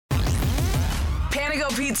Panago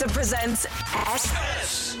Pizza presents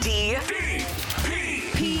SDP,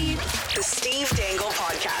 the Steve Dangle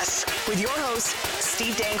Podcast, with your hosts,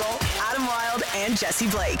 Steve Dangle, Adam Wilde, and Jesse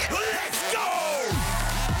Blake. Let's go!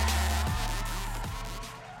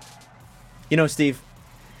 You know, Steve,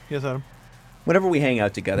 Yes, Adam. whenever we hang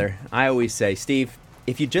out together, I always say, Steve,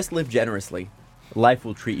 if you just live generously, life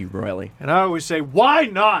will treat you royally. And I always say, why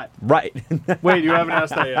not? Right. Wait, you haven't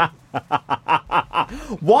asked that yet.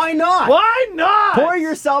 Why not? Why not? Pour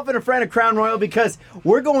yourself and a friend a Crown Royal, because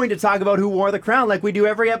we're going to talk about who wore the crown like we do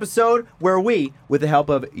every episode, where we, with the help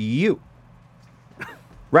of you,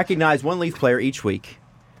 recognize one Leaf player each week,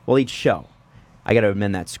 well, each show. I got to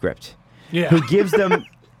amend that script. Yeah. Who gives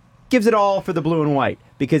it all for the blue and white,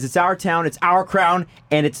 because it's our town, it's our crown,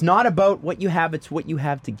 and it's not about what you have, it's what you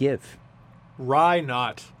have to give. Rye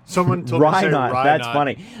not. Someone told me to Rye say not. rye That's not.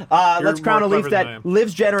 funny. You're Let's crown a more Leaf clever than I that am.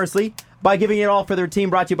 lives generously by giving it all for their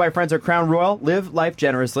team. Brought to you by friends at Crown Royal. Live life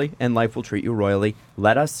generously, and life will treat you royally.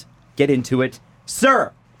 Let us get into it.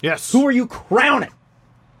 Sir, Yes. who are you crowning?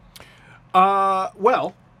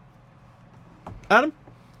 Well, Adam,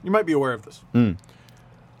 you might be aware of this.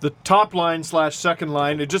 The top line / second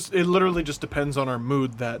line, it literally just depends on our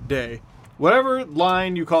mood that day. Whatever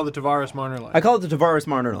line you call the Tavares Marner line. I call it the Tavares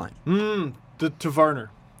Marner line. The Tavarner.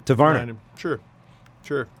 Tavarner. line. Sure.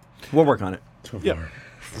 We'll work on it. Yeah.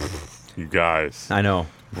 You guys. I know.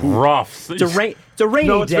 Rough. It's a rainy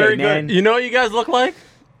No, it's day, very good. man. You know what you guys look like?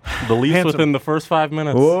 The Leafs Handsome. within the first 5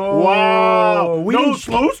 minutes. Whoa. Wow. We no didn't,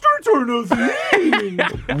 slow starts or nothing.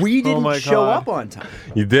 we didn't my show God. up on time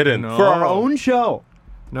You didn't. No. for our own show.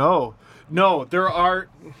 No, there are.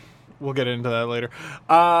 We'll get into that later.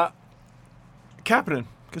 Kapanen,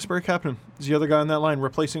 Kasperi Kapanen is the other guy on that line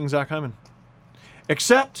replacing Zach Hyman.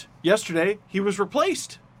 Except yesterday he was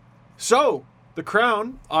replaced, so the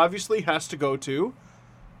crown obviously has to go to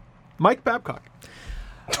Mike Babcock.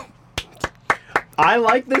 I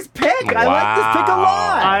like this pick. I like this pick a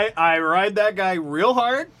lot. I ride that guy real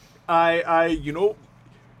hard. I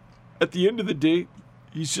at the end of the day,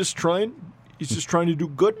 he's just trying to do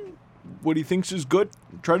good, what he thinks is good,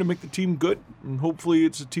 try to make the team good, and hopefully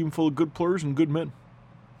it's a team full of good players and good men.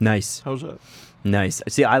 Nice. How's that? Nice.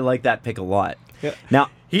 See, I like that pick a lot. Yeah. Now,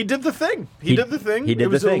 He did the thing. He It did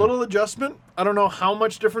was the thing. a little adjustment. I don't know how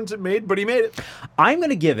much difference it made, but he made it. I'm going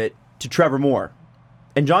to give it to Trevor Moore.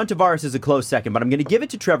 And John Tavares is a close second, but I'm going to give it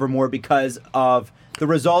to Trevor Moore because of the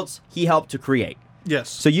results he helped to create. Yes.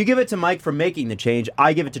 So you give it to Mike for making the change.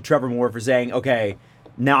 I give it to Trevor Moore for saying, okay,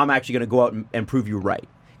 now I'm actually going to go out and prove you right.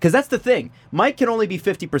 Because that's the thing. Mike can only be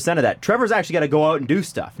 50% of that. Trevor's actually got to go out and do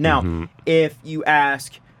stuff. Now, if you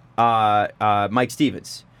ask Mike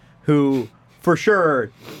Stevens, who for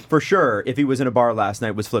sure, if he was in a bar last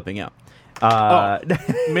night, was flipping out.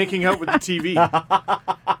 Making out with the TV.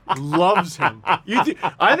 Loves him.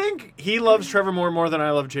 I think he loves Trevor Moore more than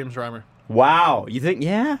I love James Reimer. Wow. You think,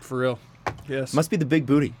 yeah? For real. Yes. Must be the big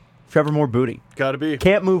booty. Trevor Moore booty. Gotta be.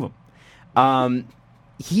 Can't move him.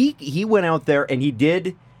 He went out there and he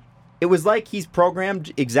did. It was like he's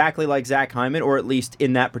programmed exactly like Zach Hyman, or at least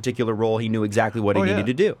in that particular role, he knew exactly what he needed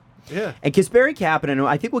to do. Yeah. And Kasperi Kapanen,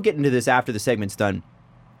 I think we'll get into this after the segment's done.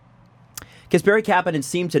 Kasperi Kapanen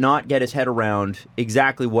seemed to not get his head around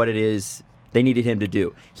exactly what it is they needed him to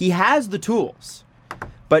do. He has the tools,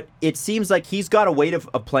 but it seems like he's got a way of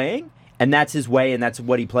playing, and that's his way, and that's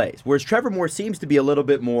what he plays. Whereas Trevor Moore seems to be a little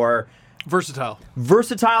bit more Versatile.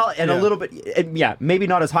 and a little bit, maybe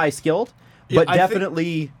not as high skilled, but I think-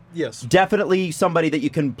 definitely, Yes. definitely somebody that you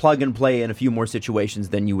can plug and play in a few more situations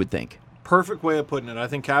than you would think. Perfect way of putting it. I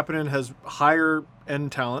think Kapanen has higher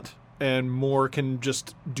end talent and Moore can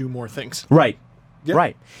just do more things. Right, Yeah.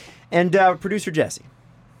 right. And producer Jesse.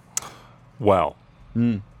 Well,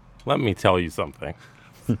 let me tell you something.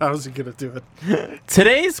 How's he going to do it?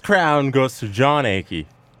 Today's crown goes to John Akey.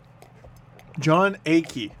 John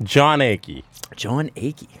Akey. John Akey. John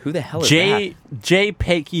Akey. Who the hell is J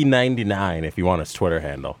Pakey 99 if you want his Twitter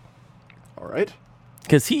handle. All right.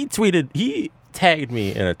 Because he tagged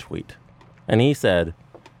me in a tweet. And he said,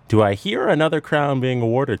 "Do I hear another crown being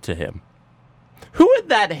awarded to him?" Who would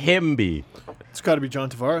that him be? It's got to be John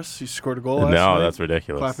Tavares. He scored a goal last No, night. that's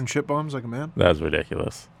ridiculous. Clapping shit bombs like a man. That's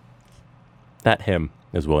ridiculous. That him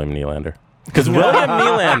is William Nylander. Because William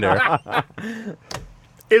Nylander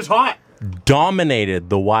It's hot. dominated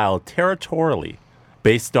the Wild territorially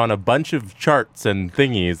based on a bunch of charts and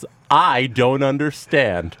thingies I don't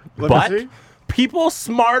understand. Let me but see. people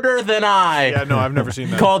smarter than I Yeah, no, I've never seen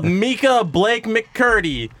that. called Mika Blake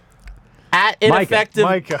McCurdy at ineffective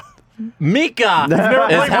Micah. Mika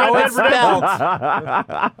is how it's spelled.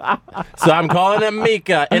 So I'm calling him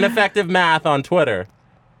Mika, ineffective math on Twitter.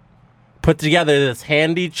 put together this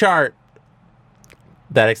handy chart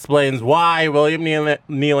that explains why William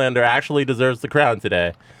Nylander actually deserves the crown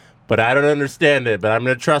today. But I don't understand it, but I'm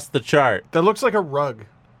going to trust the chart. That looks like a rug.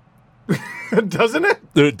 Doesn't it?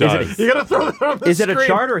 It does. You gotta throw that on the Is it screen. a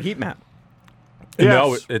chart or a heat map?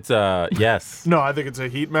 No, Yes. it's yes. No, I think it's a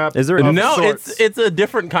heat map. Is there of No, sorts. it's a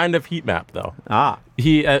different kind of heat map, though. Ah.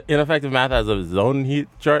 He Ineffective Math has his own heat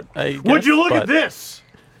chart, I guess. Would you look but- at this?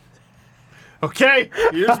 Okay,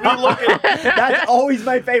 here's me looking. That's always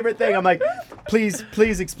my favorite thing. I'm like, please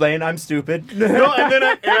explain. I'm stupid. No, and then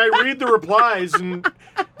I read the replies, and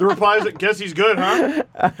the replies that guess he's good, huh?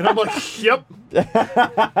 And I'm like, yep.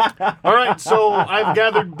 All right, so I've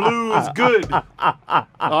gathered blue is good.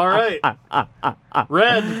 All right.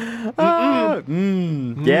 Red,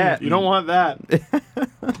 Yeah. you don't want that.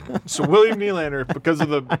 So William Nylander, because of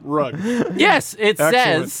the rug. Yes, it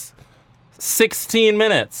Excellent. says 16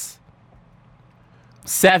 minutes.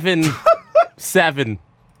 7.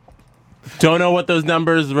 Don't know what those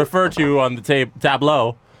numbers refer to on the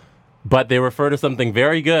tableau, but they refer to something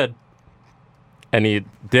very good. And he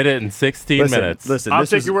did it in 16 minutes. Listen, I'll this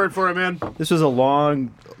take was, your word for it, man. this was a long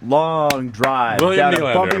drive William down a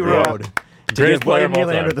Nylander, bumpy yeah. road to Greatest give William player of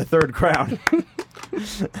all Nylander time. the third crown.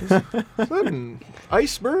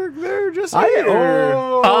 Iceberg there, just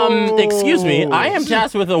Excuse me, I am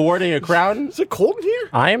tasked with awarding a crown. Is it cold in here?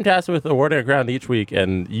 I am tasked with awarding a crown each week,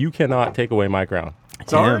 and you cannot take away my crown.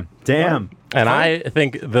 Sorry. Damn. And I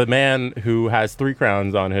think the man who has 3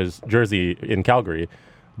 crowns on his jersey in Calgary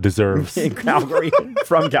deserves In Calgary.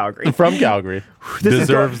 From Calgary. from Calgary This is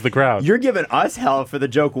deserves going- the crown. You're giving us hell for the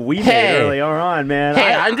joke we made Hey. earlier on, man.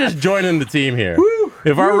 Hey, I'm just joining the team here.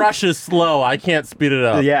 If our rush is slow, I can't speed it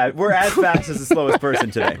up. Yeah, we're as fast as the slowest person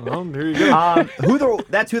today. Well, there you go.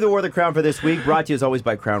 That's who wore the crown for this week. Brought to you as always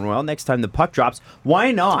by Crown Royal. Next time the puck drops,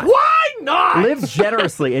 why not? Why not? Live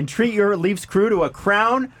generously and treat your Leafs crew to a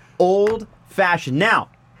crown old fashioned. Now,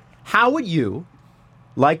 how would you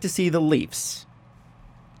like to see the Leafs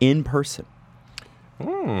in person?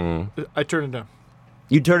 I turn it down.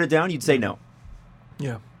 You'd turn it down? You'd say no.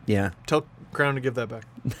 Yeah. Yeah. Tell Crown to give that back.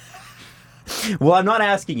 Well, I'm not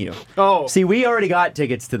asking you. Oh. See, we already got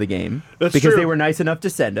tickets to the game That's because true. they were nice enough to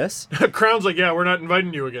send us. Crown's like, yeah, we're not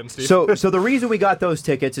inviting you again, Steve. So the reason we got those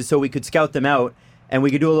tickets is so we could scout them out and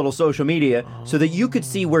we could do a little social media so that you could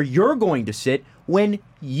see where you're going to sit when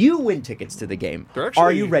you win tickets to the game. They're actually-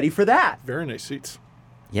 Are you ready for that? Very nice seats.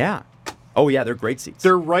 Yeah. Oh, yeah, they're great seats.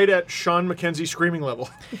 They're right at Sean McKenzie screaming level.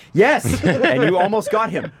 Yes, and you almost got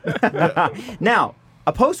him. Now,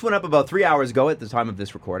 a post went up about 3 hours ago at the time of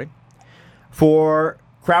this recording for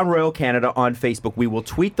Crown Royal Canada on Facebook. We will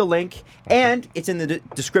tweet the link, and it's in the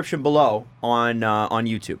description below on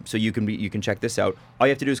YouTube, so you can check this out. All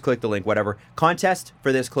you have to do is click the link, whatever. Contest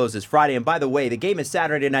for this closes Friday, and by the way, the game is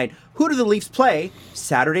Saturday night. Who do the Leafs play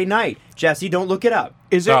Saturday night? Jesse, don't look it up.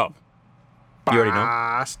 Is it Oh, You already know.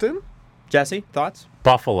 Boston? Jesse, thoughts?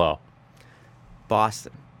 Buffalo.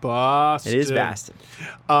 Boston. Boston. It is Boston.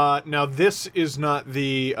 Now, this is not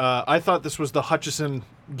the... I thought this was the Hutchison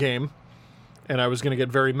game, and I was going to get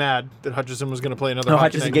very mad that Hutchison was going to play another No,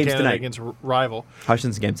 hockey Hutchison night in game's Canada tonight. against a rival.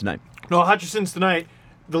 Hutchinson's game tonight. No, Hutchison's tonight.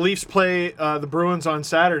 The Leafs play the Bruins on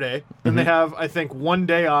Saturday. Then they have, I think, one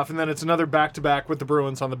day off, and then it's another back-to-back with the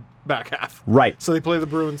Bruins on the back half. Right. So they play the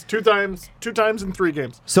Bruins two times in 3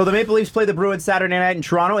 games. So the Maple Leafs play the Bruins Saturday night in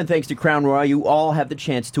Toronto, and thanks to Crown Royal, you all have the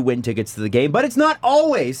chance to win tickets to the game. But it's not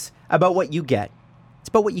always about what you get. It's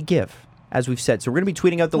about what you give, as we've said. So we're going to be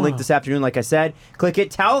tweeting out the link this afternoon, like I said. Click it.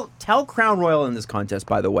 Tell Crown Royal in this contest,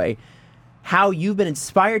 by the way, how you've been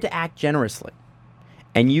inspired to act generously.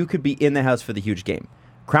 And you could be in the house for the huge game.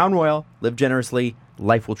 Crown Royal, live generously,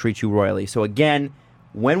 life will treat you royally. So again,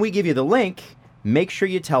 when we give you the link, make sure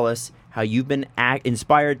you tell us how you've been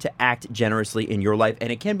inspired to act generously in your life. And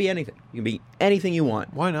it can be anything. It can be anything you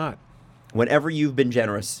want. Why not? Whenever you've been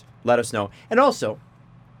generous, let us know. And also,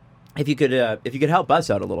 if you could help us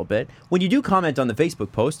out a little bit, when you do comment on the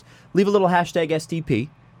Facebook post, leave a little hashtag STP,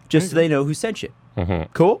 just so they know who sent you.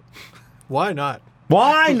 Mm-hmm. Cool? Why not?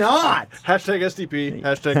 Why not? Hashtag STP.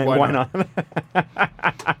 Hashtag why not?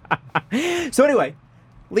 So anyway,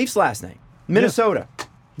 Leafs last night. Minnesota.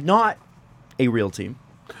 Not a real team.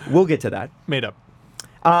 We'll get to that. Made up.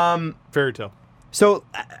 Fairy tale. So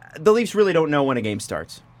the Leafs really don't know when a game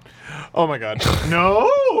starts. Oh my God.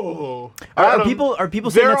 No. Are people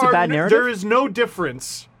saying that's a bad narrative? There is no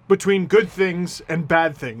difference between good things and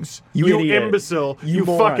bad things. You idiot. Imbecile. You You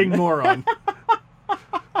moron. fucking moron.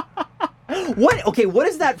 What? Okay, what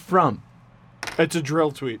is that from? It's a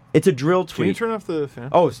drill tweet. It's a drill Can you tweet. turn off the fan?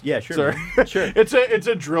 Oh, yeah, sure. Sorry. Sure. It's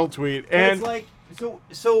a drill tweet. And And it's like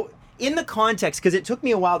so in the context, because it took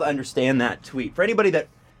me a while to understand that tweet. For anybody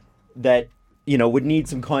that would need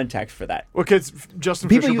some context for that. Well, because Justin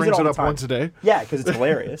People Fisher use brings all it the up time. once a day. Yeah, because it's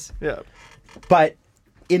hilarious. Yeah. But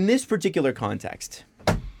in this particular context,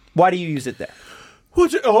 why do you use it there?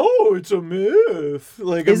 It's a myth.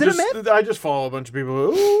 Like, Is it a myth? I just follow a bunch of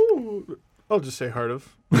people. Oh, I'll just say heart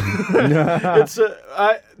of. It's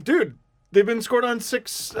dude. They've been scored on first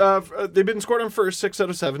 6 out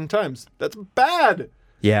of 7 times. That's bad.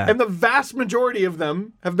 Yeah. And the vast majority of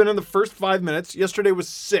them have been in the first 5 minutes. Yesterday was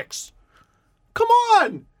 6. Come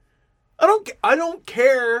on. I don't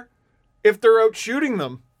care if they're out shooting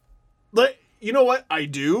them. Like, you know what? I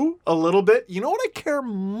do a little bit. You know what I care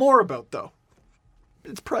more about though?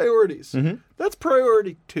 It's priorities. Mm-hmm. That's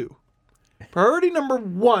priority 2. Priority number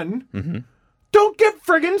 1. Don't get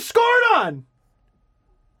friggin' scored on.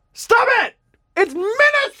 Stop it! It's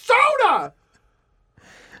Minnesota.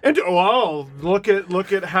 And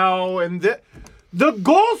look at how the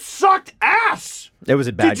goal sucked ass. It was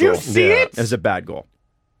a bad Did goal. you see it? It was a bad goal.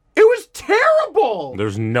 It was terrible.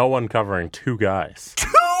 There's no one covering 2 guys. 2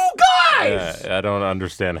 guys. I don't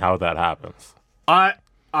understand how that happens. I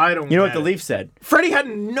don't. You know what get the it. Leafs said? Freddie had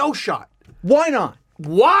no shot. Why not?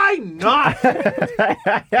 Why not?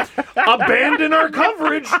 Abandon our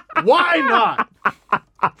coverage. Why not?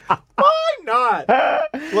 Why not?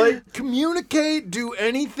 Like, communicate, do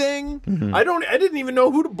anything. I didn't even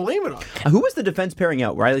know who to blame it on. Who was the defense pairing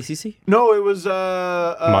out? Riley Ceci? No, it was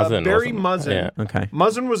Muzzin, Barry wasn't it? Muzzin. Yeah. Okay.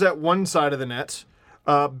 Muzzin was at one side of the net.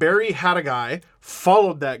 Barry had a guy,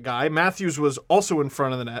 followed that guy. Matthews was also in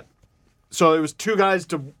front of the net. So it was 2 guys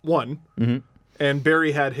to 1. And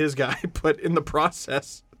Barry had his guy. But in the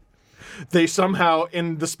process, they somehow,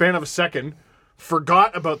 in the span of a second,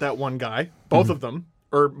 forgot about that one guy. Both of them.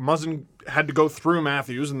 Or Muzzin had to go through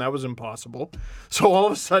Matthews, and that was impossible. So all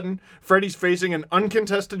of a sudden, Freddie's facing an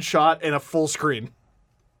uncontested shot and a full screen.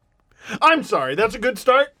 I'm sorry, that's a good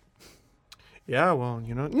start? Yeah, well,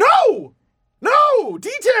 No! No!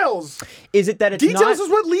 Details! Is it that it's Details not? is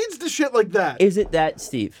what leads to shit like that. Is it that,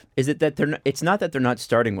 Steve? Is it that they're not, it's not that they're not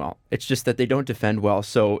starting well. It's just that they don't defend well,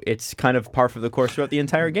 so it's kind of par for the course throughout the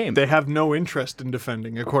entire game. They have no interest in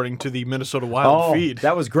defending, according to the Minnesota Wild feed.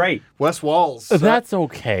 That was great. Wes Walls. That's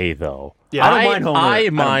okay though. Yeah. I don't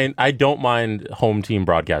mind homer. I don't mind home team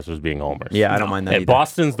broadcasters being homers. Yeah, I don't mind that And either.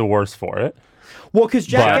 Boston's the worst for it. Well, because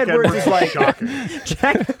Jack But- Edwards is like... Shocker.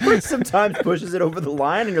 Jack Edwards sometimes pushes it over the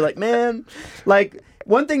line, and you're like, man, like...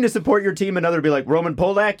 One thing to support your team, another to be like, Roman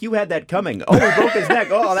Polak, you had that coming. Oh, he broke his neck.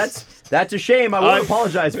 Oh, that's a shame. I won't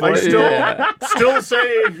apologize for I it. still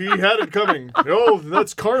say he had it coming. Oh,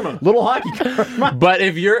 that's karma. Little hockey karma. But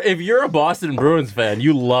if you're a Boston Bruins fan,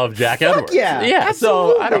 you love Jack Edwards. yeah, Yeah.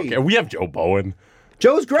 So I don't absolutely. care. We have Joe Bowen.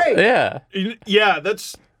 Joe's great. Yeah. Yeah,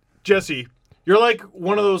 that's Jesse. You're like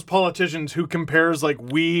one of those politicians who compares like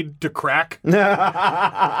weed to crack. You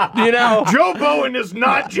know. Joe Bowen is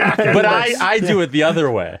not Jack Edwards. But I do it the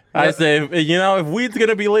other way. I say, if weed's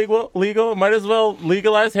gonna be legal, might as well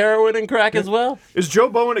legalize heroin and crack as well. Is Joe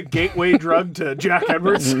Bowen a gateway drug to Jack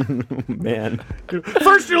Edwards? Man.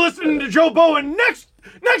 First you're listening to Joe Bowen. Next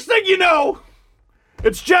thing you know,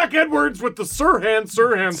 it's Jack Edwards with the Sirhan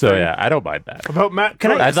So thing. yeah, I don't mind that. About Matt. Can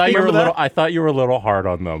Cook. I thought you were a Remember little. that? I thought you were a little hard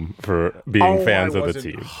on them for being fans I of the wasn't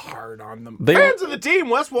team. hard on them. They- Fans of the team.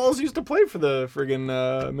 Wes Walls used to play for the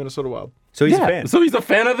friggin' Minnesota Wild. So he's a fan. So he's a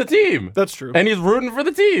fan of the team. That's true. And he's rooting for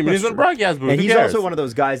the team. And he's in the true. broadcast booth. And Who he's cares? also one of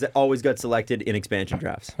those guys that always got selected in expansion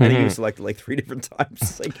drafts. I think he was selected like 3 different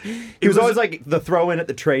times. Like he was always like the throw in at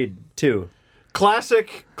the trade too.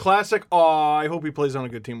 Classic. Oh, I hope he plays on a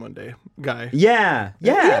good team one day. Guy. Yeah. He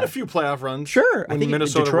had Yeah. a few playoff runs. Sure, I When think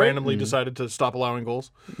Minnesota Detroit randomly decided to stop allowing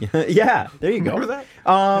goals. Yeah. There you go. Remember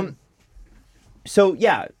that? So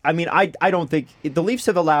yeah, I mean, I don't think the Leafs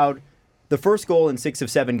have allowed the first goal in 6 of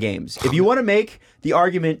 7 games. If you want to make the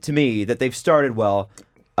argument to me that they've started well,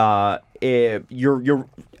 you're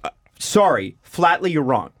sorry, flatly you're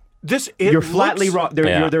wrong. You're flatly wrong.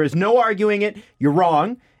 There is no arguing it. You're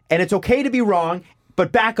wrong, and it's okay to be wrong,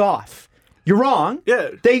 but back off. You're wrong. Yeah.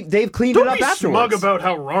 They've cleaned Don't it up be afterwards. smug about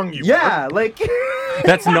how wrong you are. Yeah, like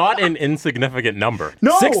That's not an insignificant number.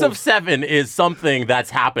 No. 6 of 7 is something that's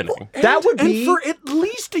happening. that would be. And for at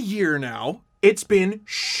least a year now, it's been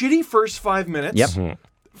shitty first 5 minutes. Yep.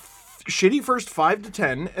 Shitty first 5 to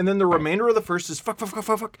 10, and then the remainder of the first is fuck.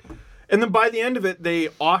 And then by the end of it, they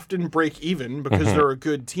often break even because they're a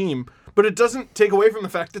good team. But it doesn't take away from the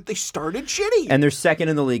fact that they started shitty. And they're second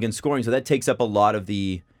in the league in scoring, so that takes up a lot of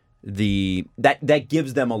that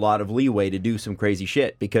gives them a lot of leeway to do some crazy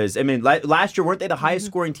shit. Because I mean, last year weren't they the highest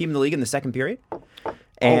scoring team in the league in the second period?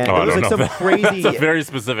 And Oh, I it was don't like know some that. crazy. That's a very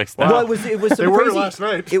specific stat. Well, it was some They were crazy, last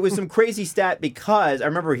night. It was some crazy stat because I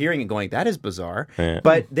remember hearing it going, that is bizarre. Yeah.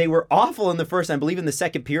 But they were awful in the first. I believe in the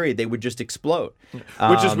second period they would just explode.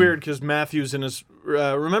 Which is weird because Matthews in his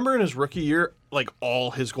remember in his rookie year, like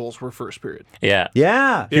all his goals were first period. Yeah.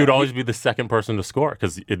 Yeah. He would always be the second person to score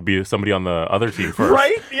because it'd be somebody on the other team first.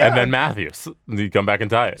 Right? Yeah. And then Matthews. He'd come back and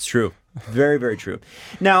tie It's it. true. Very, very true.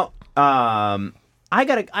 Now, I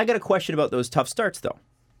got a question about those tough starts though.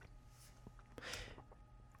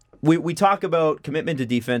 We talk about commitment to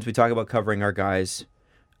defense. We talk about covering our guys.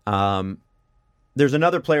 There's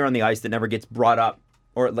another player on the ice that never gets brought up,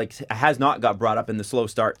 or like has not got brought up in the slow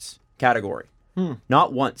starts category.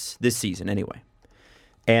 Not once this season, anyway.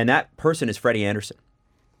 And that person is Freddie Anderson.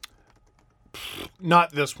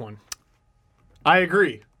 Not this one. I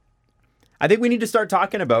agree. I think we need to start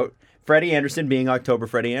talking about Freddie Anderson being October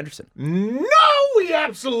Freddie Anderson. No, we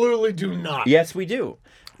absolutely do not. Yes, we do.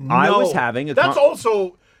 I No. was having a That's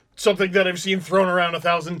also something that I've seen thrown around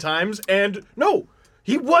 1,000 times. And no,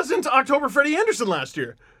 he wasn't October Freddie Anderson last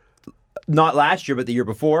year. not last year, but the year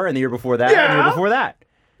before, and the year before that, and the year Yeah. before that.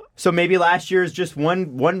 So maybe last year is just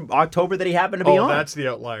one October that he happened to be Oh, on. that's the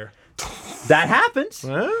outlier. That happens.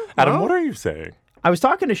 Adam, what are you saying? I was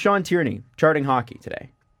talking to Sean Tierney, Charting Hockey,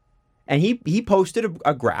 today, and he posted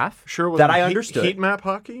a graph Sure, that I understood. Heat map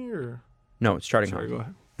hockey or No, it's Charting sorry, Hockey. go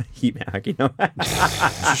ahead. Heat map hockey. No, It's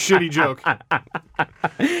a shitty joke.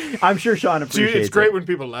 I'm sure Sean appreciates It's great it. when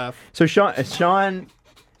people laugh. So Sean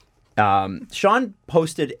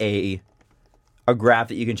posted a graph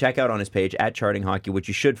that you can check out on his page at Charting Hockey, which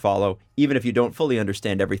you should follow, even if you don't fully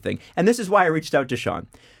understand everything. And this is why I reached out to Sean.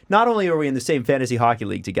 Not only are we in the same fantasy hockey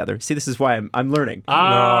league together, see, this is why I'm learning. But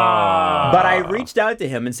I reached out to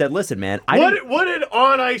him and said, "Listen, man, What did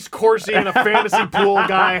on ice coursing in a fantasy pool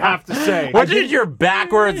guy have to say? What did your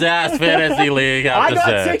backwards ass fantasy league have I to got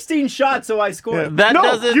say? 16 shots, so I scored." That No,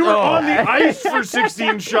 doesn't. you were oh. on the ice for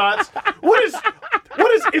 16 shots. What is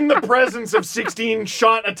in the presence of 16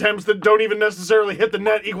 shot attempts that don't even necessarily hit the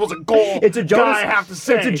net equals a goal? It's a Jonas. guy have to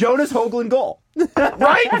say. It's a Jonas Hoagland goal.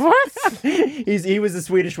 right? What? He was a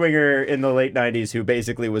Swedish winger in the late 90s who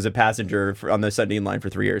basically was a passenger on the Sundin line for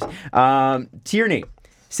 3 years. Tierney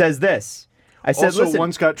says this. I said, Also, "Listen."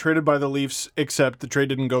 once got traded by the Leafs, except the trade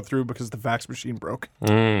didn't go through because the fax machine broke.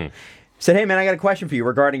 Said, "Hey man, I got a question for you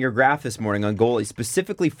regarding your graph this morning on goalies,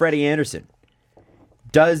 specifically Freddie Anderson.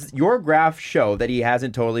 Does your graph show that he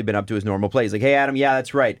hasn't totally been up to his normal play?" He's like, "Hey Adam, yeah,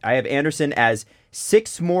 that's right. I have Anderson as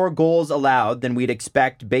 6 more goals allowed than we'd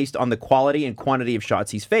expect based on the quality and quantity of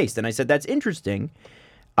shots he's faced." And I said, "That's interesting.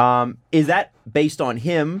 Is that based on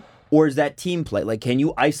him or is that team play? Like, can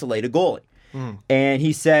you isolate a goalie?" And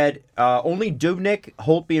he said, "Only Dubnyk,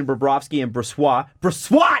 Holtby, and Bobrovsky and Brossoit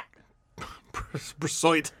Brasoit.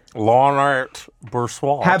 Leonard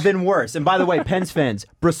Bourgeois. have been worse." And by the way, Pens fans,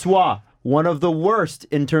 Brossoit, one of the worst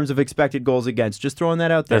in terms of expected goals against. Just throwing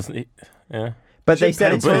that out there. Doesn't he? Yeah. But they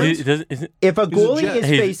said it's But he doesn't. if a goalie Jet. is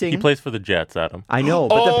facing. He plays for the Jets, Adam. I know,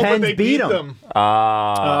 but the Pens they beat beat him. them.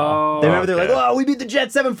 Ah. They remember they're okay. like, "Oh, we beat the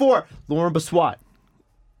Jets 7-4." Lauren Brossoit.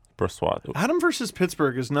 Bourgeois. Adam versus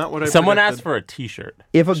Pittsburgh is not what I Someone predicted. asked for a T-shirt.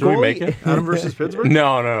 If a Should we goalie, make it? Adam versus Pittsburgh?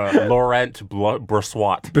 No. Laurent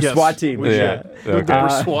Bourgeois. Brossoit team. we Yeah. should. With the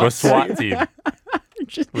Brossoit team.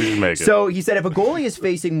 We should make it. So he said, if a goalie is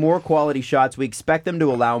facing more quality shots, we expect them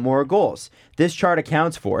to allow more goals. This chart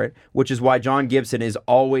accounts for it, which is why John Gibson is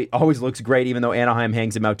always looks great, even though Anaheim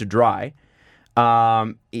hangs him out to dry.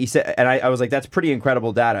 He said, and I was like, that's pretty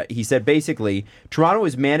incredible data. He said, basically, Toronto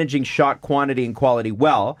is managing shot quantity and quality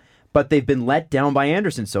well, but they've been let down by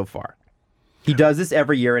Anderson so far. He does this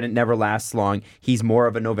every year, and it never lasts long. He's more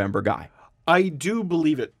of a November guy. I do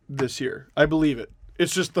believe it this year. I believe it.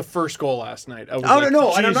 It's just the first goal last night. I was Oh, like,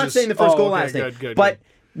 no, and I'm not Jesus. saying the first Oh, goal okay, last night, good, but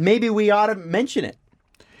maybe we ought to mention it.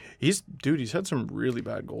 he's had some really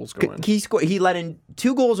bad goals going. He let in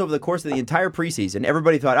 2 goals over the course of the entire preseason.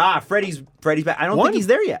 Everybody thought, Freddie's back. I don't One. think he's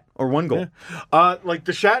there yet. Or 1 goal. Like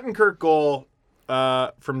the Shattenkirk goal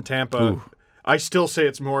from Tampa, I still say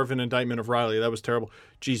it's more of an indictment of Riley. That was terrible.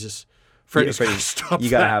 Jesus. Freddie's Freddie, gotta stop you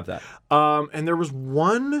got to that. have that. And there was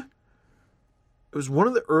one. It was one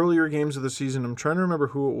of the earlier games of the season. I'm trying to remember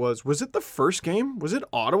who it was. Was it the first game? Was it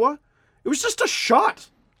Ottawa? It was just a shot.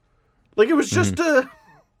 Like it was just a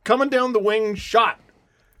coming down the wing shot,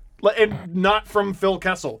 and not from Phil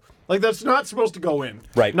Kessel. Like that's not supposed to go in.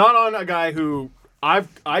 Right. Not on a guy who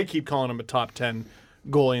I keep calling him a top 10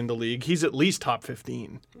 goalie in the league. He's at least top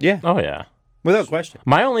 15. Yeah. Oh yeah. Without question.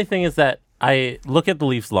 My only thing is that I look at the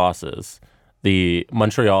Leafs' losses, the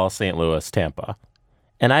Montreal, St. Louis, Tampa,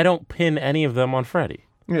 and I don't pin any of them on Freddie.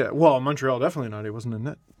 Yeah. Well, Montreal definitely not. He wasn't in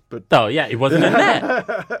net. but Oh, yeah, he wasn't in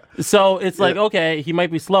net. So it's like, okay, he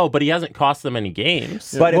might be slow, but he hasn't cost them any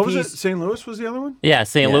games. But what if was it? he's St. Louis was the other one? Yeah,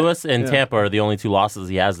 St. Yeah. Louis and Tampa are the only 2 losses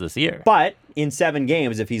he has this year. but in 7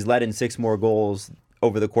 games, if he's let in 6 more goals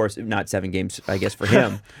over the course of not 7 games, I guess for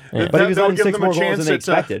him, but if he's That'll letting give 6 them a more goals chance than they at,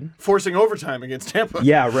 expected. forcing overtime against Tampa.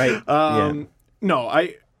 Yeah, right. No,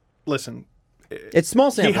 listen. It's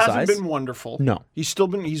small sample He hasn't size. been wonderful. No. He's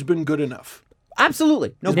been good enough.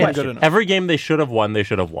 Absolutely, no been question. good enough. Every game they should have won, they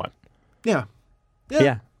should have won. Yeah.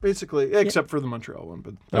 Yeah. Basically, except for the Montreal one,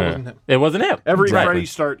 but that wasn't him. It wasn't him. Every Exactly. Friday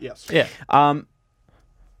start, yes. Yeah.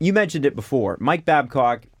 You mentioned it before. Mike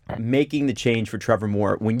Babcock making the change for Trevor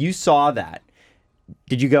Moore. When you saw that,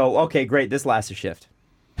 did you go, okay, great, this lasts a shift?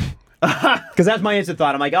 Because that's my instant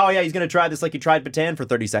thought. I'm like, oh, yeah, he's going to try this like he tried Patan for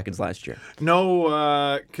 30 seconds last year.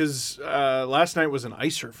 No, because last night was an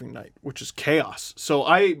ice surfing night, which is chaos. So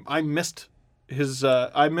I missed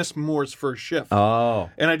I missed Moore's first shift. Oh.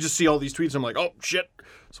 And I just see all these tweets. I'm like, oh, shit.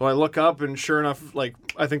 So I look up, and sure enough, like,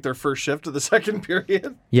 I think their first shift of the second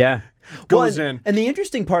period Yeah. goes Well, in. And the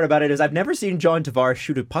interesting part about it is I've never seen John Tavares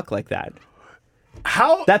shoot a puck like that.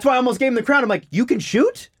 How? That's why I almost gave him the crown. I'm like, you can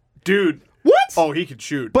shoot? Dude. What? Oh, he could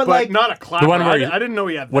shoot. But, like, not a clapper. The one where I didn't know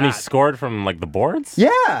he had When that. he scored from like the boards? Yeah.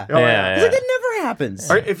 Oh, yeah. It's like, that never happens.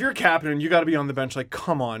 All right, if you're captain, you got to be on the bench. Like,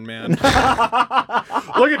 come on, man. Look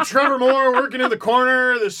at Trevor Moore working in the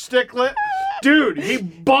corner, the sticklet. Dude, he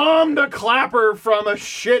bombed a clapper from a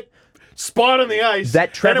shit spot on the ice.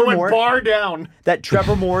 That Trevor and it went Moore- bar down. That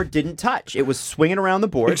Trevor Moore didn't touch. It was swinging around the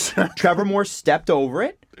boards. Trevor Moore stepped over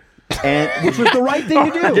it. And which was the right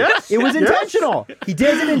thing to do. Yes, it was yes. intentional. He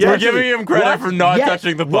did it intentionally. We're giving him credit for not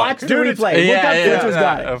touching the puck. Watch the Dude, replay. Look up Fletcher's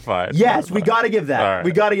guy. Fine. Yes, we got to give that. All right.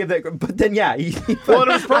 We got to give that. But then, yeah. Well, it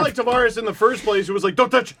was probably Tavares in the first place who was like,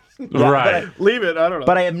 don't touch it. Right. Leave it. I don't know.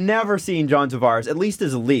 But I have never seen John Tavares, at least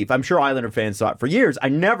as a Leaf. I'm sure Islander fans saw it for years. I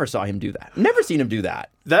never saw him do that. Never seen him do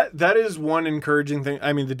that. That is one encouraging thing.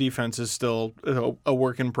 I mean, the defense is still a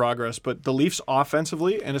work in progress, but the Leafs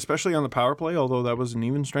offensively, and especially on the power play, although that was an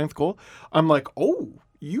even strength goal, I'm like, oh,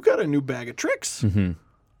 you got a new bag of tricks. Mm-hmm.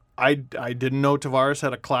 I didn't know Tavares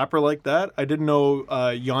had a clapper like that. I didn't know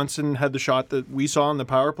Janssen had the shot that we saw on the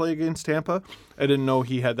power play against Tampa. I didn't know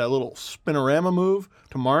he had that little spinorama move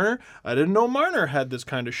to Marner. I didn't know Marner had this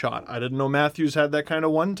kind of shot. I didn't know Matthews had that kind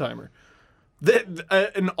of one-timer.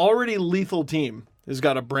 An already lethal team has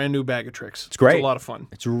got a brand new bag of tricks. It's great. It's a lot of fun.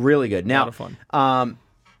 It's really good. Now, lot of fun.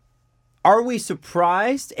 Are we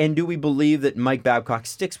surprised and do we believe that Mike Babcock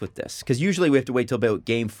sticks with this? Because usually we have to wait till about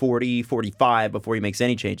game 40, 45 before he makes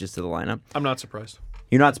any changes to the lineup. I'm not surprised.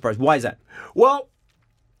 You're not surprised. Why is that? Well,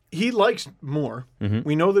 he likes more. Mm-hmm.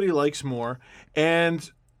 We know that he likes more. And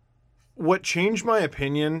what changed my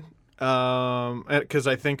opinion, because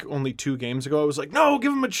I think only 2 games ago I was like, no,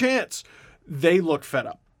 give him a chance. They look fed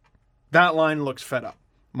up. That line looks fed up.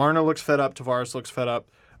 Marner looks fed up. Tavares looks fed up.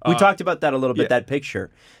 We talked about that a little bit, yeah. that picture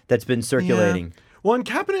that's been circulating. Well, and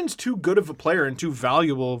Kapanen's too good of a player and too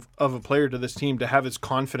valuable of a player to this team to have his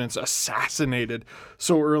confidence assassinated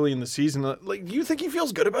so early in the season. Like, do you think he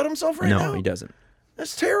feels good about himself right now? No, he doesn't.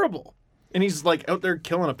 That's terrible. And he's like out there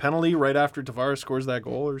killing a penalty right after Tavares scores that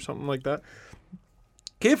goal or something like that.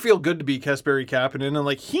 Can't feel good to be Kasperi Kapanen, and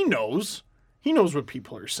like he knows what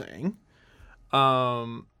people are saying.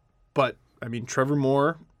 But I mean, Trevor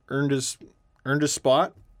Moore earned his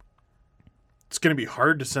spot. It's going to be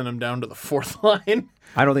hard to send him down to the 4th line.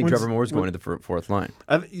 I don't think Trevor Moore's going to the 4th line.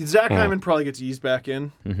 Zach Hyman probably gets eased back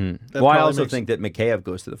in. Mm-hmm. Well, I also think that Mikheyev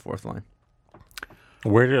goes to the 4th line. So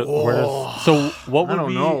what would don't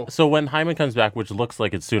be know. so when Hyman comes back, which looks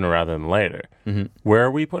like it's sooner rather than later, where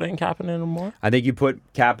are we putting Kapanen and Moore? I think you put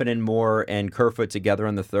Kapanen, Moore, and Kerfoot together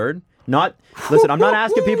on the 3rd. Listen, I'm not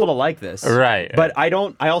asking people to like this. Right. But I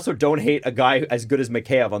also don't hate a guy as good as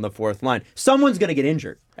Mikheyev on the 4th line. Someone's going to get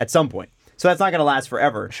injured at some point. So that's not going to last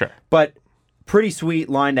forever. Sure. But pretty sweet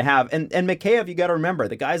line to have. And Mikheyev, you got to remember,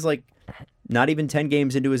 the guy's like not even 10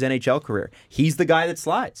 games into his NHL career. He's the guy that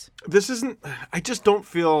slides. I just don't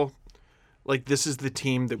feel like this is the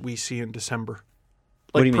team that we see in December.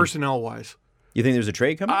 What do you Like mean? personnel-wise. You think there's a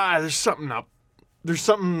trade coming? There's something up. There's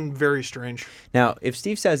something very strange. Now, if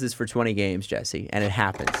Steve says this for 20 games, Jesse, and it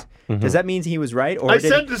happens, does that mean he was right? Or I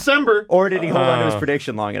said December. Or did he hold on to his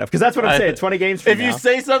prediction long enough? Because that's what I'm saying. 20 games from If now. you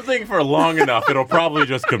say something for long enough, it'll probably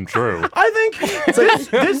just come true. I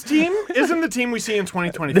think this team isn't the team we see in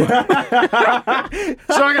 2025. It's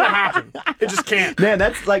not going to happen. It just can't. Man,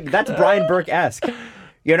 that's Brian Burke-esque.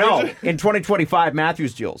 You know, in 2025,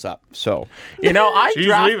 Matthews deals up. So, You know, I She's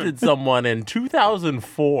drafted leaving. someone in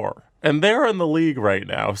 2004, and they're in the league right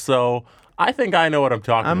now. So I think I know what I'm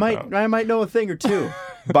talking about. I might know a thing or two.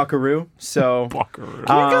 Buckaroo. So Buckaroo.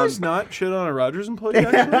 Can you guys not shit on a Rogers employee,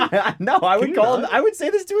 actually? no, I would you call him. not? I would say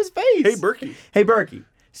this to his face. Hey, Berkey. Hey, Berkey.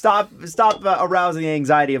 Stop arousing the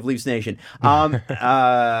anxiety of Leafs Nation.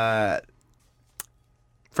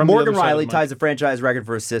 From the Morgan other side of Riley the mic. ties the franchise record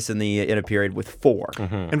for assists in a period with 4.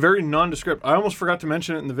 And very nondescript. I almost forgot to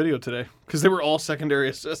mention it in the video today because they were all secondary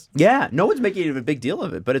assists. Yeah, no one's making a big deal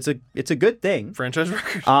of it, but it's a good thing. Franchise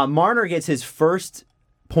record. Marner gets his first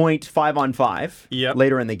point 5-on-5 Yep.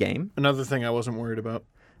 later in the game. Another thing I wasn't worried about.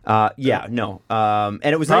 And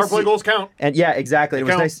it was Power nice. play goals count. And yeah, exactly. It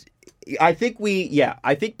was count. nice. I think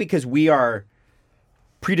because we are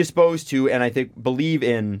predisposed to and I think believe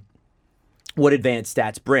in what advanced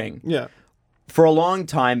stats bring. Yeah. For a long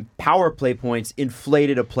time, power play points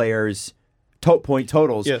inflated a player's point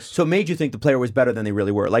totals. Yes. So it made you think the player was better than they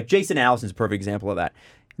really were. Like Jason Allison's a perfect example of that.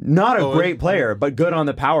 Not a great player, but good on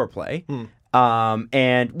the power play.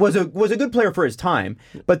 And was a good player for his time.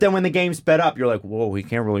 But then when the game sped up, you're like, whoa, he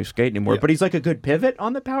can't really skate anymore. Yeah. But he's like a good pivot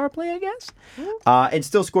on the power play, I guess. And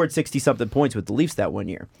still scored 60-something points with the Leafs that one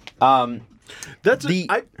year. That's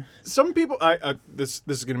some people. This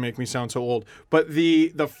is gonna make me sound so old, but the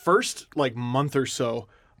first like month or so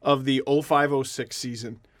of the 05-06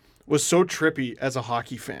 season was so trippy as a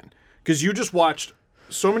hockey fan because you just watched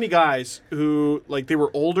so many guys who like they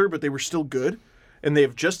were older but they were still good, and they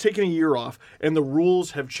have just taken a year off, and the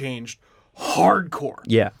rules have changed hardcore.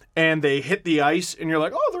 Yeah. And they hit the ice, and you're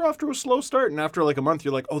like, oh, they're off to a slow start, and after like a month,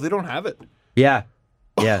 you're like, oh, they don't have it. Yeah.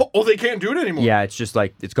 Yeah. Oh, they can't do it anymore. Yeah, it's just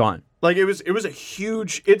like, it's gone. Like it was a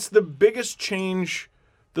huge. It's the biggest change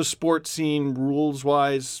the sports scene rules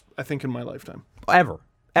wise, I think, in my lifetime. Ever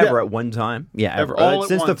Yeah. at one time. Yeah, Ever. ever. All at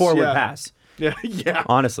Since the once, forward yeah. pass, Yeah, yeah.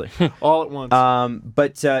 honestly. All at once.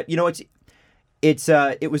 But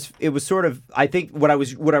it was sort of, I think what I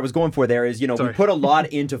was going for there is, we put a lot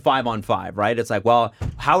into 5-on-5, right? It's like, well,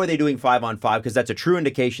 how are they doing 5-on-5? Because that's a true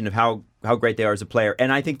indication of how great they are as a player,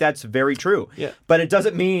 and I think that's very true. Yeah. But it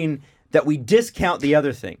doesn't mean that we discount the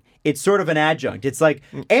other thing. It's sort of an adjunct. It's like,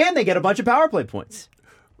 and they get a bunch of power play points.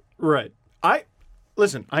 Right. I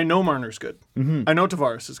know Marner's good. I know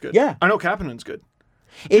Tavares is good. Yeah. I know Kapanen's good.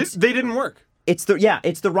 It's They didn't work. It's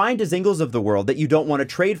the Ryan Dzingels of the world that you don't want to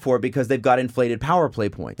trade for because they've got inflated power play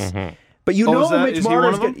points. But you know is that- Mitch is he one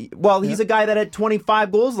Marner's of them? good. Well, he's a guy that had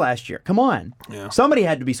 25 goals last year. Come on. Yeah. Somebody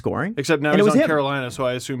had to be scoring. Except now and it he's was on him. Carolina, so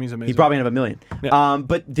I assume he's amazing. He probably have a million. Yeah.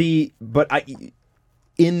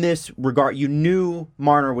 In this regard, you knew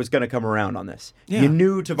Marner was going to come around on this. Yeah. You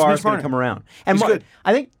knew Tavares was going Marner. to come around. And He's good.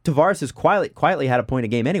 I think Tavares has quietly had a point a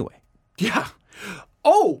game anyway. Yeah.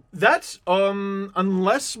 Oh, that's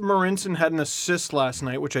unless Marinson had an assist last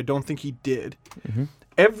night, which I don't think he did.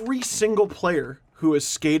 Every single player who has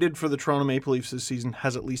skated for the Toronto Maple Leafs this season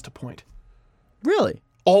has at least a point Really?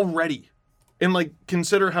 already. And like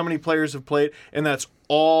consider how many players have played, and that's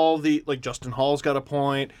all the like Justin Hall's got a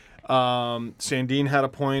point. Sandin had a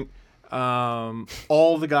point.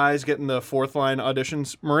 All the guys getting the fourth line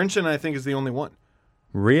auditions. Marinson, I think, is the only one,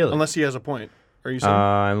 Really? unless he has a point. Are you saying?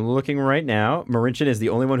 I'm looking right now. Marincin is the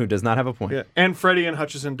only one who does not have a point. Yeah. And Freddie and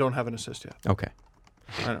Hutchison don't have an assist yet. Okay.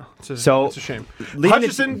 I know. It's a shame. leaving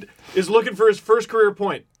Hutchison is looking for his first career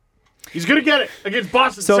point. He's going to get it against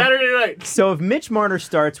Boston Saturday night. So if Mitch Marner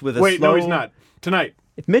starts with a Wait, slow... no, he's not. Tonight.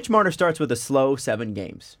 If Mitch Marner starts with a slow 7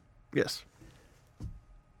 games, Yes.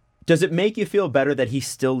 does it make you feel better that he's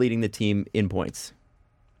still leading the team in points?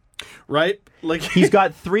 Right? Like He's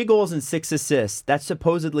got 3 goals and 6 assists. That's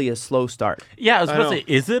supposedly a slow start. Yeah, I was about to say,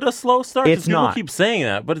 is it a slow start? 'Cause It's people not. keep saying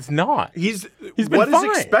that, but it's not. he's been what is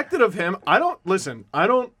fine. expected of him. I don't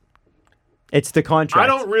It's the contract. I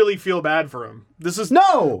don't really feel bad for him. This is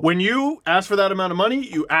No! When you ask for that amount of money,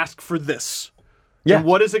 you ask for this. Yeah. And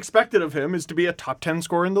what is expected of him is to be a top 10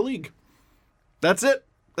 scorer in the league. That's it.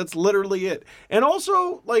 That's literally it. And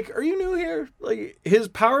also, like, are you new here? Like, his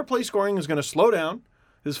power play scoring is going to slow down.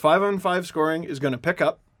 His 5-on-5 scoring is going to pick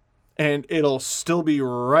up, and it'll still be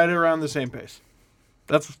right around the same pace.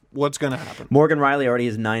 That's what's going to happen. Morgan Riley already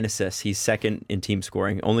has 9 assists. He's second in team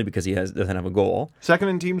scoring, only because he doesn't have a goal. Second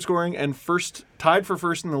in team scoring and tied for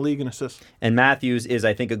first in the league in assists. And Matthews is,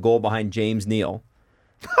 I think, a goal behind James Neal.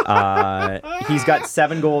 He's got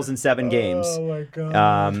 7 goals in 7 games. Oh my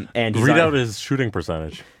god! And he's Read on- out his shooting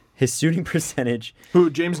percentage. his shooting percentage.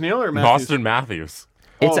 Who, James Neal or Matthews? Austin Matthews.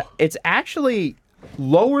 It's actually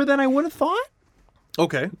lower than I would have thought,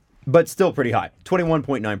 Okay. but still pretty high.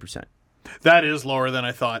 21.9%. That is lower than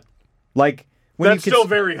I thought. Like when That's you still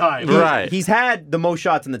very high. Right. He's had the most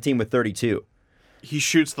shots in the team with 32. He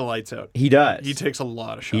shoots the lights out. He does. He takes a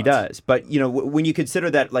lot of shots. He does. But when you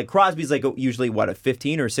consider that, like Crosby's like usually what, a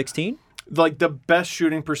 15 or 16? Like the best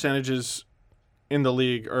shooting percentages in the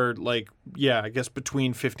league are like, I guess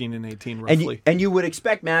between 15 and 18 roughly. And you would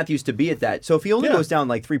expect Matthews to be at that. So if he only goes down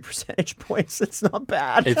like 3 percentage points, it's not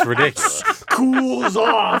bad. It's ridiculous. Cools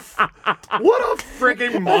off. What a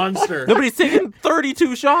freaking monster. Nobody's taking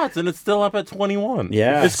 32 shots and it's still up at 21.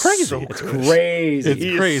 Yeah. It's crazy. So It's good. crazy.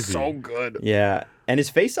 It's crazy. So good. Yeah. And his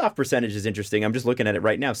face-off percentage is interesting. I'm just looking at it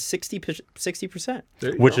right now, 60%.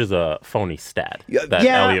 Which is a phony stat. That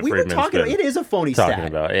Yeah, Elliot we were Friedman's talking about been it. Is a phony talking stat.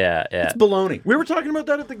 about. Yeah. It's baloney. We were talking about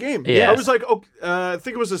that at the game. Yeah. I was like, I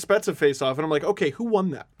think it was a Spezza face-off, and I'm like, okay, who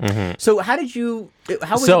won that? So how did you?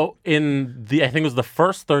 How was So in the, I think it was the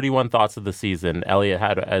first 31 thoughts of the season, Elliot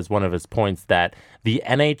had as one of his points that the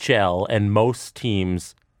NHL and most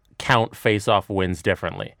teams count face-off wins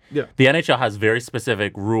differently. Yeah. The NHL has very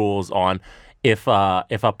specific rules on if a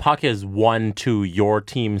puck is won to your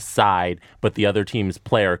team's side, but the other team's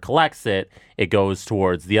player collects it, it goes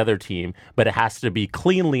towards the other team, but it has to be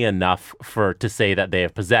cleanly enough to say that they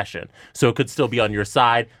have possession. So it could still be on your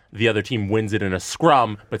side. The other team wins it in a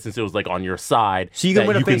scrum, but since it was like on your side, So you can that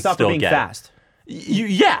win a face-off for still being get it. fast.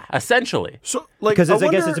 Yeah, essentially. So, like, Because I guess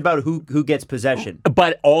wonder- it's about who gets possession.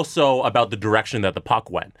 But also about the direction that the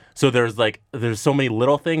puck went. So there's so many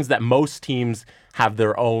little things that most teams have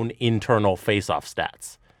their own internal face-off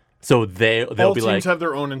stats. So they'll all be teams like, have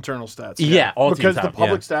their own internal stats. Yeah, all because teams the have,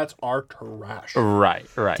 public stats are trash. right.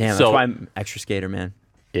 Damn, so that's why I'm extra skater, man.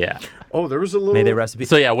 yeah. Oh, there was a little. May they rest in peace.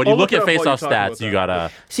 So yeah, when you I'll look look at it up while face-off you talk about stats, you that.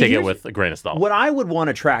 gotta See, take it here's- with a grain of salt. What I would want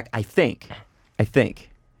to track, I think,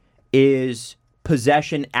 is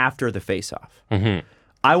possession after the face-off. Mm-hmm.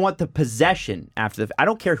 I want the possession after the. I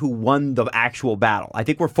don't care who won the actual battle. I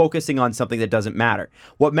think we're focusing on something that doesn't matter.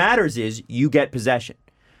 What matters is you get possession.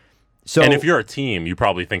 So, And if you're a team, you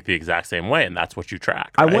probably think the exact same way, and that's what you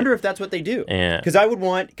track. I right? wonder if that's what they do. Yeah. Because I would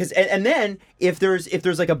want and then if there's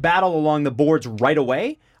like a battle along the boards right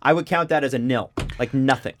away, I would count that as a nil, like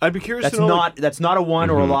nothing. I'd be curious That's to know. that's not a win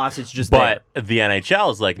or a loss. It's just But there. the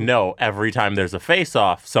NHL is like, no, every time there's a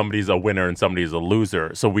face-off, somebody's a winner and somebody's a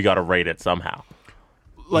loser, so we got to rate it somehow.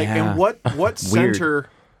 Like, Yeah. and what Weird. center?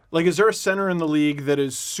 Like, is there a center in the league that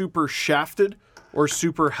is super shafted or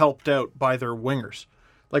super helped out by their wingers?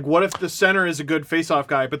 Like, what if the center is a good face-off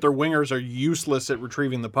guy, but their wingers are useless at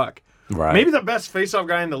retrieving the puck? Right. Maybe the best face-off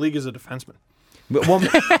guy in the league is a defenseman. Well,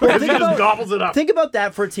 Because he just gobbles it up. think about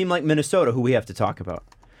that for a team like Minnesota, who we have to talk about.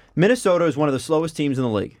 Minnesota is one of the slowest teams in the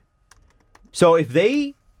league. So if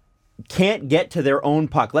they can't get to their own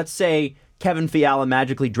puck, let's say Kevin Fiala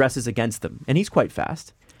magically dresses against them, and he's quite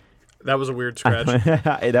fast. That was a weird scratch.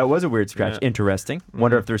 That was a weird scratch. Yeah. Interesting.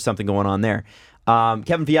 Wonder if there's something going on there.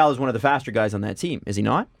 Kevin Fiala is one of the faster guys on that team, is he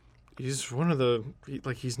not? He's one of the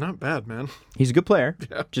he's not bad, man. He's a good player.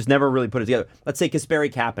 Just never really put it together. Let's say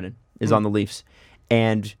Kasperi Kapanen is on the Leafs,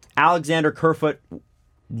 and Alexander Kerfoot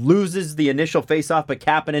loses the initial faceoff, but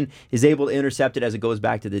Kapanen is able to intercept it as it goes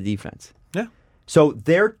back to the defense. Yeah. So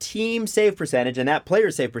their team save percentage and that player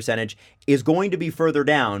save percentage is going to be further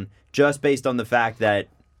down just based on the fact that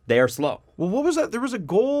they are slow. Well, what was that? There was a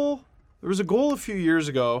goal a few years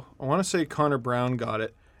ago. I want to say Connor Brown got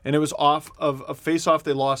it, and it was off of a face-off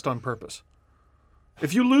they lost on purpose.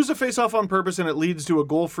 If you lose a face-off on purpose and it leads to a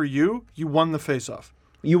goal for you, you won the face-off.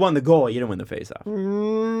 You won the goal, you didn't win the faceoff.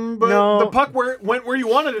 But No. the puck went where you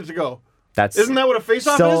wanted it to go. That's Isn't that what a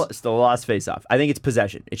face-off still, is? Still a lost faceoff. I think it's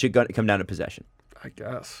possession. It should come down to possession, I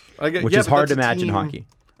guess. which is hard to match in hockey.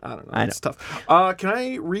 I don't know. I It's tough. Can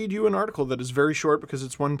I read you an article that is very short because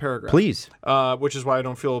it's one paragraph? Please. Which is why I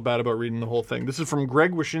don't feel bad about reading the whole thing. This is from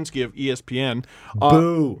Greg Wyshynski of ESPN.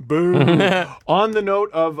 Boo. Boo. On the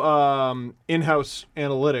note of in-house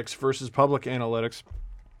analytics versus public analytics,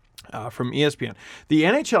 from ESPN. The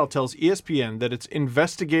NHL tells ESPN that it's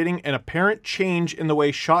investigating an apparent change in the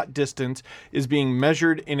way shot distance is being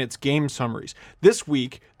measured in its game summaries. This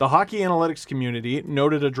week, the hockey analytics community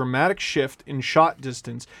noted a dramatic shift in shot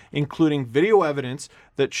distance, including video evidence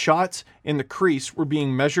that shots in the crease were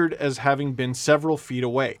being measured as having been several feet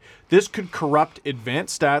away. This could corrupt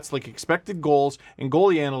advanced stats like expected goals and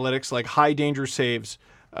goalie analytics like high danger saves.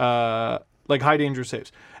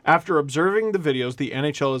 After observing the videos, the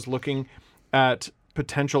NHL is looking at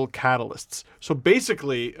potential catalysts. So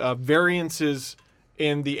basically, variances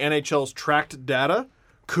in the NHL's tracked data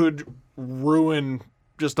could ruin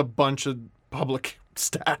just a bunch of public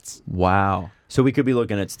stats. Wow. So we could be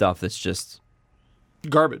looking at stuff that's just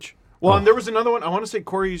Garbage. Well, and there was another one. I want to say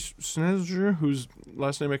Corey Snezger, whose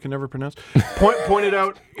last name I can never pronounce, pointed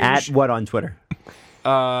out at what on Twitter?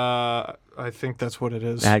 I think that's what it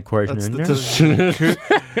is. At Corey That's Schneider?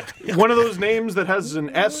 One of those names that has an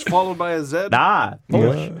S followed by a Z.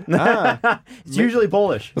 Polish. It's usually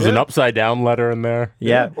Polish. There's an upside down letter in there.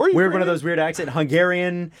 Yeah, Or you weird. bring One of it- those weird accent.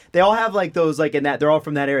 Hungarian. They all have like those, like in that. They're all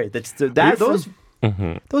from that area. Those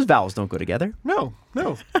vowels don't go together. No.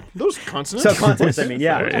 Those consonants. So consonants. I mean,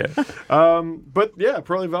 yeah. But yeah,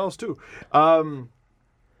 probably vowels too. I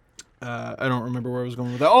don't remember where I was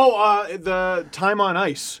going with that. Oh, the time on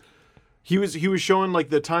ice. He was showing like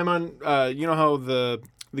the time on. You know how the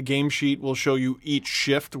game sheet will show you each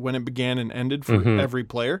shift when it began and ended for every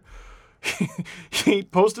player. He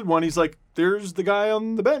posted one. He's like, "There's the guy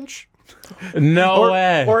on the bench." No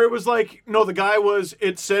way. Or it was like, no, the guy was.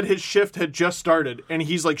 It said his shift had just started, and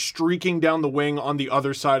he's like streaking down the wing on the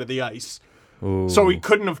other side of the ice. So he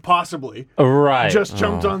couldn't have possibly Right. just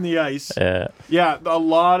jumped on the ice. Yeah, a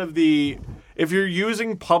lot of the. If you're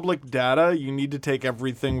using public data, you need to take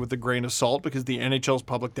everything with a grain of salt because the NHL's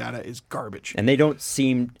public data is garbage. And they don't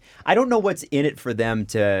seem. I don't know what's in it for them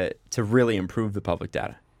to really improve the public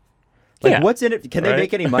data. Like, Yeah. what's in it? Can they Right.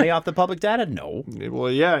 make any money off the public data? No.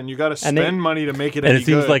 Well, yeah, and you got to And they- spend money to make it. And any it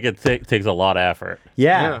seems good. like it takes a lot of effort,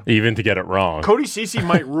 Yeah. even to get it wrong. Cody Ceci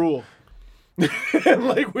might rule.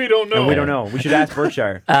 Like we don't know. We don't know. We should ask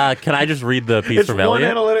Berkshire. Can I just read the piece It's from one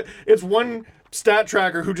Elliot? analytic. It's one stat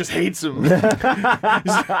tracker who just hates him.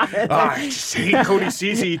 I just hate Cody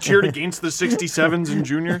Ceci. He cheered against the 67s in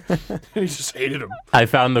junior. He just hated him. I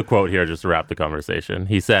found the quote here just to wrap the conversation.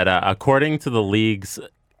 He said, according to the league's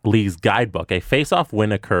guidebook, a face-off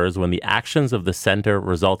win occurs when the actions of the center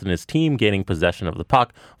result in his team gaining possession of the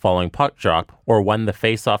puck following puck drop, or when the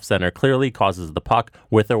face-off center clearly causes the puck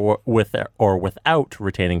with or without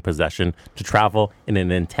retaining possession to travel in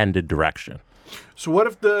an intended direction. So what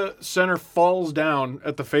if the center falls down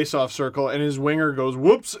at the face-off circle and his winger goes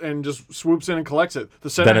whoops and just swoops in and collects it? The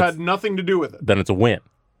center Then it's- had nothing to do with it. Then it's a win.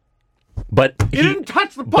 But He didn't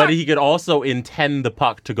touch the puck. But he could also intend the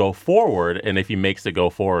puck to go forward, and if he makes it go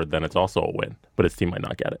forward, then it's also a win. But his team might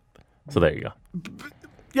not get it. So there you go.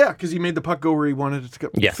 Yeah, because he made the puck go where he wanted it to go.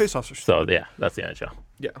 Yes. Face-offs are So yeah, that's the NHL.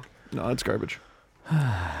 Yeah. No, that's garbage.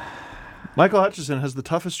 Michael Hutchison has the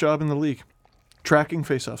toughest job in the league. Tracking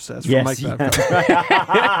face-off stats from Mike Babcock.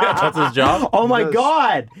 That's his job. Oh my does.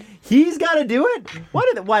 God, he's got to do it.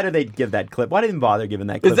 Why do they give that clip? Why didn't bother giving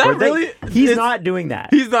that clip? that Where they- really- He's it's- not doing that.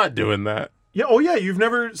 He's not doing that. Yeah, oh yeah, you've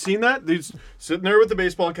never seen that? He's sitting there with the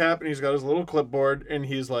baseball cap and he's got his little clipboard and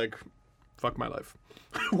he's like, fuck my life.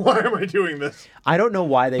 Why am I doing this? I don't know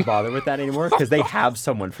why they bother with that anymore because they have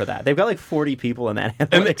someone for that. They've got like 40 people in that And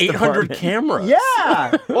analytics the 800 department. cameras.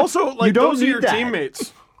 Yeah. Also, like, don't those are need your that.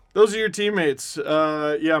 teammates. Those are your teammates.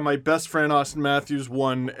 Yeah, my best friend Austin Matthews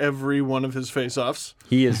won every one of his face-offs.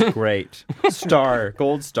 He is great. Star,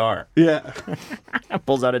 gold star. Yeah.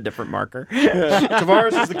 Pulls out a different marker.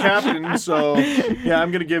 Tavares is the captain, so yeah,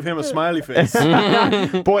 I'm going to give him a smiley face.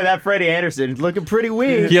 Boy, that Freddie Anderson is looking pretty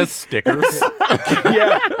weak. He has stickers.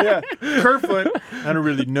 Yeah. Kerfoot, I don't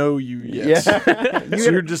really know you yet. Yeah.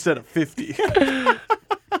 So you're just at a 50.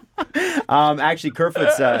 Actually,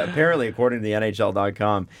 Kerfoot's apparently, according to the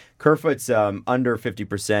NHL.com, Kerfoot's under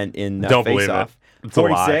 50% in Don't believe face-off. it. It's a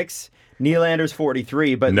lie. 46. Nylander's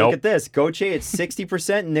 43. But Nope. look at this. Gauthier at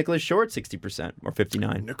 60% and Nicholas Short 60% or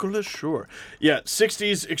 59. Nicholas Shore. Yeah,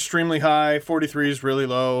 60's extremely high, 43's really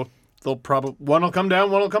low. They'll probably one will come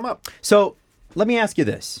down, one will come up. So let me ask you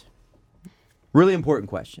this. Really important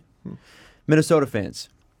question. Minnesota fans,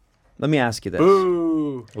 let me ask you this.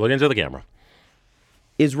 Ooh. Look into the camera.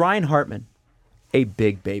 Is Ryan Hartman a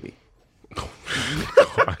big baby?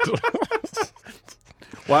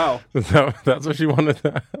 Wow. That's what you wanted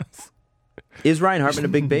to ask. Is Ryan Hartman a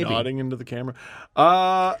big baby? Nodding into the camera.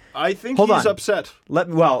 I think Hold he's on. upset. Let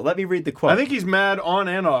me read the quote. I think he's mad on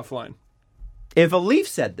and offline. If a Leaf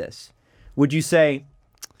said this, would you say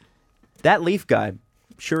that Leaf guy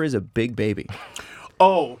sure is a big baby?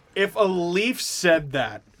 Oh, if a Leaf said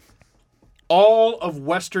that, all of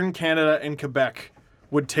Western Canada and Quebec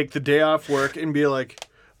would take the day off work and be like,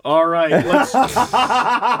 all right, let's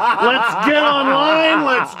get online.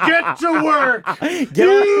 Let's get to work.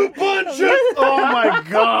 You bunch of... Oh, my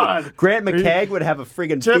God. Grant McKegg would have a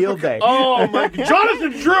friggin' field day. Oh, my...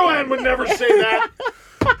 Jonathan Drouin would never say that.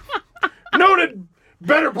 Noted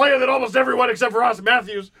better player than almost everyone except for Austin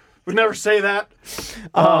Matthews would never say that.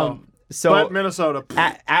 So But Minnesota...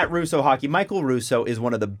 at Russo Hockey, Michael Russo is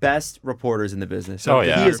one of the best reporters in the business. Oh,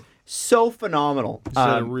 yeah. He is so phenomenal.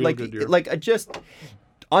 had a real good year. Just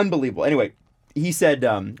unbelievable. Anyway, he said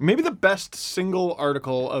Maybe the best single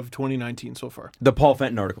article of 2019 so far. the Paul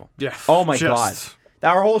Fenton article. Yeah. Oh my Just- God.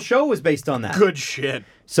 Our whole show was based on that. Good shit.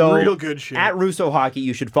 So real good shit. At Russo Hockey,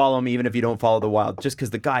 you should follow him even if you don't follow the Wild, just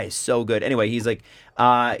because the guy is so good. Anyway, he's like,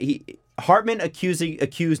 Hartman accused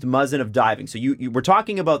Muzzin of diving. So you were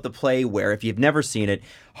talking about the play where, if you've never seen it,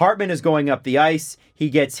 Hartman is going up the ice. He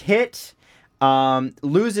gets hit,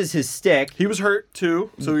 loses his stick. He was hurt too,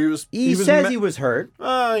 so he was. He says he was hurt.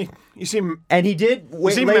 You seem. And he did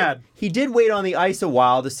wait. seemed mad. He did wait on the ice a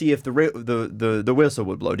while to see if the whistle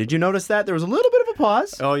would blow. Did you notice that? There was a little bit of a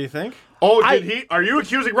pause. Oh, you think? Oh, did he? Are you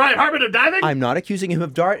accusing Ryan Hartman of diving? I'm not accusing him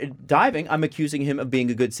of diving. I'm accusing him of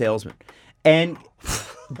being a good salesman. And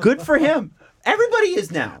good for him. Everybody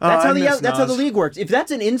is now. That's how the league works. If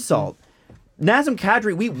that's an insult, Nazem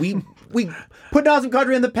Kadri, we put Nazem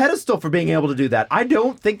Kadri on the pedestal for being able to do that. I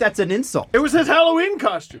don't think that's an insult. It was his Halloween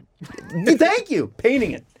costume. Thank you.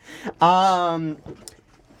 Painting it.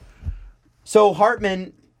 So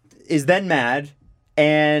Hartman is then mad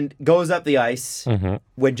and goes up the ice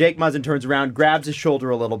when Jake Muzzin turns around, grabs his shoulder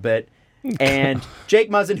a little bit, and Jake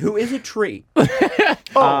Muzzin, who is a tree, with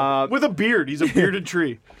a beard. He's a bearded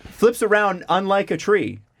tree. Flips around unlike a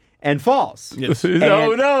tree and falls. Yes. And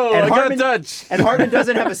I Hartman, got touched. And Hartman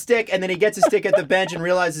doesn't have a stick, and then he gets a stick at the bench and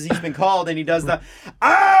realizes he's been called, and he does the,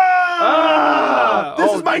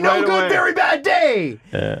 this is my no good, very bad day.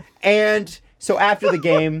 And so after the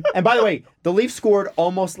game, and by the way, the Leafs scored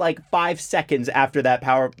almost like 5 seconds after that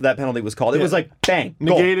penalty was called. It was like, bang,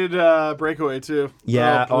 goal. Negated breakaway, too.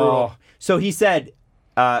 Yeah. Oh. So he said,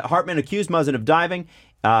 Hartman accused Muzzin of diving.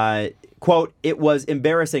 Quote, it was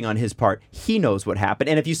embarrassing on his part. He knows what happened.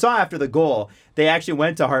 And if you saw after the goal, they actually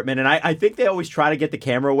went to Hartman, and I think they always try to get the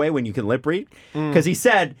camera away when you can lip read, because he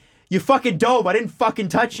said, you fucking dope, I didn't fucking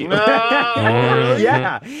touch you.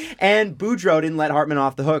 Yeah. And Boudreau didn't let Hartman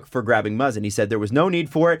off the hook for grabbing Muzzin. He said there was no need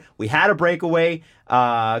for it. We had a breakaway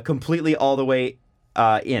completely all the way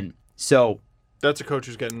in. So That's a coach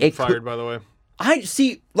who's getting fired, by the way.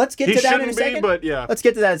 Let's get to that in a second. But yeah. Let's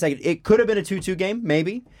get to that in a second. It could have been a 2-2 game,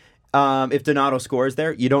 maybe. If Donato scores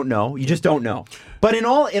there, you don't know. You just don't know. But in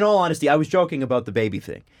all honesty, I was joking about the baby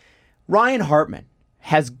thing. Ryan Hartman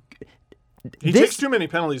has... He takes too many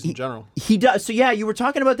penalties in general. He does. So yeah, you were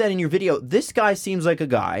talking about that in your video. This guy seems like a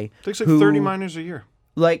guy Takes like 30 minors a year.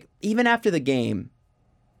 Like, even after the game,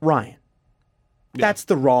 Ryan, that's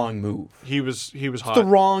the wrong move. He was hot. It's the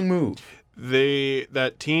wrong move.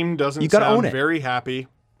 That team doesn't sound very happy.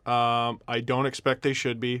 I don't expect they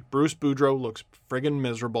should be. Bruce Boudreau looks friggin'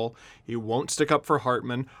 miserable. He won't stick up for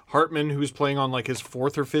Hartman. Hartman, who's playing on like his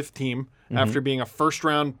 4th or 5th team after being a first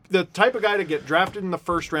round, the type of guy to get drafted in the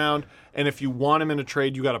first round, and if you want him in a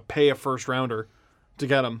trade, you got to pay a first rounder to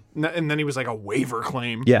get him. And then he was like a waiver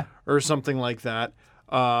claim, or something like that.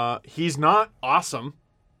 He's not awesome.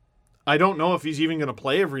 I don't know if he's even going to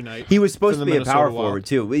play every night. He was supposed to be a power forward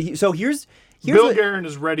too. So here's Bill Guerin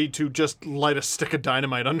is ready to just light a stick of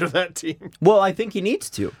dynamite under that team. Well, I think he needs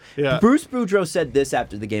to. Yeah. Bruce Boudreau said this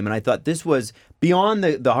after the game, and I thought this was, beyond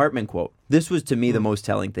the Hartman quote, this was to me the most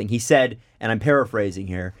telling thing. He said, and I'm paraphrasing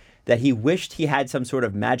here, that he wished he had some sort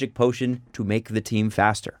of magic potion to make the team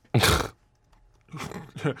faster.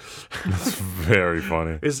 That's very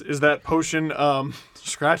funny. Is that potion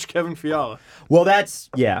scratch Kevin Fiala? Well,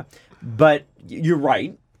 but you're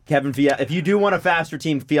right. Kevin Fiala, if you do want a faster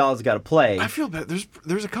team, Fiala's got to play. I feel bad.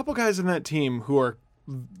 There's a couple guys in that team who are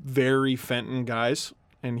very Fenton guys,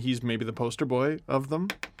 and he's maybe the poster boy of them.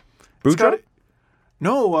 Boudreau?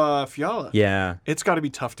 No, Fiala. Yeah. It's got to be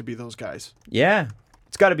tough to be those guys. Yeah.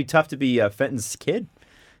 It's got to be tough to be Fenton's kid,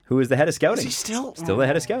 who is the head of scouting. Is he still the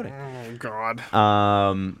head of scouting? Oh, God.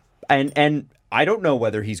 And I don't know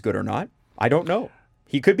whether he's good or not. I don't know.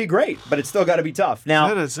 He could be great, but it's still got to be tough.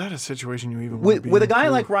 Now, is that a situation you even want to be with in? a guy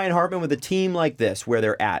like Ryan Hartman, with a team like this, where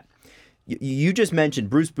they're at? You just mentioned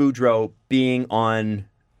Bruce Boudreau being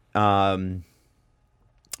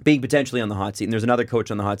potentially on the hot seat, and there's another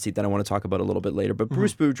coach on the hot seat that I want to talk about a little bit later. But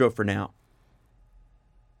Bruce Boudreau, for now,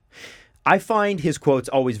 I find his quotes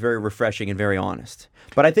always very refreshing and very honest.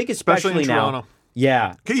 But I think especially in now, Toronto.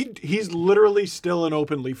 Yeah, he's literally still an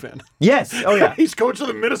open Leaf fan. Yes. Oh yeah. He's coach of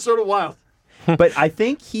the Minnesota Wild. But I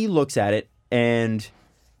think he looks at it and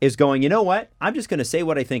is going, you know what? I'm just going to say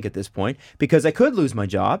what I think at this point, because I could lose my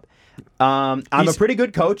job. I'm a pretty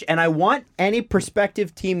good coach, and I want any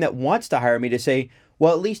prospective team that wants to hire me to say,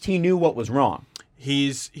 well, at least he knew what was wrong.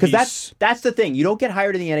 Because that's the thing. You don't get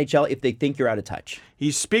hired in the NHL if they think you're out of touch.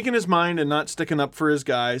 He's speaking his mind and not sticking up for his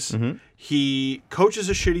guys. He coaches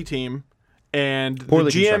a shitty team, and the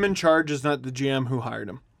GM in charge is not the GM who hired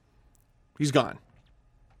him. He's gone.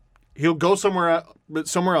 He'll go somewhere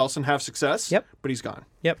else and have success. Yep. But he's gone.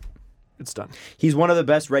 Yep. It's done. He's one of the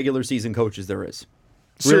best regular season coaches there is.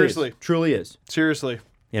 Really is. Seriously. Truly is. Seriously.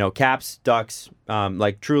 You know, Caps, Ducks,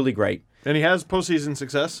 like truly great. And he has postseason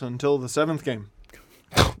success until the 7th game.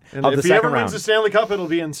 And Of if the he ever second wins round. the Stanley Cup, it'll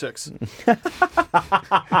be in 6.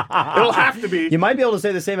 It'll have to be. You might be able to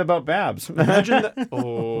say the same about Babs. Imagine that.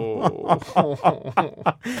 Oh.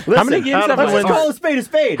 Listen, How many games let's have just wins? call a spade a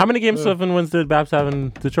spade. How many Game 7 wins did Babs have in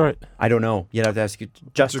Detroit? I don't know. You'd have to ask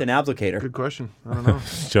Justin Abdicator. Good question. I don't know.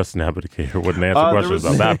 Justin Abdicator wouldn't answer There questions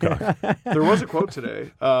was- about Babcock. There was a quote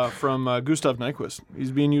today from Gustav Nyquist.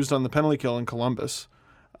 He's being used on the penalty kill in Columbus.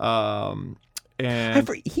 And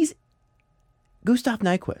He's Gustav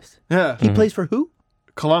Nyquist. yeah, He plays for who?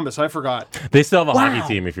 Columbus. I forgot. They still have a Wow. hockey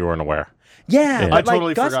team, if you weren't aware. Yeah, but I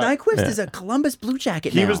totally Gus forgot. Nyquist is a Columbus Blue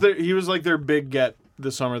Jacket He now. was like their big get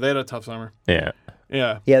this summer. They had a tough summer. Yeah.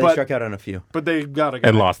 Yeah. Yeah, they but, struck out on a few. but they got a guy.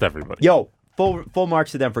 And lost everybody. Yo, full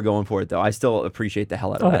marks to them for going for it, though. I still appreciate the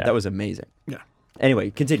hell out of that. yeah. That was amazing. Yeah. Anyway,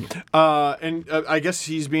 continue. And I guess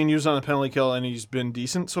he's being used on the penalty kill, and he's been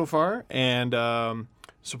decent so far. And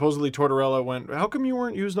supposedly Tortorella went, "How come you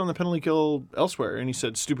weren't used on the penalty kill elsewhere?" And he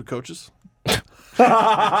said, "Stupid coaches."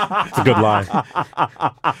 It's a good line.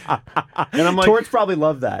 And I'm like, Torts probably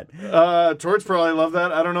loved that. Torts probably love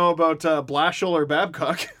that. I don't know about Blashill or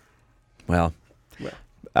Babcock. Well,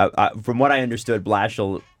 from what I understood,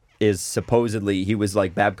 Blashill is supposedly he was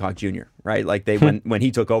like Babcock Jr., right? Like they when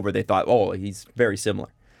he took over, they thought, oh, he's very similar.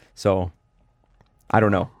 So I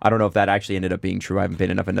don't know. I don't know if that actually ended up being true. I haven't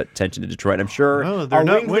paid enough attention to Detroit. I'm sure No, they're our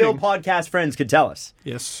not Wing Wheel winning. podcast friends could tell us.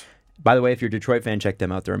 Yes. By the way, if you're a Detroit fan, check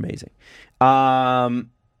them out. They're amazing.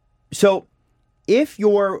 So if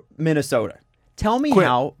you're Minnesota, tell me Quit.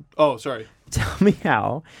 how. Oh, sorry. Tell me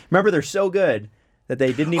how. Remember, they're so good that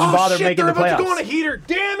they didn't even bother shit, making they're the about playoffs. to go on a heater.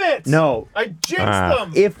 Damn it! No. I jinxed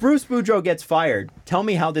them. If Bruce Boudreau gets fired, tell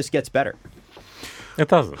me how this gets better. It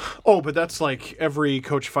doesn't. Oh, but that's like every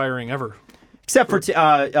coach firing ever. Except for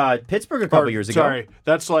Pittsburgh a couple years ago. Sorry,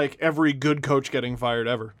 that's like every good coach getting fired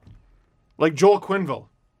ever. Like Joel Quenneville.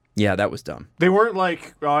 Yeah, that was dumb. They weren't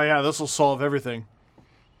like, oh yeah, this will solve everything.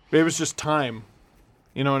 It was just time.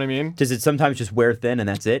 You know what I mean? Does it sometimes just wear thin and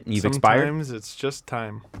that's it and you've expired? Sometimes it's just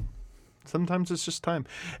time. Sometimes it's just time.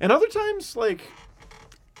 And other times, like,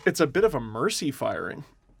 it's a bit of a mercy firing.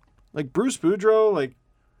 Like Bruce Boudreau, like,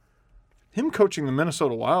 him coaching the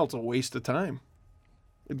Minnesota Wild's a waste of time.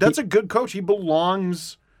 That's a good coach. He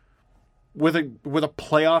belongs with a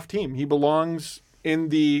playoff team. He belongs in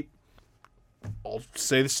the, I'll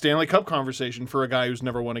say, the Stanley Cup conversation for a guy who's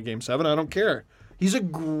never won a Game 7. I don't care. He's a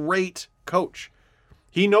great coach.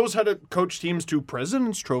 He knows how to coach teams to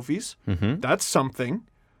President's Trophies. Mm-hmm. That's something.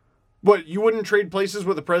 What, you wouldn't trade places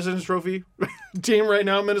with a President's Trophy team right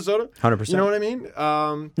now in Minnesota? 100%. You know what I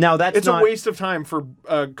mean? Now, that's It's not, a waste of time for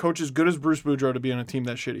a coach as good as Bruce Boudreau to be on a team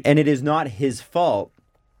that shitty. and it is not his fault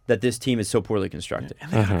that this team is so poorly constructed.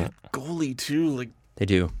 And they got a good goalie, too. Like, They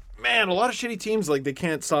do. man, a lot of shitty teams, like, they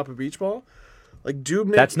can't stop a beach ball. Like,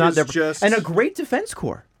 Dubnyk That's not is their just... and a great defense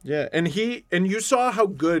core. Yeah, and you saw how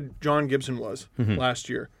good John Gibson was last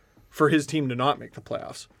year for his team to not make the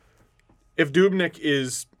playoffs. If Dubnyk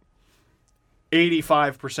is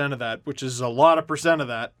 85% of that, which is a lot of percent of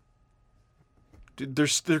that,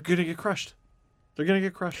 they're going to get crushed. They're going to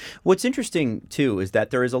get crushed. What's interesting too is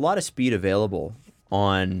that there is a lot of speed available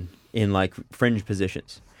in like fringe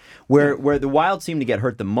positions. Where the Wild seem to get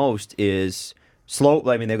hurt the most is slow.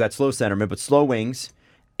 I mean, they've got slow centermen, but slow wings,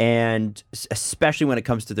 and especially when it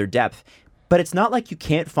comes to their depth. But it's not like you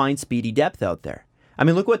can't find speedy depth out there. I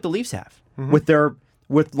mean, look what the Leafs have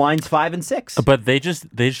with lines 5 and 6. But they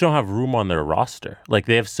just don't have room on their roster. Like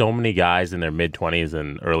they have so many guys in their mid-20s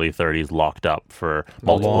and early 30s locked up for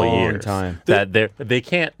multiple long years time. that they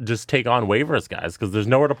can't just take on waivers guys because there's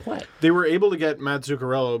nowhere to play. They were able to get Matt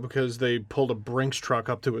Zuccarello because they pulled a Brinks truck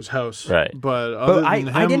up to his house. Right. But other But than I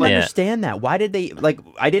him, didn't like, understand that. Why did they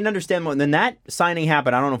I didn't understand when that signing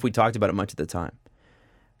happened. I don't know if we talked about it much at the time.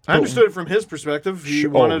 I understood it from his perspective. He Sure.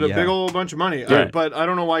 wanted Oh, a yeah. big old bunch of money. Right. But I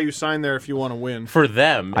don't know why you sign there if you want to win. For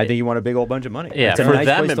them, I think you want a big old bunch of money. yeah, It's a for nice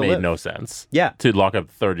them place it to made live. no sense. Yeah. To lock up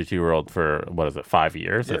 32-year-old for 5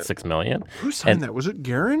 years at $6 million. Who signed that? Was it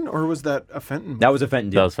Guerin or was that a Fenton? That was a Fenton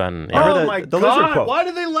deal. That was fun. Remember oh the- my the lizard God! quote? Why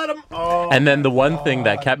did they let him? Oh, And then the one thing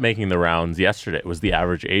that kept making the rounds yesterday was the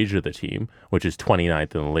average age of the team, which is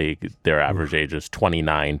 29th in the league. Their average age is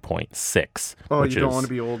 29.6. oh, which you don't is- want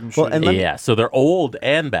to be old and Well, shitty. and let me- Yeah, so they're old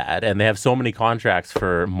and bad, and they have so many contracts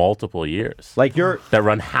for multiple years Like that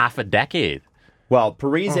run half a decade.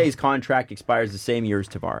 Parise's contract expires the same year as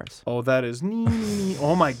Tavares. Oh, that is.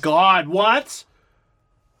 Oh my God! What?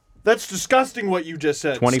 That's disgusting. What you just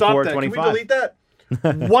said. 24, Stop that. 25. Can we delete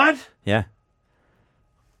that? What? Yeah.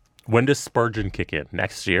 When does Spurgeon kick in?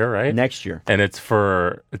 Next year, right? Next year. And it's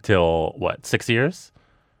for till what? 6 years?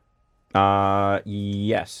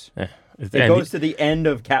 Yes. And It goes to the end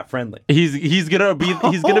of cap friendly, he's gonna be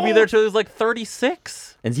there till he's like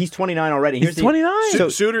 36. and he's 29 already. He's 29. So-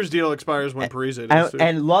 Suter's deal expires when Parise does.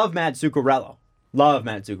 and love Matt Zuccarello. Love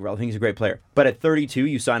Matt Zuccarello. I think he's a great player. But at 32,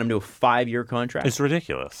 you sign him to a 5-year contract. It's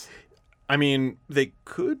ridiculous. I mean, they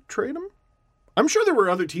could trade him. I'm sure there were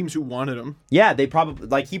other teams who wanted him. Yeah, they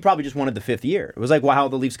probably he probably just wanted the 5th year. It was like how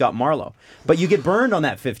the Leafs got Marlowe. But you get burned on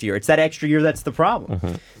that 5th year. It's that extra year that's the problem.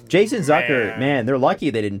 Jason Zucker, man, they're lucky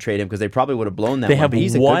they didn't trade him because they probably would have blown that They one. have But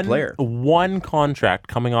he's a good player. one contract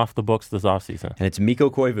coming off the books this offseason. And it's Mikko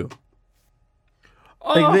Koivu.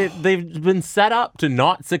 Like they've been set up to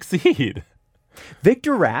not succeed.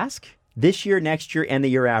 Victor Rask, this year, next year, and the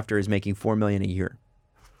year after, is making $4 million a year.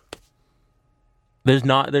 There's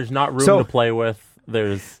not room to play with.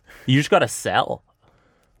 You just got to sell.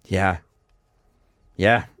 Yeah.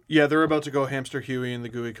 Yeah. Yeah, they're about to go hamster Huey and the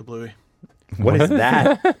Gooey Kablooey. What is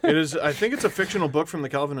that? It is. I think it's a fictional book from the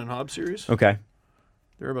Calvin and Hobbes series. Okay.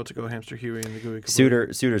 They're about to go hamster Huey and the Gooey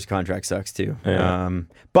Kablooey. Suter's contract sucks too. Yeah.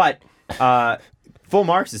 But full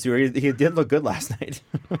marks to Suter. He did look good last night.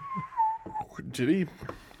 Did he?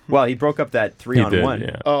 Well, he broke up that 3-on-1.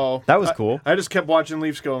 Yeah. Oh, That was cool. I just kept watching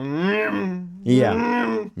Leafs go.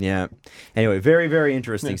 Yeah. Anyway, very, very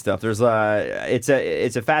interesting stuff. There's it's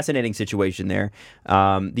a fascinating situation there.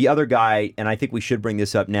 The other guy, and I think we should bring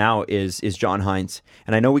this up now, is John Hines.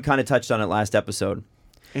 And I know we kind of touched on it last episode.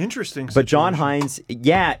 Interesting. But John situation. Hines,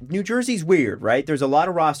 yeah, New Jersey's weird, right? There's a lot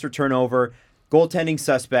of roster turnover, goaltending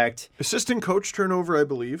suspect. Assistant coach turnover, I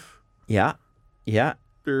believe. Yeah. Yeah.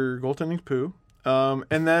 Their goaltending's poo.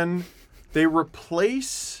 And then they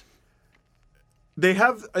replace. They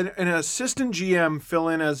have an assistant GM fill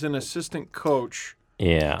in as an assistant coach.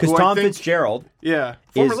 Yeah. Because Who I Tom think- Fitzgerald Yeah,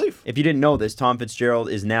 former is, Leaf. if you didn't know this, Tom Fitzgerald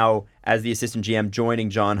is now, as the assistant GM, joining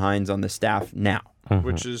John Hines on the staff now.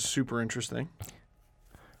 Which is super interesting.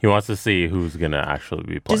 He wants to see who's going to actually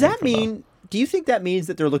be playing. Does that for them. mean, do you think that means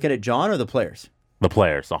that they're looking at John or the players? The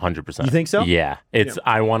players, 100%. You think so? Yeah.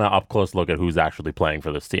 I want to up close look at who's actually playing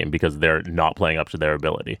for this team because they're not playing up to their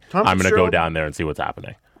ability. Tom I'm going to go Fitzgerald- down there and see what's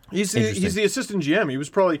happening. He's the assistant GM. He was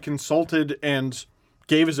probably consulted and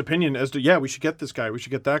gave his opinion as to we should get this guy, we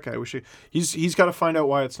should get that guy, he's got to find out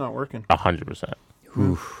why it's not working. 100%.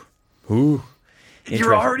 Ooh.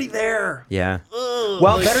 You're already there. Yeah.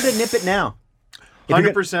 Well, better to nip it now. If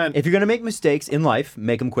you're 100%. If you're going to make mistakes in life,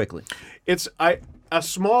 make them quickly. It's a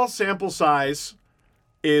small sample size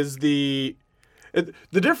is the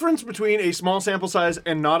difference between a small sample size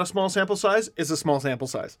and not a small sample size is a small sample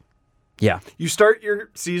size. Yeah. You start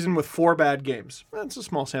your season with 4 bad games. That's a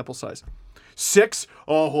small sample size. 6,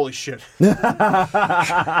 oh holy shit. It's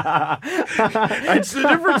the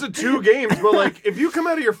difference of 2 games, but like if you come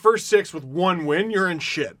out of your first 6 with 1 win, you're in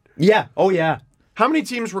shit. Yeah. Oh, yeah. How many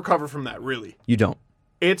teams recover from that, really? You don't.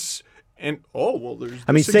 There's this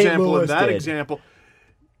St. example Louis and that did. example.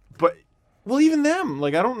 But even them,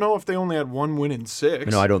 like I don't know if they only had 1 win in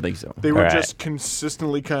 6. No, I don't think so. They were Right. just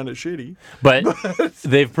consistently kind of shitty. But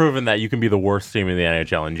they've proven that you can be the worst team in the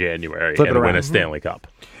NHL in January Flip it and win around. a Stanley Cup.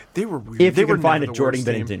 They were weird. If They you were can find a never the Jordan worst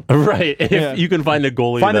team. Bennington. Right. If you can find a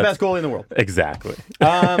goalie. Find the that's- best goalie in the world. Exactly.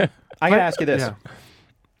 I got to ask you this. Yeah.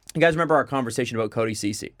 You guys remember our conversation about Cody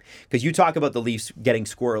Ceci? Because you talk about the Leafs getting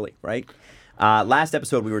squirrely, right? Last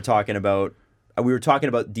episode we were talking about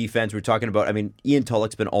defense. We were talking about, Ian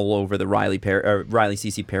Tulloch's been all over the Riley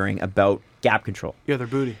Ceci pairing about gap control. Yeah, they're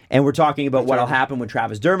booty. And we're talking about what'll happen when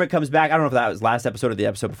Travis Dermott comes back. I don't know if that was last episode or the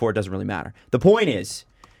episode before. It doesn't really matter. The point is,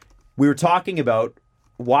 we were talking about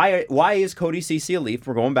why is Cody Ceci a Leaf?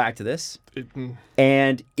 We're going back to this.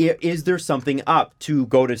 And is there something up, to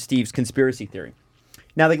go to Steve's conspiracy theory?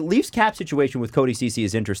 Now, the Leafs cap situation with Cody Ceci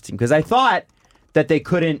is interesting because I thought that they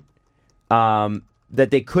couldn't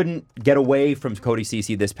get away from Cody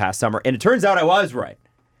Ceci this past summer, and it turns out I was right.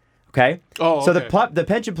 Okay. Oh, So okay. the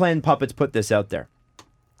pension plan puppets put this out there.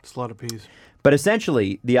 It's a lot of peas. But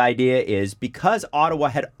essentially, the idea is because Ottawa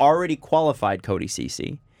had already qualified Cody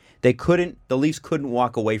Ceci, the Leafs couldn't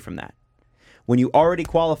walk away from that. When you already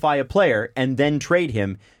qualify a player and then trade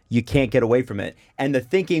him, you can't get away from it. And the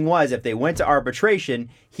thinking was, if they went to arbitration,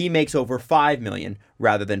 he makes over $5 million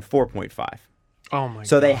rather than 4.5. Oh my god.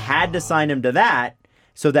 So they had to sign him to that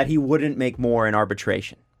so that he wouldn't make more in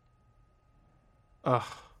arbitration. Ugh.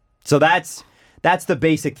 So that's the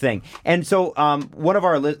basic thing. And so a lot of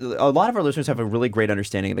our listeners have a really great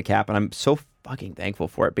understanding of the cap, and I'm so fucking thankful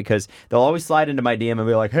for it because they'll always slide into my DM and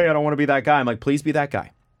be like, "Hey, I don't want to be that guy." I'm like, "Please be that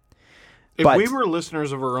guy." If we were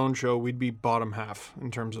listeners of our own show, we'd be bottom half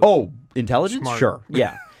in terms of Intelligence? Smart. Sure.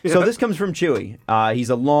 Yeah. So this comes from Chewy. He's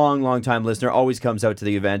a long time listener, always comes out to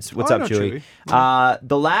the events. What's I up, know Chewy? Chewy.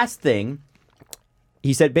 The last thing,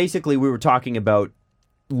 he said, basically, we were talking about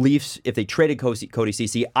Leafs, if they traded Cody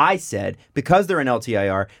Ceci, I said, because they're an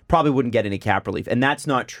LTIR, probably wouldn't get any cap relief. And that's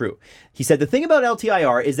not true. He said the thing about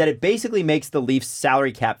LTIR is that it basically makes the Leafs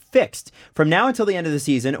salary cap fixed. From now until the end of the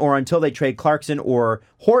season, or until they trade Clarkson or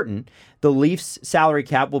Horton, the Leafs salary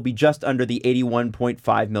cap will be just under the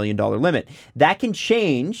 $81.5 million limit. That can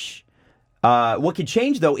change. What could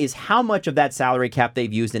change, though, is how much of that salary cap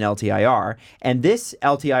they've used in LTIR. And this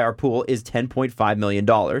LTIR pool is $10.5 million.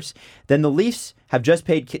 Then the Leafs have just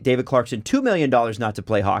paid David Clarkson $2 million not to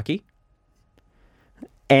play hockey.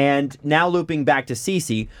 And now looping back to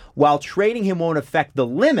Ceci, while trading him won't affect the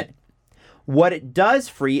limit, what it does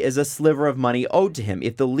free is a sliver of money owed to him.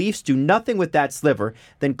 If the Leafs do nothing with that sliver,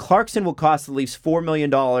 then Clarkson will cost the Leafs $4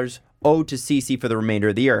 million owed to Ceci for the remainder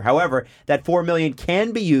of the year. However, that $4 million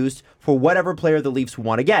can be used for whatever player the Leafs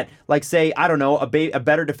want to get. Like, say, I don't know, a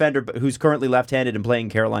better defender who's currently left-handed and playing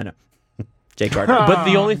Carolina. Jake Gardner. But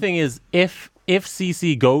the only thing is, if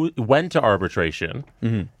CC went to arbitration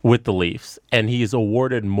with the Leafs and he's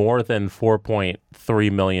awarded more than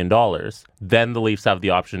 $4.3 million, then the Leafs have the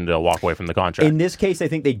option to walk away from the contract. In this case, I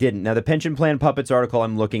think they didn't. Now, the pension plan puppets article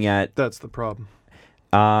I'm looking at, That's the problem.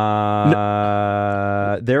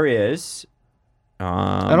 there is.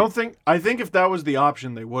 I think if that was the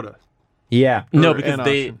option, they would have. Yeah. No, or because an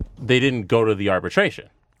they option. didn't go to the arbitration,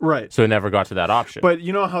 Right. so it never got to that option. But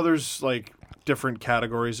you know how there's like different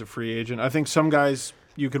categories of free agent? I think some guys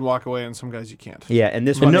you can walk away and some guys you can't. Yeah, and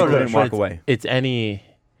this one they couldn't but walk it's- away. It's any.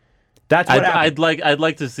 That's what happened. I'd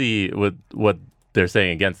like to see what they're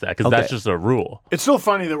saying against that, because that's Okay. just a rule. It's still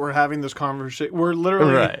funny that we're having this conversation. We're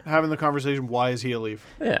literally Right. having the conversation, why is he a Leaf?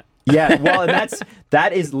 Yeah. Yeah, well, and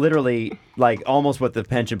that is literally like almost what the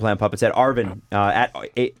pension plan puppet said. Arvin at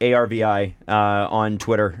ARVI on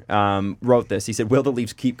Twitter wrote this. He said, "Will the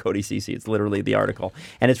Leafs keep Cody Ceci?" It's literally the article,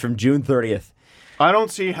 and it's from June 30th. I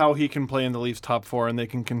don't see how he can play in the Leafs top four and they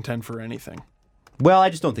can contend for anything. Well,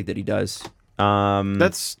 I just don't think that he does.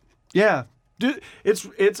 That's yeah. Dude,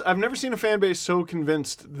 it's I've never seen a fan base so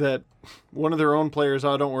convinced that one of their own players,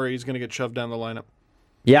 oh, don't worry, he's going to get shoved down the lineup.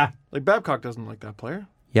 Yeah. Like Babcock doesn't like that player.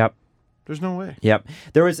 Yep. There's no way. Yep.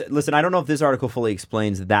 Listen, I don't know if this article fully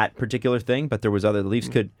explains that particular thing, but there was other. The Leafs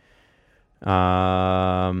could.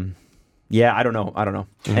 Yeah, I don't know.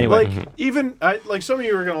 Anyway. Like even like some of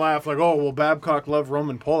you are gonna laugh, like, oh well, Babcock loved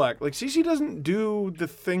Roman Polak. Like Ceci doesn't do the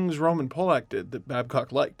things Roman Polak did that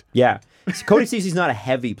Babcock liked. Yeah. Cody Ceci's not a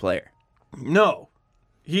heavy player. No,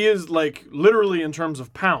 he is like literally in terms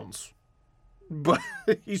of pounds, but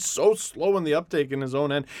he's so slow in the uptake in his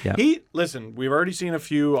own end. Yeah. Listen, we've already seen a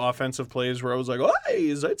few offensive plays where I was like, oh, hey,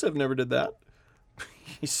 Zaitsev never did that.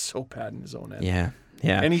 He's so bad in his own end. Yeah.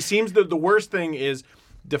 Yeah. And he seems the worst thing is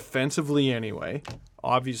defensively anyway.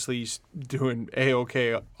 Obviously, he's doing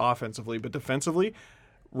A-okay offensively, but defensively,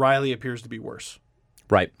 Riley appears to be worse.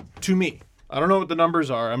 Right. To me. I don't know what the numbers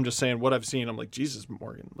are. I'm just saying what I've seen. I'm like, Jesus,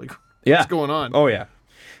 Morgan. Like, Yeah. what's going on? Oh yeah.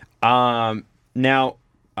 Now,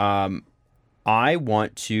 I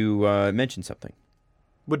want to mention something.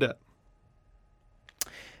 With that.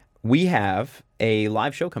 We have a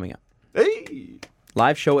live show coming up. Hey!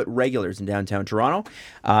 Live show at Regulars in downtown Toronto.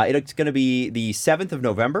 It's going to be the 7th of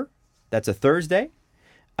November. That's a Thursday.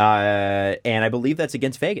 And I believe that's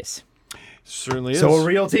against Vegas. Certainly is. So a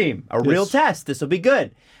real team, a real Yes. test. This will be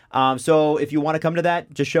good. So if you want to come to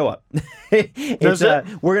that, just show up. Does it?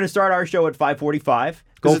 We're going to start our show at 5:45.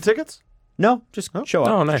 Is it tickets? No, just show up.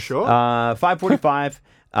 Oh, nice. Sure. 5:45.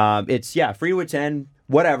 It's free to attend.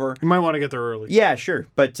 Whatever. You might want to get there early. Yeah, sure.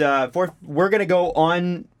 But we're gonna go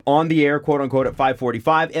on the air, quote unquote, at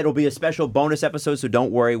 5:45. It'll be a special bonus episode, so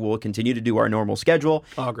don't worry. We'll continue to do our normal schedule.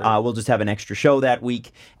 Oh, great. We'll just have an extra show that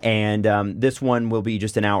week, and this one will be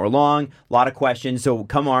just an hour long. A lot of questions, so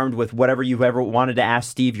come armed with whatever you've ever wanted to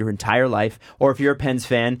ask Steve your entire life. Or if you're a Pens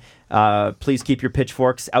fan, please keep your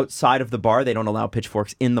pitchforks outside of the bar. They don't allow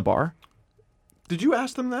pitchforks in the bar. Did you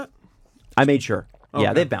ask them that? I made sure. Yeah,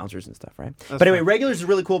 Okay. they have bouncers and stuff, right? But anyway, fine. Regulars is a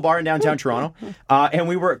really cool bar in downtown Toronto. And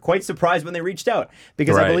we were quite surprised when they reached out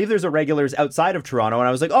because I Right. believe there's a Regulars outside of Toronto. And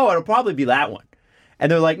I was like, oh, it'll probably be that one. And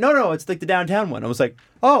they're like, no, it's like the downtown one. I was like,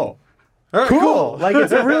 oh, All right, cool. Like,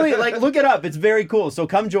 it's a really, like, look it up. It's very cool. So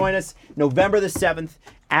come join us November the 7th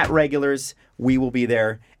at Regulars. We will be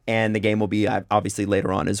there. And the game will be obviously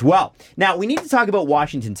later on as well. Now, we need to talk about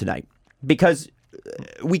Washington tonight because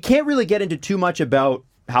we can't really get into too much about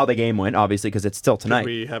how the game went, obviously, because it's still tonight.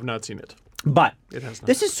 We have not seen it. But It has not.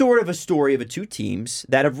 this is sort of a story of two teams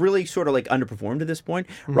that have really sort of like underperformed at this point.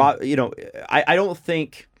 Mm-hmm. I don't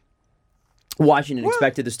think Washington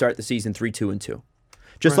expected to start the season 3-2-2.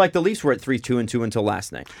 Just like the Leafs were at 3-2-2 until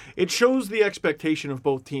last night. It shows the expectation of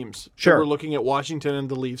both teams. Sure. We're looking at Washington and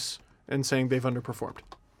the Leafs and saying they've underperformed.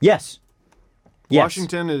 Yes.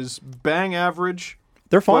 Washington is bang average.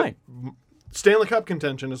 They're fine. Stanley Cup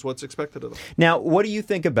contention is what's expected of them. Now, what do you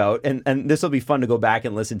think about, and this will be fun to go back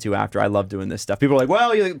and listen to after. I love doing this stuff. People are like,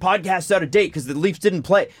 well, your podcast's out of date because the Leafs didn't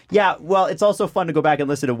play. Yeah, well, it's also fun to go back and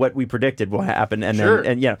listen to what we predicted will happen. And Sure.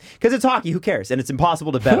 then, because it's hockey, who cares? And it's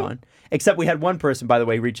impossible to bet on. Except we had one person, by the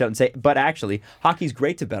way, reach out and say, but actually, hockey's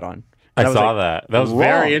great to bet on. And I was saw like, that. That was wrong.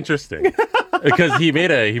 very interesting because he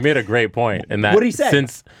made a great point. And that What'd he say?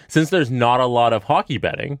 Since there's not a lot of hockey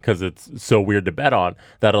betting because it's so weird to bet on,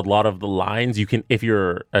 that a lot of the lines you can, if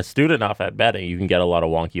you're astute enough at betting, you can get a lot of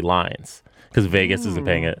wonky lines because Vegas isn't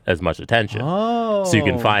paying it as much attention. Oh. So you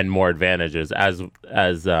can find more advantages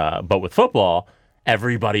but with football,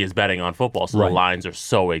 everybody is betting on football, so the lines are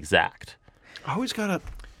so exact. I always gotta.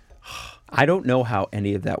 I don't know how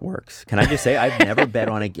any of that works. Can I just say I've never bet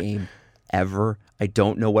on a game ever. I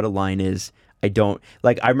don't know what a line is. I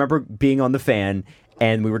remember being on the Fan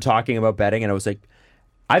and we were talking about betting and I was like,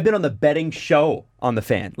 I've been on the betting show on the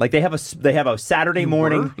Fan. Like they have a Saturday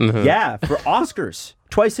morning, for Oscars.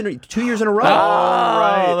 2 years in a row.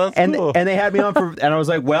 Oh, that's cool. And they had me on and I was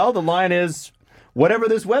like, well, the line is whatever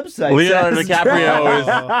this website Leonardo says.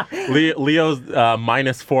 DiCaprio is Leo's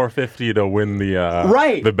minus 450 to win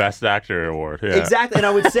the Best Actor award. Yeah. Exactly, and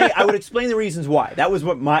I would explain the reasons why. That was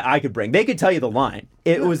what I could bring. They could tell you the line.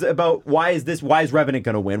 It was about why is Revenant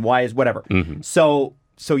going to win? Why is whatever. So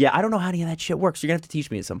yeah, I don't know how any of that shit works. You're gonna have to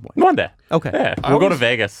teach me at some point. One day. Okay. Yeah, we'll go to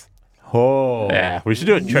Vegas. Oh, Yeah, we should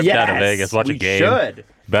do a trip down to Vegas, watch a game. Should.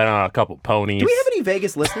 Bet on a couple ponies. Do we have any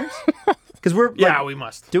Vegas listeners? Because we're Yeah, we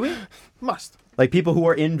must. Do we? Must. Like people who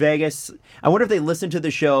are in Vegas. I wonder if they listened to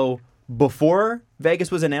the show before Vegas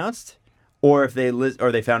was announced, or if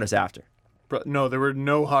they found us after. No, there were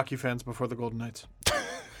no hockey fans before the Golden Knights.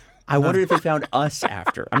 I wonder if they found us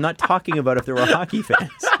after. I'm not talking about if there were hockey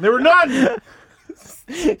fans. There were none.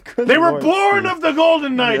 They were born of the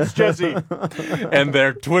Golden Knights, Jesse. And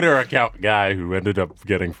their Twitter account guy who ended up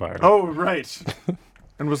getting fired. Oh, right.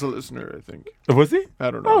 And was a listener, I think. Was he? I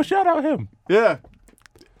don't know. Oh, shout out him. Yeah.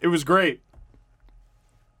 It was great.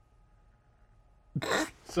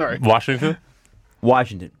 Sorry. Washington?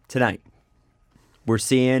 Washington tonight. We're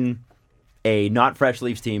seeing a not fresh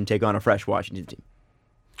Leafs team take on a fresh Washington team.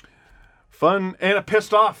 Fun and a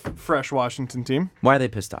pissed off fresh Washington team. Why are they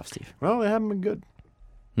pissed off, Steve? Well, they haven't been good.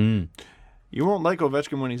 You won't like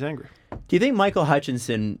Ovechkin when he's angry. Do you think Michael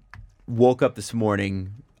Hutchinson woke up this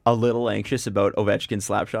morning a little anxious about Ovechkin's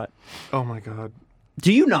slap shot? Oh, my God.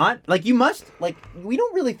 Do you not? Like, you must. Like, we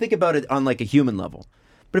don't really think about it on, like, a human level.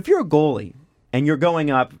 But if you're a goalie and you're going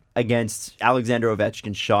up against Alexander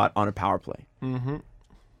Ovechkin's shot on a power play,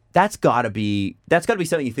 that's got to be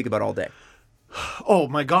something you think about all day. Oh,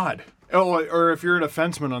 my God. Oh, or if you're a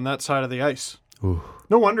defenseman on that side of the ice. Ooh.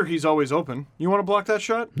 No wonder he's always open. You want to block that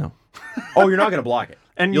shot? No. Oh, you're not going to block it.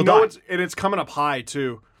 And You'll you know die. it's coming up high,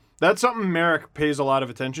 too. That's something Merrick pays a lot of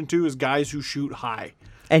attention to is guys who shoot high.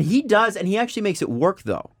 And he does, and he actually makes it work,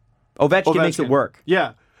 though. Ovechkin makes it work.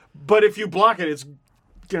 Yeah. But if you block it, it's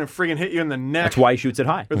going to friggin' hit you in the neck. That's why he shoots it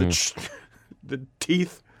high. Or the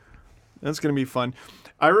teeth. That's going to be fun.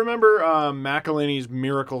 I remember McElhinney's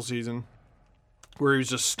miracle season where he was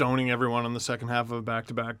just stoning everyone in the second half of a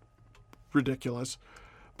back-to-back. Ridiculous.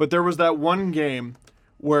 But there was that one game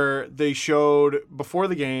where they showed, before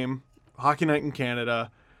the game, Hockey Night in Canada,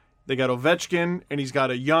 they got Ovechkin, and he's got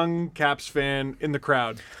a young Caps fan in the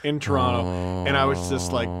crowd in Toronto. And I was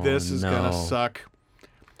just like, this is going to suck.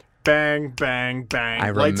 Bang, bang,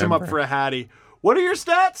 bang. Lights him up for a Hattie. What are your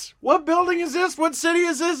stats? What building is this? What city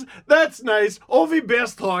is this? That's nice. Ovi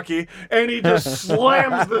best hockey. And he just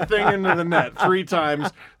slams the thing into the net 3 times.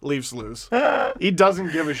 Leafs lose. He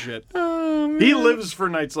doesn't give a shit. He lives for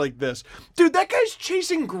nights like this. Dude, that guy's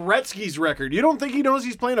chasing Gretzky's record. You don't think he knows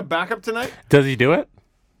he's playing a backup tonight? Does he do it?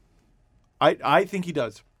 I think he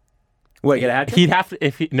does. What, get a hat trick? He'd have to,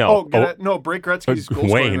 if he, no. No, break Gretzky's goal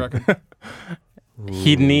scoring record.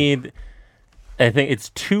 He'd need, I think it's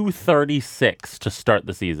 236 to start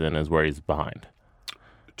the season is where he's behind.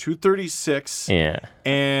 236. Yeah.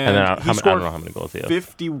 And then he I scored don't know how many goals he has.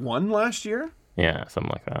 51 last year? Yeah,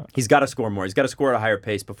 something like that. He's got to score more. He's got to score at a higher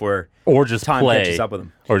pace before Or just time play, catches up with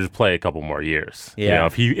him. or just play a couple more years. Yeah. You know,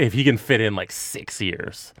 if he can fit in like 6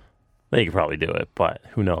 years, then he could probably do it. But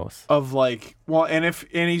who knows? Of like, well, and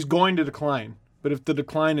he's going to decline, but if the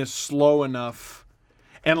decline is slow enough,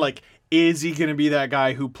 and is he going to be that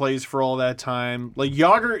guy who plays for all that time? Like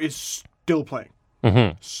Yager is still playing.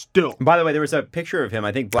 Still. By the way, there was a picture of him.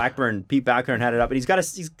 I think Pete Blackburn had it up, and he's got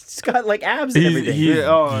like abs and everything.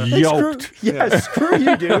 He's yoked. Screw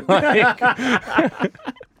you, dude. But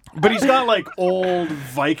he's got like old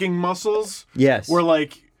Viking muscles. Yes. Where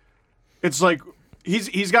like it's like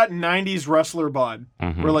he's got 90s wrestler bod.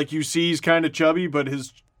 Where like you see he's kind of chubby, but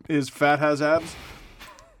his fat has abs.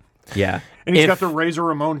 Yeah. And he's got the Razor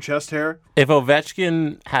Ramon chest hair. If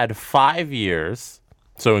Ovechkin had 5 years,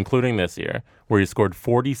 so including this year, where he scored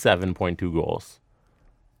 47.2 goals,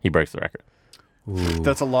 he breaks the record. Ooh.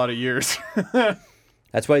 That's a lot of years.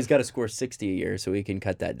 That's why he's got to score 60 a year so he can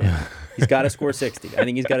cut that down. He's got to score 60. I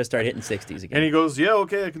think he's got to start hitting 60s again. And he goes, yeah,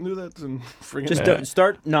 okay, I can do that. And just don't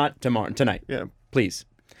start not tonight. Yeah. Please.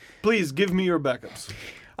 Please give me your backups.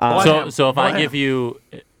 So if I give you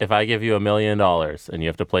 $1 million and you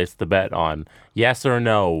have to place the bet on yes or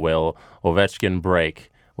no, will Ovechkin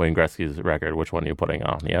break Wayne Gretzky's record? Which one are you putting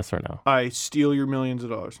on? Yes or no? I steal your millions of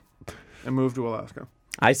dollars and move to Alaska.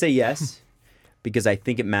 I say yes because I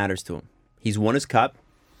think it matters to him. He's won his cup.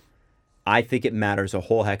 I think it matters a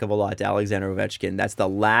whole heck of a lot to Alexander Ovechkin. That's the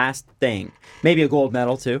last thing. Maybe a gold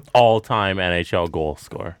medal too. All-time NHL goal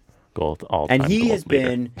scorer. All-time and he goal has leader.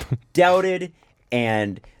 been doubted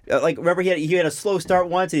and like remember he had a slow start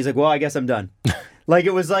once and he's like, well, I guess I'm done. Like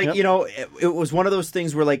it was like, it was one of those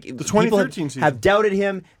things where like the 2013 people have doubted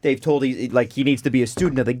him. They've told he needs to be a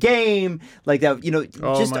student of the game, like that,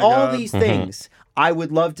 just all these things. I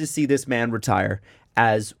would love to see this man retire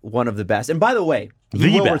as one of the best. And by the way,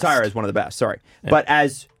 he will retire as one of the best. Sorry. Yeah. But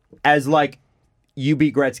as like you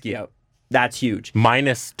beat Gretzky out. That's huge.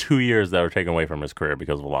 Minus 2 years that were taken away from his career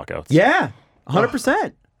because of lockouts. Yeah.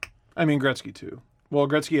 100%. I mean Gretzky too. Well,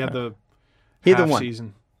 Gretzky had the half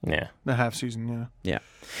season. Yeah. The half season, yeah.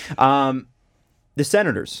 The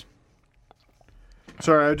Senators.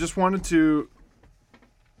 Sorry, I just wanted to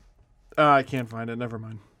I can't find it. Never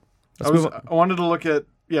mind. I wanted to look at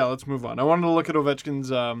let's move on. I wanted to look at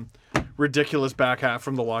Ovechkin's ridiculous back half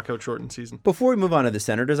from the lockout shortened season. Before we move on to the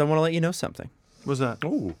Senators, I want to let you know something. What's that?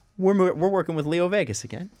 Ooh. We're working with Leo Vegas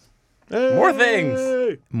again.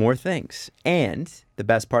 Hey! More things. And the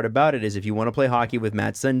best part about it is if you want to play hockey with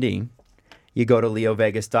Matt Sundin, you go to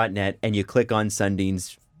leovegas.net and you click on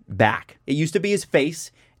Sundin's back. It used to be his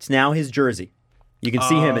face. It's now his jersey. You can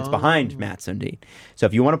see him. It's behind Matt Sundin. So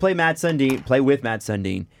if you want to play with Matt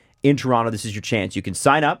Sundin in Toronto, this is your chance. You can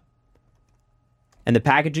sign up, and the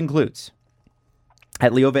package includes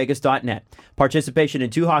at leovegas.net participation in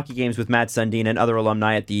 2 hockey games with Matt Sundin and other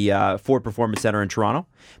alumni at the Ford Performance Center in Toronto.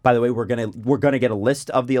 By the way, we're gonna get a list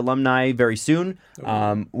of the alumni very soon.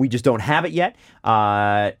 We just don't have it yet.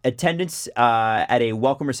 Attendance at a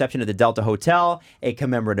welcome reception at the Delta Hotel, a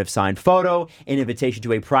commemorative signed photo, an invitation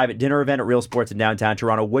to a private dinner event at Real Sports in downtown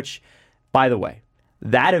Toronto. Which, by the way,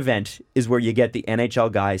 that event is where you get the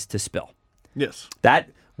NHL guys to spill. Yes.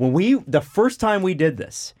 The first time we did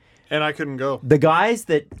this. And I couldn't go. The guys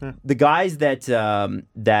that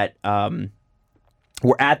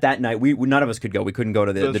were at that night, we none of us could go. We couldn't go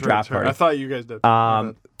to the draft party. I thought you guys did.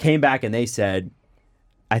 Came back and they said,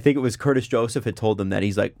 I think it was Curtis Joseph had told them that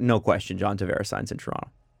he's like, no question, John Tavares signs in Toronto.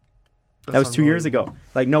 That was 2 years ago.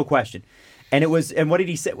 Like, no question. And what did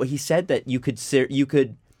he say? Well, he said that you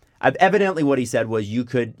could. Evidently, what he said was you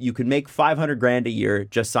could make $500,000 a year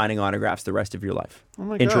just signing autographs the rest of your life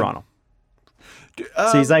in Toronto.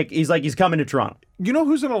 So he's coming to Toronto. You know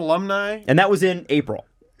who's an alumni? And that was in April.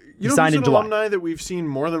 He signed in July. Alumni that we've seen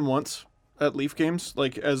more than once at Leaf games,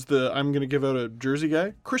 like as I'm going to give out a jersey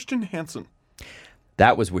guy, Christian Hansen.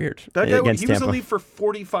 That was weird. That guy, he was a Leaf for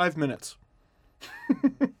 45 minutes.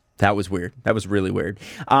 That was weird. That was really weird.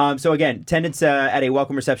 So again, attendance at a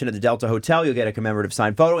welcome reception at the Delta Hotel. You'll get a commemorative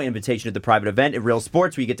signed photo, invitation to the private event at Real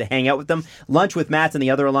Sports where you get to hang out with them. Lunch with Matt and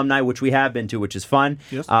the other alumni, which we have been to, which is fun.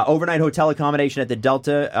 Yes. Overnight hotel accommodation at the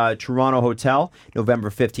Delta Toronto Hotel,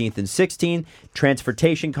 November 15th and 16th.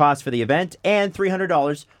 Transportation costs for the event, and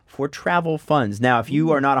 $300 for travel funds. Now, if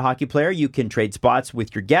you are not a hockey player, you can trade spots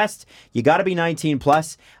with your guests. You got to be 19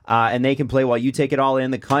 plus, and they can play while you take it all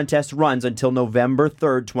in. The contest runs until November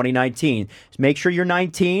 3rd, 2019. So make sure you're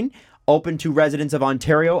 19, open to residents of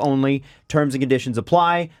Ontario only. Terms and conditions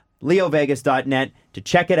apply. leovegas.net to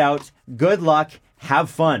check it out. Good luck. Have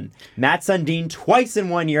fun. Matt Sundin twice in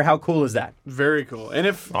 1 year. How cool is that? Very cool. And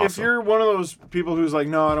if you're one of those people who's like,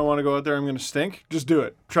 no, I don't want to go out there, I'm going to stink, just do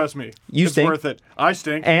it. Trust me. It's stink. Worth it. I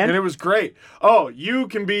stink. And it was great. Oh, you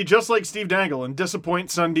can be just like Steve Dangle and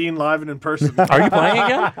disappoint Sundin live and in person. Are you playing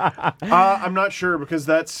again? I'm not sure because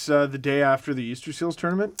that's the day after the Easter Seals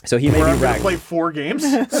tournament. So he may be going to play 4 games.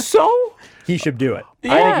 So? he should do it. I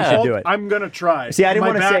think Yeah. he should do it. I'm gonna try. See, I didn't My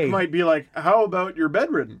wanna back say- might be like, how about you're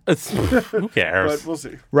bedridden? Who cares? But we'll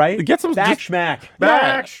see. Right? Get some- back just- schmack.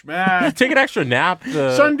 Back, smack. Take an extra nap.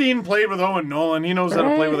 Sundin played with Owen Nolan. He knows how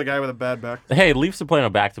to play with a guy with a bad back. Hey, Leafs are playing a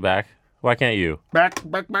back-to-back. Why can't you? Back.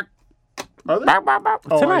 Are they?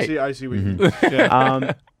 Oh, Tonight. I see what you mean.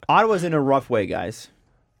 Yeah. Ottawa's in a rough way, guys.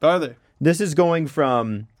 Are they? This is going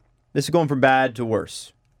from bad to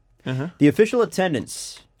worse. The official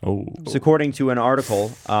attendance, Oh. is according to an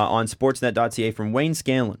article on Sportsnet.ca from Wayne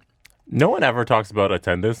Scanlon, No one ever talks about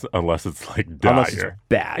attendance unless it's like dire. unless it's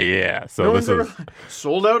bad. Yeah, so No this one's is ever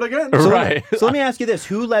sold out again. right. So let me ask you this: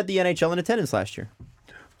 who led the NHL in attendance last year?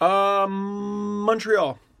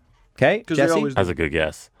 Montreal. Okay, Because they Jesse. always do. That's a good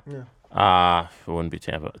guess. It wouldn't be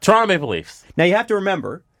Tampa. Toronto Maple Leafs. Now you have to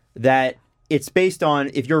remember that it's based on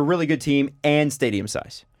if you're a really good team and stadium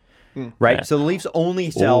size, right? Yeah. So the Leafs only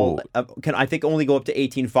sell Ooh. can I think only go up to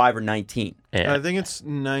 18.5 or 19. Yeah. I think it's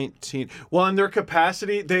 19. Well, in their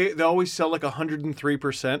capacity, they always sell like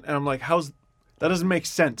 103%, and I'm like, that doesn't make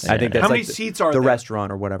sense. I think that's how like many seats are the there?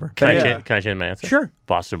 restaurant or whatever. Can, But I change my answer? Sure.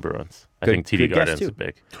 Boston Bruins. I Good- think TD good guess, Garden's too.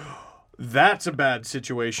 big. That's a bad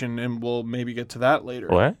situation, and we'll maybe get to that later.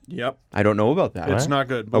 What? Yep. I don't know about that. It's not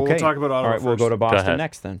good. But Okay. we'll talk about Ottawa All right, we'll go to first. Boston ahead.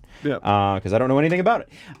 next then. Yeah. Because I don't know anything about it.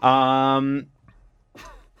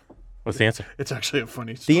 What's the answer? It's actually a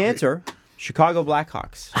funny story. The answer: Chicago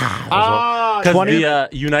Blackhawks, Because Twenty. the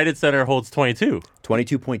United Center holds 22.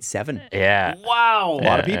 22.7. Yeah. Wow. A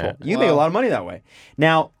lot of people. You make a lot of money that way.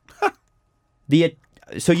 Now,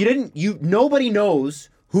 nobody knows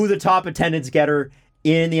who the top attendance getter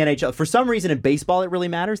in the NHL. For some reason, in baseball, it really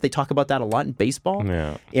matters. They talk about that a lot in baseball.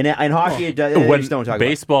 Yeah. In hockey, they When just don't talk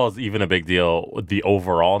baseball is even a big deal, the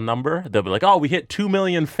overall number, they'll be like, oh, we hit 2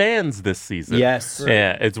 million fans this season. Yes.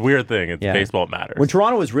 Yeah, it's a weird thing. It's Yeah. baseball matters. When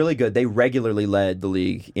Toronto was really good, they regularly led the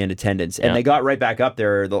league in attendance, and Yeah. they got right back up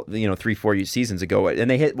there, 3-4 seasons ago, and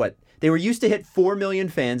they hit what they were used to hit 4 million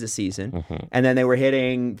fans a season, and then they were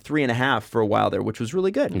hitting 3.5 for a while there, which was really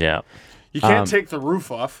good. yeah. You can't take the roof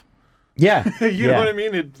off. Yeah, You know what I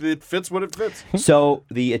mean? It fits what it fits. So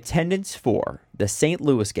the attendance for the St.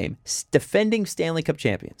 Louis game, defending Stanley Cup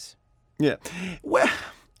champions. Yeah. Well,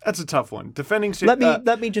 that's a tough one. Defending.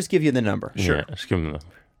 Let me just give you the number. Sure. Yeah, just give them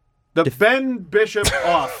the Ben Bishop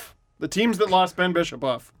off. The teams that lost Ben Bishop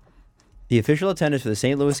off. The official attendance for the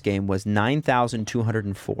St. Louis game was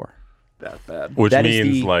 9,204. That bad. which That is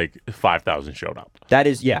means the- like 5,000 showed up. That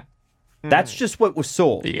is, yeah. That's just what was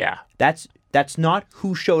sold. Yeah. That's not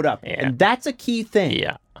who showed up. Yeah. And that's a key thing.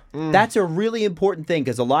 Yeah. That's a really important thing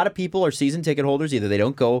because a lot of people are season ticket holders. Either they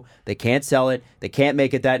don't go, they can't sell it, they can't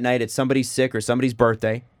make it that night, it's somebody's sick or somebody's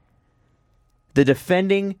birthday. The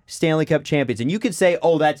defending Stanley Cup champions. And you could say,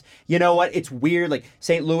 oh, that's, you know what, it's weird. Like,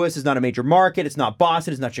 St. Louis is not a major market. It's not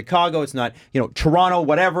Boston. It's not Chicago. It's not, Toronto,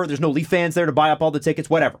 whatever. There's no Leaf fans there to buy up all the tickets,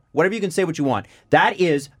 whatever. Whatever you can say what you want. That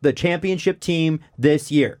is the championship team this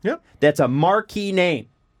year. Yep. That's a marquee name.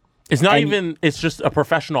 It's not And- even, it's just a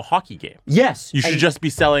professional hockey game. Yes. You should and just be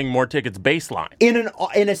selling more tickets baseline.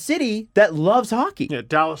 in a city that loves hockey. Yeah,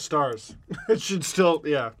 Dallas Stars. It should still,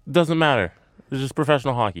 yeah. Doesn't matter. It's just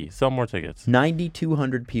professional hockey. Sell more tickets.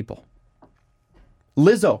 9,200 people.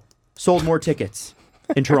 Lizzo sold more tickets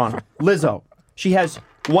in Toronto. Lizzo. She has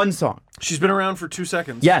one song. She's been around for 2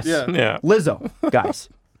 seconds. Yes. Yeah. Yeah. Lizzo, guys.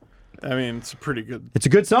 I mean, it's a pretty good. It's a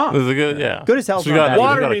good song. This is a good, yeah. Good as hell, it's So not we got- bad we either.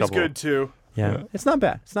 Water got a means couple. good too. Yeah. It's not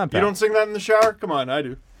bad. It's not bad. You don't sing that in the shower? Come on, I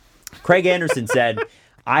do. Craig Anderson said,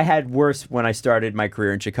 I had worse when I started my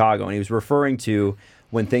career in Chicago. And he was referring to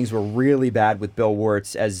when things were really bad with Bill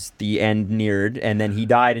Wirtz as the end neared. And then he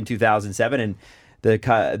died in 2007. And the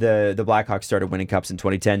Blackhawks started winning cups in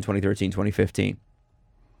 2010, 2013, 2015.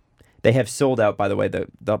 They have sold out, by the way, the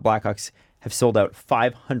Blackhawks have sold out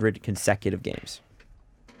 500 consecutive games.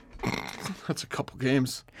 That's a couple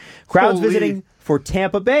games. Crowds Holy. visiting for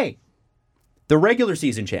Tampa Bay, the regular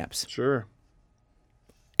season champs, Sure.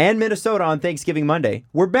 and Minnesota on Thanksgiving Monday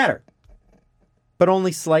were better, but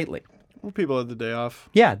only slightly. Well, people had the day off.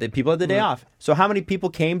 Yeah, the people had the day off. So how many people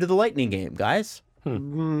came to the Lightning game, guys?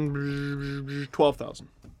 12,000.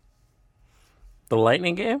 The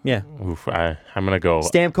Lightning game? Yeah. Oof, I'm going to go.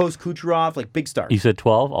 Stamkos, Kucherov, like big stars. You said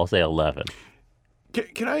 12? I'll say 11.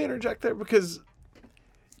 Can I interject there? Because,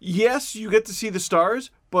 yes, you get to see the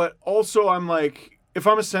stars, but also I'm like, if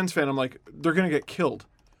I'm a Sens fan, I'm like, they're going to get killed.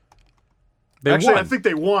 They Actually, won. I think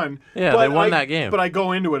they won. Yeah, but they won that game. But I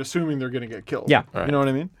go into it assuming they're going to get killed. Yeah. You know what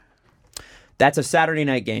I mean? That's a Saturday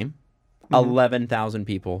night game. 11,000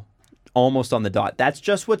 people, almost on the dot. That's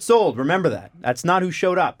just what sold. Remember that. That's not who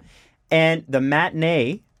showed up. And the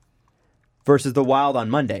matinee versus the Wild on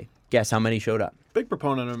Monday. Guess how many showed up? Big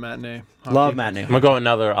proponent of matinee hockey. Love matinee. I'm gonna go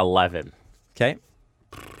another 11. Okay,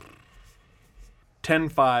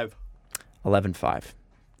 10-5. 11-5.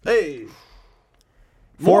 Hey.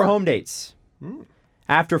 4 More. home dates.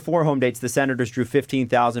 After 4 home dates, the Senators drew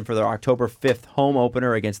 15,000 for their October 5th home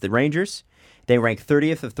opener against the Rangers. They rank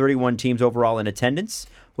 30th of 31 teams overall in attendance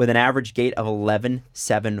with an average gate of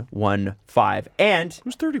 11,715. And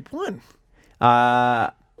Who's 31? uh,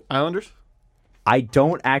 Islanders? I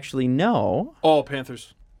don't actually know. Oh,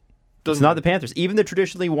 Panthers. It's not the Panthers. Even the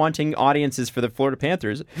traditionally wanting audiences for the Florida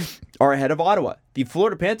Panthers are ahead of Ottawa. The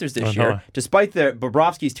Florida Panthers this year, despite the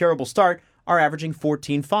Bobrovsky's terrible start, are averaging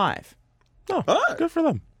 14,500. Oh, good for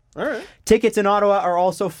them. All right. Tickets in Ottawa are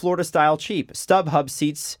also Florida-style cheap. StubHub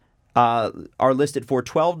seats are listed for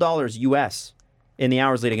 $12 US in the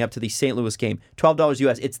hours leading up to the St. Louis game. $12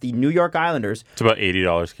 US. It's the New York Islanders. It's about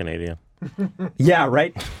 $80 Canadian. Yeah,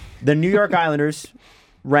 right? The New York Islanders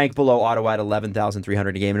rank below Ottawa at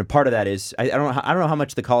 11,300 a game, and part of that is I don't know how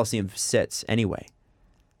much the Coliseum sits anyway.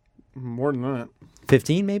 More than that.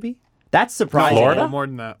 15 maybe? That's surprising. Florida? Oh, more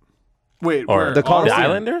than that. Wait, Or where? The Coliseum. the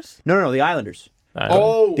Islanders? No, the Islanders.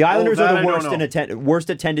 Oh, The Islanders that are I the don't know.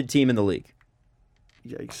 worst attended team in the league,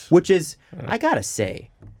 Yikes. which is I gotta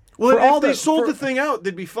say, Well, for if all they the- sold for- the thing out,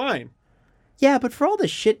 they'd be fine. yeah, but for all the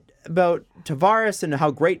shit about Tavares and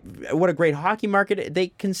what a great hockey market, they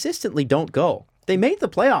consistently don't go. They made the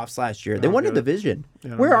playoffs last year. They won a division.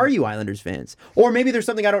 Where are you, Islanders fans? Or maybe there's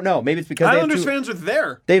something I don't know. Maybe it's because Islanders fans are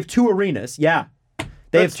there. they have 2 arenas. Yeah,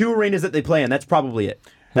 they have 2 arenas that they play in. That's probably it.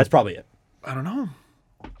 That's probably it. I don't know.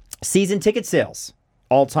 Season ticket sales,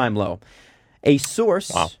 all-time low. A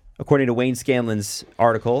source, according to Wayne Scanlon's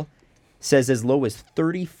article, says as low as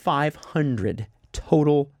 3,500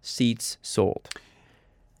 total seats sold.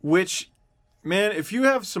 Which, man, if you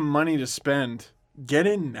have some money to spend, get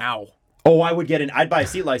in now. Oh, I would get in. I'd buy a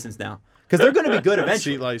seat license now because they're going to be good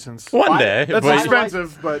eventually. Seat license. One Buy- day. That's but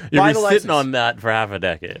expensive, but you'll Buy be the sitting license. on that for half a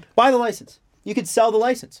decade. Buy the license. You could sell the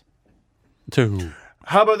license. Two.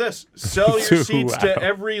 how about this? Sell your 2 seats to hours.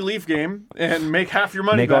 every Leaf game and make half your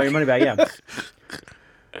money Make back. all your money back. Yeah.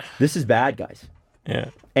 This is bad, guys. Yeah.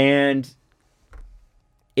 And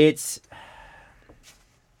it's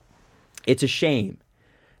a shame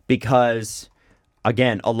because,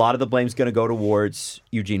 again, a lot of the blame's going to go towards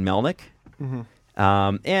Eugene Melnyk.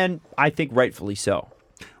 And I think rightfully so.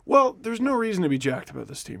 Well, there's no reason to be jacked about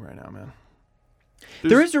this team right now, man.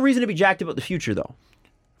 There is a reason to be jacked about the future, though.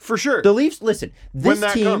 For sure. The Leafs, listen, When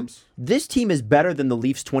that comes. this team is better than the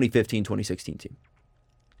Leafs 2015-2016 team.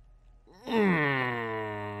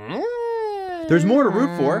 There's more to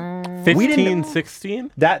root for. 15,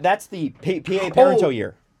 16? That's the PA Parenteau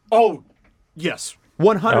year. Oh, yes.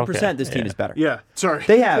 100% Okay, this team yeah. is better. Yeah, sorry.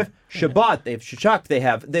 They have Shabbat, they have Shachuk,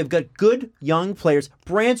 they've got good young players.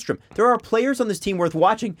 Brandstrom. There are players on this team worth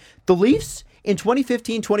watching. The Leafs in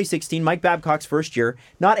 2015-2016, Mike Babcock's first year,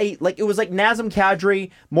 it was like Nazem Kadri,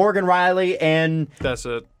 Morgan Riley, and That's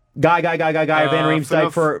it. Van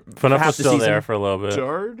Riemsdyk for Phaneuf half was the still season. there for a little bit.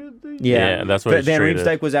 Started the Yeah, that's what he's Van traded.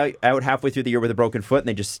 Riemsdyk was out halfway through the year with a broken foot, and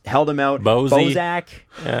they just held him out. Bozey. Bozak.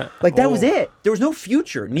 Yeah. That was it. There was no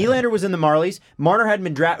future. Nylander was in the Marlies. Marner hadn't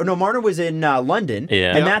been drafted. No, Marner was in London.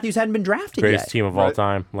 Yeah. And Matthews hadn't been drafted Greatest yet. team of all Right.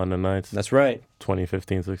 time, London Knights. That's right.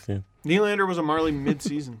 2015, 16. Nylander was a Marley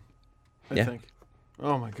mid-season, I Yeah. think.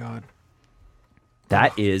 Oh, my God.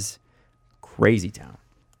 That is crazy town.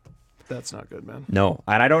 That's not good, man. No,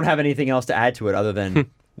 and I don't have anything else to add to it other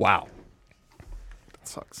than wow. That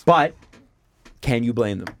sucks. But can you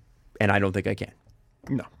blame them? And I don't think I can.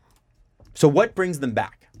 No. So what brings them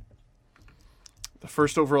back? The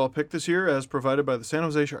first overall pick this year, as provided by the San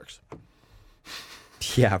Jose Sharks.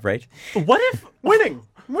 Yeah, right. What if Winning.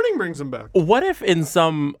 Winning brings them back. What if in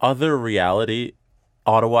some other reality,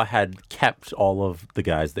 Ottawa had kept all of the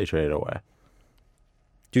guys they traded away?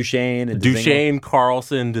 Duchesne and Duchesne,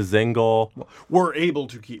 Carlson, Dzingel. We're able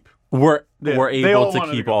to keep. We're Yeah, they able all to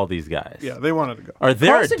wanted to keep go. all these guys. Yeah, they wanted to go. Are they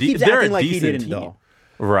Carlson keeps they're acting a like he decent didn't, team. though.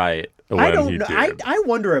 Right. I when don't he know. did. I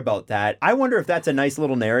wonder about that. I wonder if that's a nice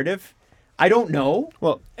little narrative. I don't know.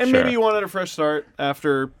 Well, and Sure. maybe you wanted a fresh start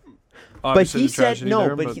after. But Obviously he the said tragedy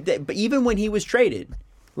no. there, But even when he was traded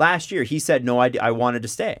last year, he said no. I wanted to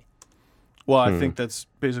stay. well, I think that's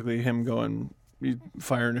basically him going,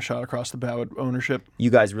 firing a shot across the bow at ownership.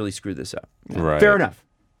 You guys really screwed this up. Right. Fair enough.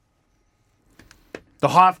 The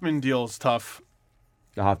Hoffman deal is tough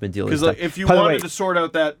The Hoffman deal is because, like, tough. if you By the wanted way, to sort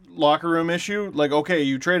out that locker room issue, like, okay,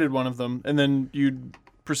 you traded one of them, and then you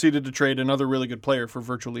proceeded to trade another really good player for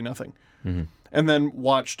virtually nothing, and then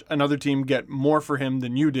watched another team get more for him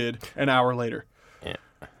than you did an hour later.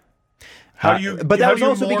 How do you? But that how was do you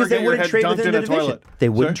also more because they get your wouldn't head trade dunked within in the a division. toilet? They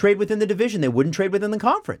wouldn't Sorry? trade within the division. They wouldn't trade within the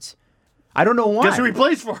conference. I don't know why. Guess who he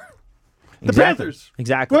plays for? The Exactly. Panthers.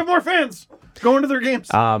 Exactly. Who have more fans going to their games.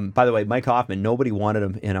 By the way, Mike Hoffman, nobody wanted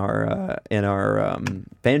him in our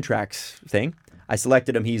fan tracks thing. I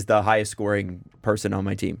selected him. He's the highest scoring person on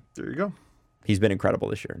my team. There you go. He's been incredible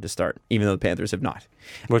this year to start, even though the Panthers have not.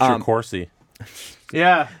 What's your Corsi?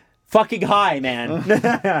 Yeah. Fucking high, man.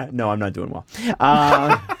 No, I'm not doing well.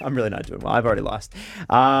 I'm really not doing well. I've already lost.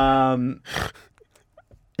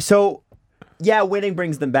 So, yeah, winning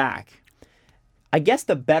brings them back. I guess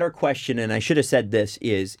the better question, and I should have said this,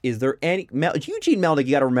 is there any... Eugene Melnyk,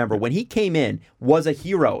 you got to remember, when he came in, was a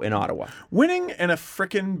hero in Ottawa. Winning in a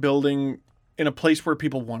frickin' building in a place where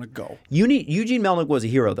people want to go. Eugene Melnyk was a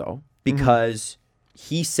hero, though, because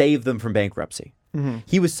he saved them from bankruptcy.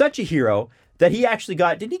 He was such a hero that he actually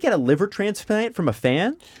got... Didn't he get a liver transplant from a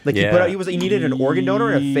fan? Like Yeah. he needed an organ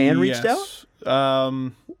donor and a fan reached out?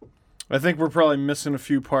 I think we're probably missing a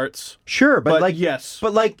few parts. Sure, but like... yes.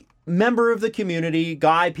 But like, member of the community,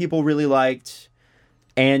 guy people really liked,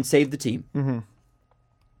 and saved the team.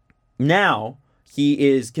 Now, he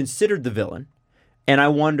is considered the villain, and I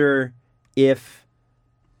wonder if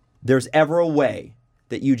there's ever a way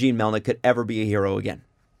that Eugene Melnyk could ever be a hero again.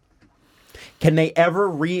 Can they ever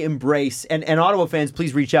re-embrace, and Ottawa fans,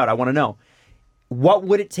 please reach out, I want to know, what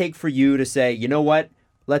would it take for you to say, you know what,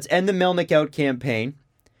 let's end the Melnyk out campaign.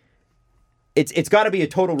 It's got to be a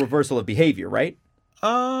total reversal of behavior, right?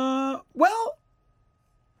 Well,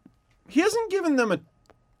 he hasn't given them a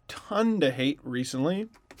ton to hate recently,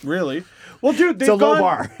 really. Well, dude, they've It's a low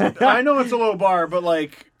gone- bar. I know it's a low bar, but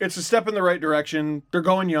like, it's a step in the right direction. They're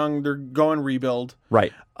going young. They're going rebuild.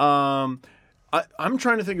 Right. I'm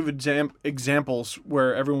trying to think of examples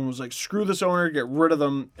where everyone was like, screw this owner, get rid of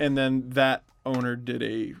them, and then that owner did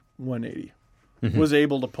a 180. Was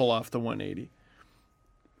able to pull off the 180.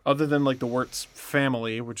 Other than like the Wirtz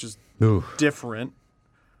family, which is different.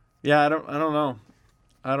 Yeah, I don't know.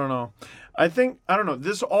 I don't know. I don't know.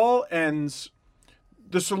 This all ends.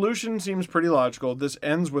 The solution seems pretty logical. This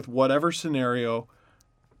ends with whatever scenario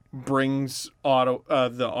brings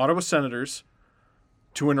the Ottawa Senators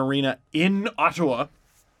to an arena in Ottawa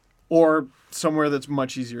or somewhere that's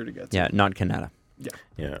much easier to get to. Yeah, not Canada. Yeah.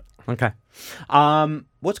 Yeah. Okay.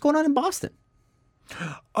 What's going on in Boston?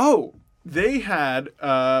 Oh, they had,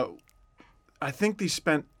 I think they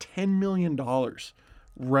spent $10 million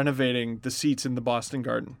renovating the seats in the Boston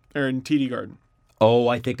Garden, or in TD Garden. Oh,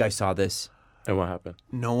 I think I saw this. And what happened?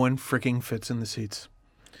 No one freaking fits in the seats.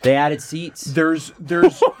 They added seats. There's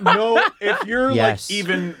no, if you're Yes. like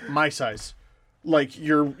even my size, like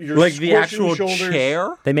you're Like the squishing actual shoulders.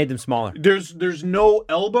 chair? They made them smaller. There's no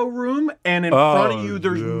elbow room, and in front of you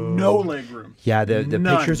there's no leg room. Yeah, the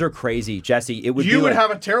None. pictures are crazy, Jesse. It would You be would like,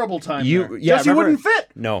 have a terrible time. you. there. Yeah, Jesse remember- wouldn't fit.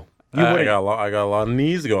 No, you I wouldn't. got a lot of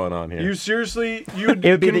knees going on here. You seriously, you It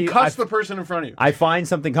would be can the- cuss the person in front of you. I find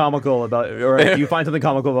something comical about, or you find something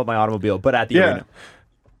comical about my automobile, but at the Yeah. arena.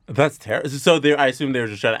 That's terrible. So I assume they were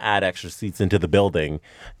just trying to add extra seats into the building,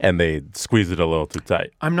 and they squeezed it a little too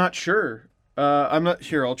tight. I'm not sure. I'm not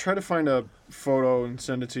here. I'll try to find a photo and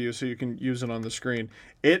send it to you so you can use it on the screen.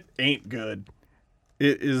 It ain't good.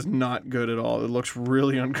 It is not good at all. It looks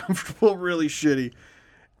really uncomfortable, really shitty.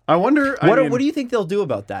 I wonder. What do you think they'll do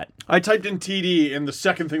about that? I typed in TD, and the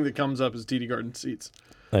second thing that comes up is TD Garden seats.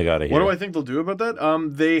 I got it here. What do I think they'll do about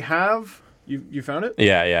that? They have. You found it?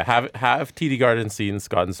 Yeah. Have TD Garden seats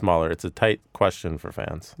gotten smaller? It's a tight question for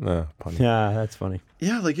fans. Pun. Yeah, that's funny.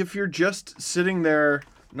 Yeah, like if you're just sitting there,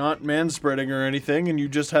 not man-spreading or anything, and you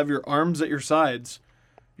just have your arms at your sides,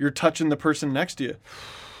 you're touching the person next to you.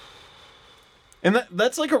 And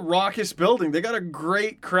that's like a raucous building. They got a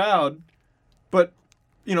great crowd, but,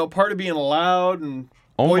 part of being loud and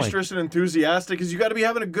boisterous and enthusiastic is you got to be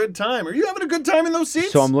having a good time. Are you having a good time in those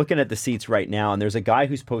seats? So I'm looking at the seats right now, and there's a guy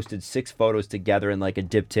who's posted 6 photos together in like a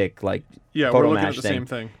diptych yeah, photo we're looking match at the thing. same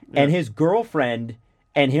thing. Yeah. And his girlfriend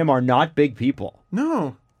and him are not big people,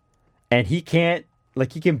 No. and he can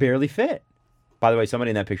barely fit. By the way, somebody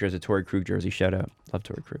in that picture has a Torrey Krug jersey. Shout out, love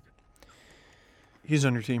Torrey Krug. He's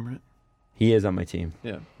on your team, right? He is on my team.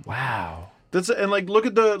 Yeah. Wow. And look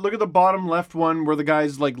at the bottom left one where the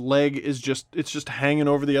guy's like leg is just hanging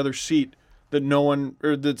over the other seat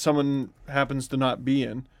that someone happens to not be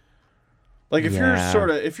in. Like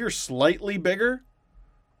if you're slightly bigger,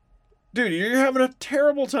 dude, you're having a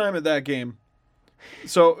terrible time at that game.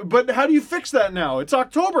 So, but how do you fix that now? It's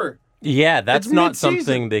October. Yeah, that's It's not mid-season.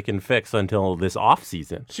 something they can fix until this off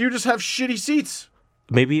season. So you just have shitty seats.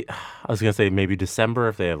 Maybe I was gonna say maybe December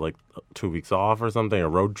if they have like 2 weeks off or something, a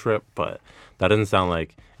road trip, but that doesn't sound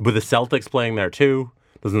like. With the Celtics playing there too,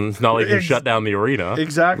 It's not like you Ex- shut down the arena.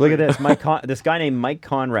 Exactly. Look at this. This guy named Mike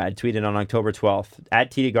Conrad tweeted on October 12th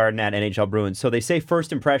at TD Garden at NHL Bruins. So they say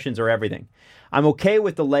first impressions are everything. I'm okay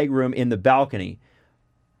with the leg room in the balcony,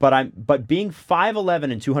 but being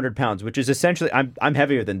 5'11" and 200 pounds, which is essentially I'm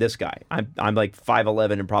heavier than this guy. I'm like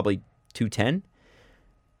 5'11" and probably 210.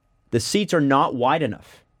 The seats are not wide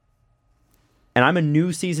enough. And I'm a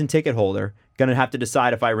new season ticket holder, gonna have to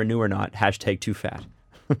decide if I renew or not. #too fat.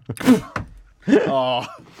 Oh.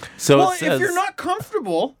 So Well, it says, if you're not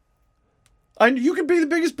comfortable, and you could be the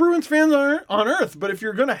biggest Bruins fan on earth, but if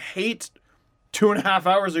you're going to hate 2.5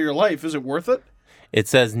 hours of your life, is it worth it? It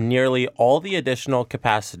says nearly all the additional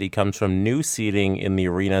capacity comes from new seating in the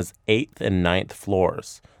arena's 8th and 9th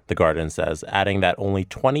floors, the Garden says, adding that only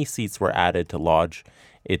 20 seats were added to lodge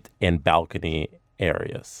it in balcony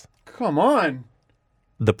areas. Come on.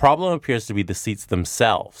 The problem appears to be the seats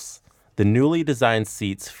themselves. The newly designed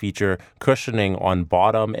seats feature cushioning on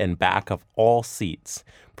bottom and back of all seats.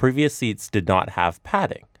 Previous seats did not have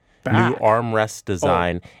padding. New armrest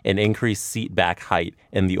design and increased seat back height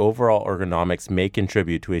and the overall ergonomics may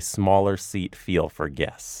contribute to a smaller seat feel for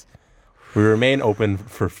guests. We remain open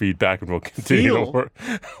for feedback and will continue to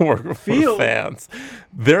work with fans.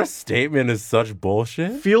 Their statement is such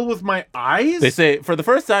bullshit. Feel with my eyes? They say, for the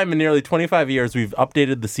first time in nearly 25 years, we've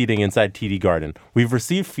updated the seating inside TD Garden. We've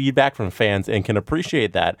received feedback from fans and can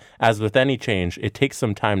appreciate that, as with any change, it takes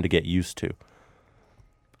some time to get used to.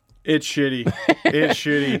 It's shitty. It's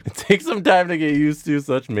shitty. It takes some time to get used to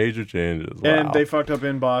such major changes. Wow. And they fucked up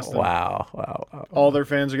in Boston. Wow. All their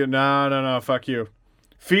fans are going, no, fuck you.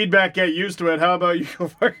 Feedback, get used to it. How about you go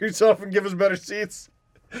fuck yourself and give us better seats?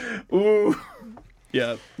 Ooh.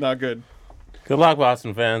 Yeah, not good. Good luck,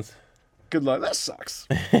 Boston fans. Good luck. That sucks.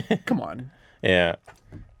 Come on. Yeah.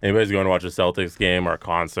 Anybody's going to watch a Celtics game or a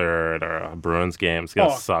concert or a Bruins game, it's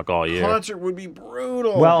going to suck all year. Concert would be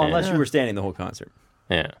brutal. Well, unless you were standing the whole concert.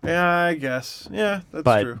 Yeah. Yeah, I guess. Yeah,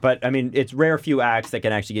 that's true. But I mean, it's rare few acts that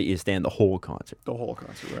can actually get you to stand the whole concert. The whole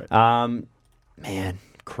concert, right. Man,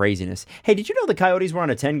 craziness. Hey, did you know the Coyotes were on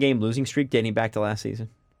a 10-game losing streak dating back to last season?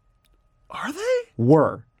 Are they?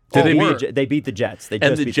 Were. Did they They beat the Jets. They And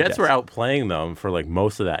just the beat Jets were outplaying them for like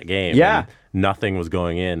most of that game. Yeah. And nothing was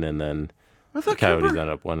going in, and then I the thought Coyotes Kemper,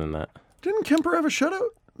 ended up winning that. didn't Kemper have a shutout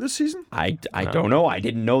this season? I don't know. I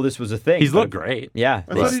didn't know this was a thing. He's looked great. Yeah.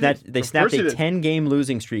 I thought he did. They Of snapped course he a did. 10-game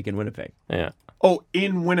losing streak in Winnipeg. Yeah. Oh,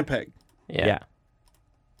 in Winnipeg. Yeah.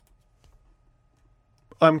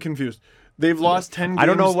 I'm confused. They've lost 10 games. I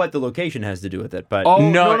don't know what the location has to do with it, but Oh,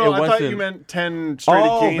 No, no, it I thought wasn't. you meant 10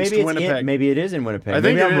 straight games to Winnipeg. maybe it is in Winnipeg. I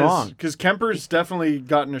think maybe I'm wrong. because Kemper's definitely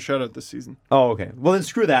gotten a shutout this season. Oh, okay. Well, then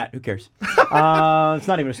screw that. Who cares? It's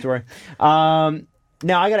not even a story. Now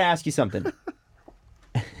I got to ask you something.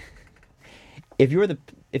 If you're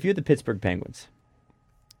the Pittsburgh Penguins,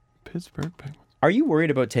 Pittsburgh Penguins. are you worried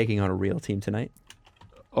about taking on a real team tonight?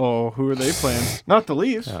 Oh, who are they playing? Not the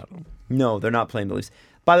Leafs. No, they're not playing the Leafs.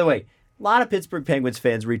 By the way, a lot of Pittsburgh Penguins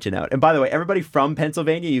fans reaching out. And by the way, everybody from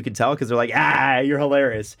Pennsylvania, you can tell because they're like, you're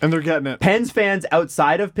hilarious. And they're getting it. Pens fans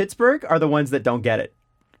outside of Pittsburgh are the ones that don't get it.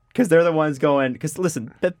 Because they're the ones going, because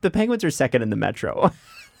listen, the Penguins are second in the Metro.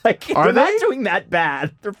 Like, Are they're they? not doing that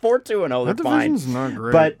bad. They're 4-2-0. They're That fine. division's not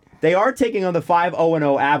great. But they are taking on the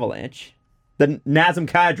 5-0-0 Avalanche, the Nazem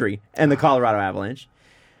Kadri and the Colorado Avalanche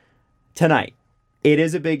tonight. It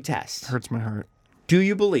is a big test. Hurts my heart. Do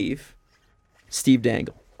you believe, Steve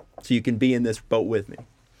Dangle, so you can be in this boat with me,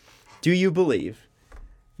 do you believe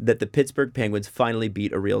that the Pittsburgh Penguins finally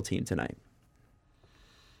beat a real team tonight?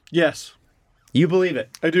 Yes, You believe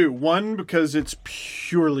it? I do. One, because it's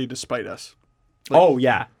purely despite us. Oh,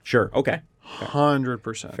 yeah. Sure. Okay.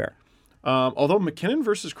 100%. Fair. Although McKinnon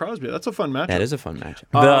versus Crosby, that's a fun matchup. That is a fun matchup.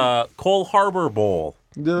 The Cole Harbor Bowl.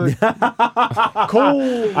 The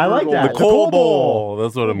Cole. I like that. The Cole Bowl.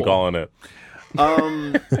 That's what I'm calling it.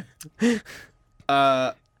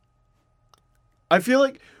 I feel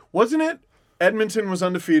like, wasn't it Edmonton was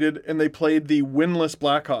undefeated and they played the winless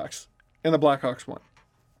Blackhawks and the Blackhawks won?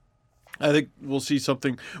 I think we'll see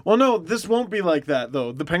something. Well, no, this won't be like that,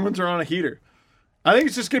 though. The Penguins are on a heater. I think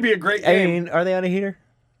it's just going to be a great I game. mean, are they on a heater?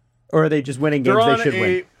 Or are they just winning They're games on they should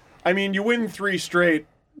win? I mean, you win 3 straight,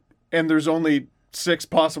 and there's only 6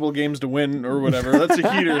 possible games to win or whatever. That's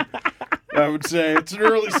a heater, I would say. It's an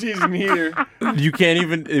early season heater. You can't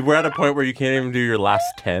even. We're at a point where you can't even do your last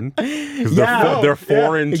 10. Because Yeah. they're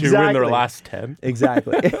 4-2 in exactly. their last 10.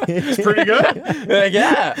 Exactly. It's pretty good.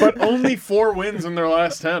 Yeah. But only 4 wins in their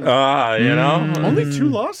last 10. You know. Only 2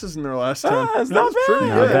 losses in their last 10. It's not That's bad. pretty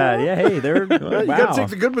Not good. bad. Yeah, hey, they're You wow. got to take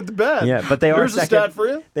the good with the bad. Yeah, but they are Here's second. a stat for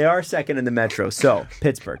you. They are second in the Metro. So,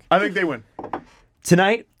 Pittsburgh. I think they win.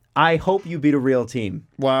 Tonight, I hope you beat a real team,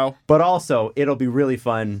 Wow. but also it'll be really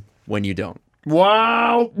fun when you don't.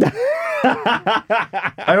 Wow.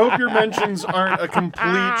 I hope your mentions aren't a complete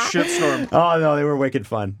shitstorm. Oh no, they were wicked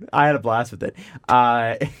fun. I had a blast with it.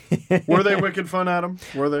 Were they wicked fun, Adam?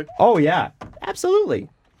 Were they? Oh yeah, absolutely.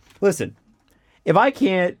 Listen, if I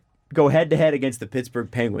can't go head to head against the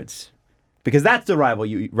Pittsburgh Penguins, because that's the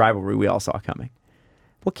rivalry we all saw coming,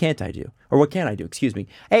 what can't I do? Or what can I do? Excuse me.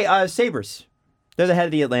 Hey, Sabres. They're the head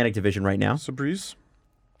of the Atlantic Division right now. Sabres?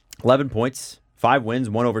 11 points, 5 wins,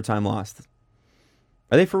 1 overtime loss.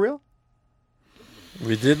 Are they for real?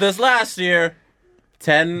 We did this last year.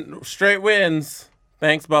 10 straight wins.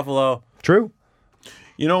 Thanks, Buffalo. True.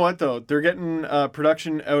 You know what, though? They're getting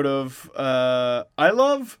production out of... I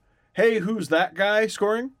love, hey, who's that guy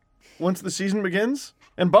scoring once the season begins?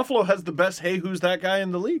 And Buffalo has the best hey, who's that guy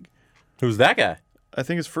in the league. Who's that guy? I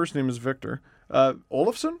think his first name is Victor.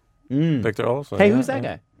 Olofsson? Victor Olsen. Hey, who's that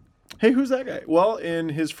guy? Hey, who's that guy? Well, in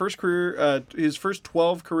his first career, his first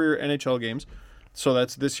 12 career NHL games, so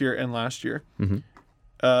that's this year and last year,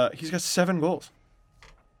 he's got 7 goals.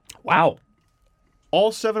 Wow.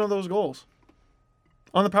 All 7 of those goals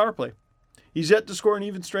on the power play. He's yet to score an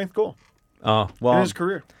even strength goal Oh, in well, his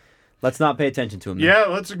career. let's not pay attention to him. then. Yeah,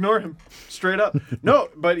 let's ignore him straight up. No,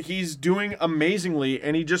 but he's doing amazingly,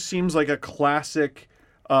 and he just seems like a classic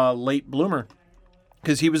late bloomer.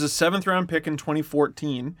 Because he was a 7th-round pick in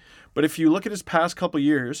 2014. But if you look at his past couple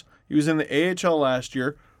years, he was in the AHL last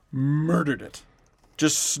year, murdered it.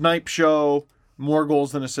 Just snipe show, more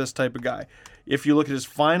goals than assists type of guy. If you look at his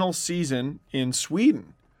final season in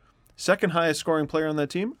Sweden, second highest scoring player on that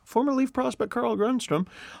team, former Leaf prospect Carl Grundstrom.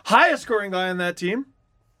 Highest scoring guy on that team,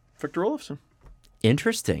 Victor Olofsson.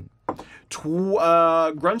 Interesting.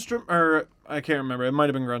 Grundstrom, or I can't remember, it might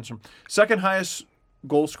have been Grundstrom. Second highest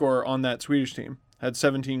goal scorer on that Swedish team. Had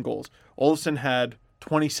 17 goals. Olofsson had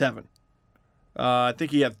 27. I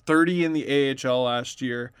think he had 30 in the AHL last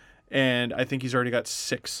year, and I think he's already got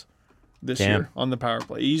 6 this year on the power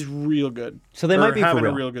play. He's real good. So they might be for having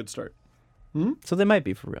real. a real good start. So they might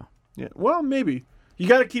be for real. Yeah. Well, maybe. You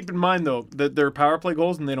got to keep in mind though that they're power play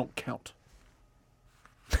goals and they don't count.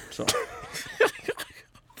 So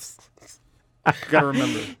got to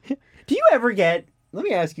remember. Do you ever get... Let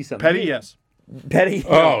me ask you something. Petty, yes. Petty?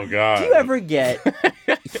 Oh, God. Do you ever get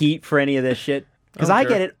heat for any of this shit? Because I I don't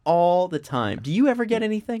get care. it all the time. Do you ever get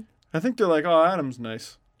anything? I think they're like, oh, Adam's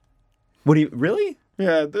nice. What do you... Really?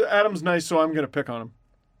 Yeah, Adam's nice, so I'm gonna pick on him.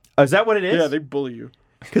 Oh, is that what it is? Yeah, they bully you.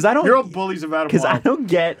 Because I don't... You're all bullies of Adam Because I Wild. don't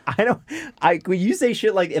get... When you say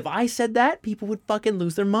shit like, if I said that, people would fucking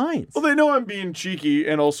lose their minds. Well, they know I'm being cheeky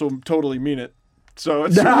and also totally mean it. So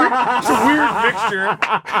it's a weird mixture.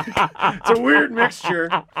 It's a weird mixture,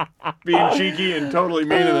 being cheeky and totally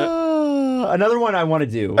meaning it. Another one I want to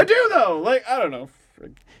do. I do though. Like I don't know.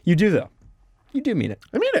 You do, though. You do mean it.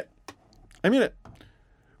 I mean it. I mean it.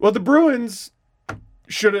 Well, the Bruins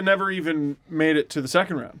should have never even made it to the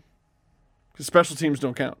second round because special teams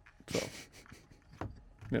don't count. So,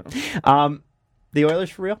 you know. The Oilers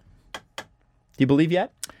for real? Do you believe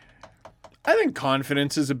yet? I think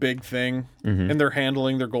confidence is a big thing, and they're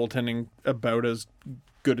handling their goaltending about as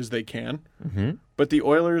good as they can. But the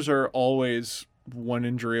Oilers are always one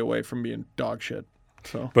injury away from being dog shit.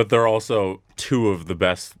 So, But they're also 2 of the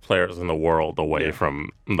best players in the world away from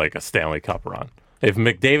like a Stanley Cup run. If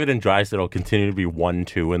McDavid and Draisaitl continue to be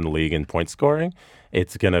 1-2 in the league in point scoring,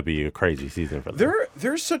 it's going to be a crazy season for them.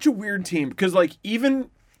 they're such a weird team because like even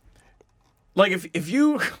like if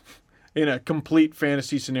you in a complete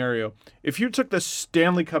fantasy scenario, if you took the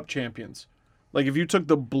Stanley Cup champions, like if you took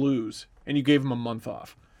the Blues and you gave them a month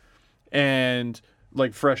off and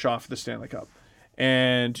like fresh off the Stanley Cup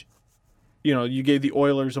and you know, you gave the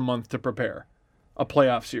Oilers a month to prepare a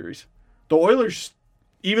playoff series. The Oilers,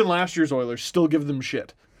 even last year's Oilers, still give them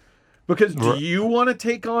shit. Because do you want to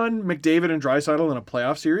take on McDavid and Draisaitl in a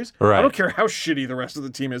playoff series? Right. I don't care how shitty the rest of the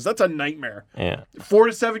team is. That's a nightmare. Yeah. 4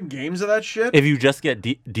 to 7 games of that shit? If you just get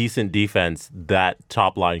decent defense, that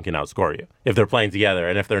top line can outscore you. If they're playing together,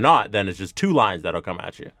 and if they're not, then it's just 2 lines that'll come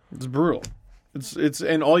at you. It's brutal. It's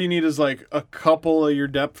and all you need is like a couple of your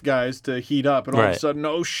depth guys to heat up, and all of a Right. sudden,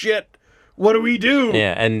 oh shit, what do we do?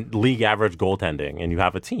 Yeah, and league average goaltending, and you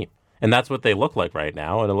have a team. And that's what they look like right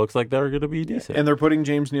now, and it looks like they're going to be decent. And they're putting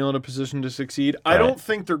James Neal in a position to succeed. I Right. don't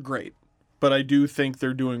think they're great, but I do think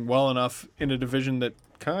they're doing well enough in a division that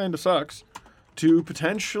kind of sucks to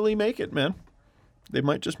potentially make it, man. They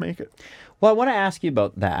might just make it. Well, I want to ask you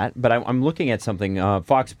about that, but I'm looking at something.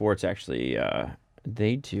 Fox Sports actually,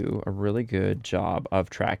 they do a really good job of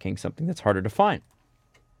tracking something that's harder to find,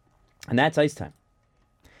 and that's ice time.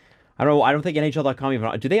 I don't know. I don't think NHL.com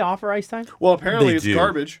even. Do they offer ice time? Well, apparently They it's do.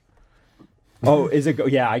 garbage. Oh, is it?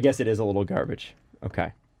 Yeah, I guess it is a little garbage.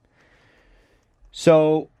 Okay.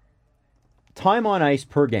 So, time on ice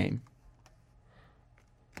per game.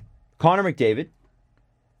 Connor McDavid,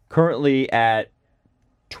 currently at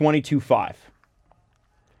 22.5.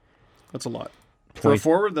 That's a lot. For a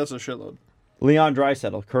forward, that's a shitload. Leon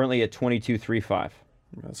Draisaitl, currently at 22.35.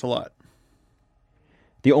 That's a lot.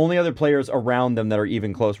 The only other players around them that are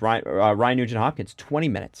even close, Ryan Nugent-Hopkins, 20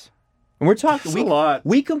 minutes. And we're talking. That's a lot.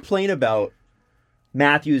 We complain about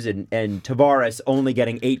Matthews and Tavares only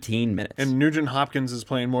getting 18 minutes. And Nugent Hopkins is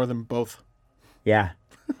playing more than both. Yeah.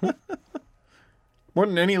 More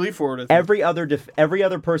than any elite forward, I think. Every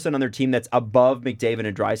other person on their team that's above McDavid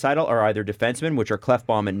and Draisaitl are either defensemen, which are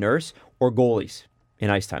Clefbaum and Nurse, or goalies in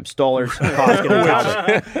ice time. Stollers, Koskinen,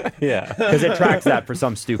 and Talbot. Yeah. Because it tracks that for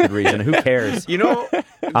some stupid reason. Who cares? You know,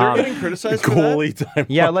 they're getting criticized for that. Goalie time.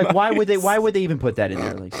 Yeah, like why would they even put that in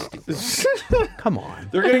there? Like, come on.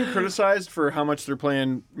 They're getting criticized for how much they're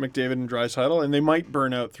playing McDavid and Draisaitl, and they might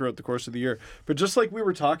burn out throughout the course of the year. But just like we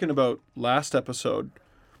were talking about last episode,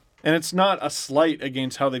 and it's not a slight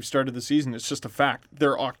against how they've started the season, it's just a fact.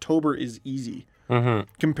 Their October is easy.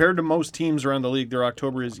 Compared to most teams around the league, their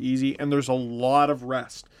October is easy, and there's a lot of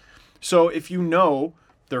rest. So if you know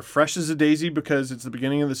they're fresh as a daisy because it's the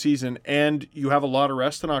beginning of the season, and you have a lot of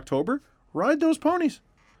rest in October, ride those ponies.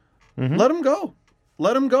 Let them go.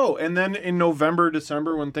 Let them go. And then in November,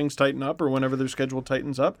 December, when things tighten up or whenever their schedule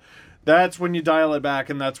tightens up, that's when you dial it back,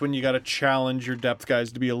 and that's when you got to challenge your depth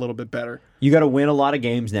guys to be a little bit better. You got to win a lot of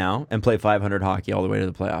games now and play 500 hockey all the way to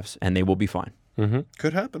the playoffs, and they will be fine.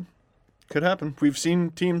 Could happen. Could happen. We've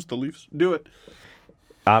seen teams, the Leafs, do it.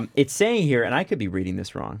 It's saying here, and I could be reading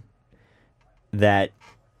this wrong, that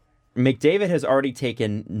McDavid has already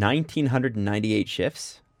taken 1,998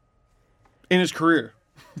 shifts. In his career.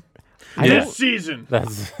 Yeah. This season.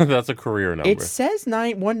 That's a career number. It says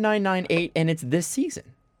 1998, and it's this season.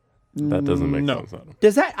 That doesn't make No. sense. Adam.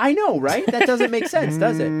 Does that? I know, right? That doesn't make sense,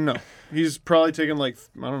 does it? No. He's probably taken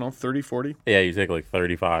 30, 40. Yeah, you take like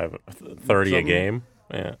 35, 30 a Something. game.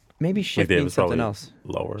 Yeah. Maybe shift means McDavid's something probably else.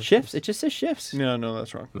 lower. Shifts. It just says shifts. Yeah, no,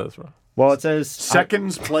 that's wrong. That's right. Well, it says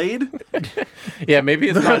Seconds played? Yeah, maybe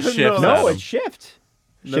it's not shift. No, Adam. it's shift.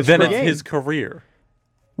 Shift Then per it's game. his career.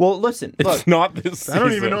 Well, listen. Look, It's not this season. I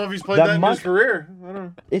don't even know if he's played The that in month- his career. I don't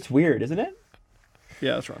know. it's weird, isn't it?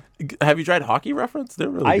 Yeah, that's wrong. Have you tried Hockey Reference? They're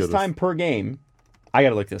really Ice good. time per game. I got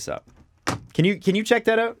to look this up. Can you check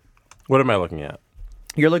that out? What am I looking at?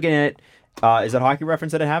 You're looking at. Is that Hockey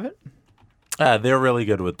Reference that I have it? They're really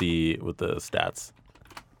good with the stats.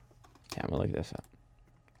 Yeah, I'm gonna look this up.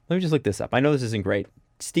 Let me just look this up. I know this isn't great.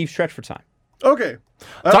 Steve, stretch for time. Okay.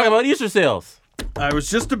 Talk about Easter sales. I was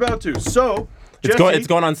just about to. So, It's Jesse.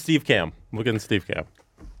 going on Steve Cam. Look at Steve Cam.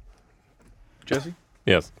 Jesse?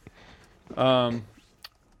 Yes.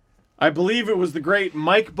 I believe it was the great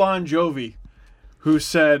Mike Bon Jovi who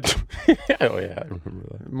said, Oh yeah, I remember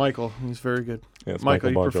that. Michael, he's very good. Yeah, it's Michael, Michael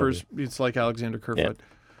he Bon prefers, it's like Alexander Kerfoot.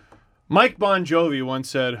 Yeah. Mike Bon Jovi once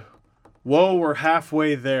said, "Whoa, we're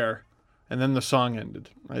halfway there." And then the song ended.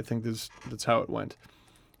 I think that's how it went.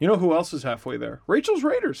 You know who else is halfway there? Rachel's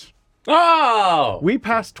Raiders. Oh, We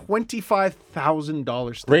passed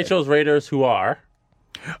 $25,000 today. Rachel's Raiders, who are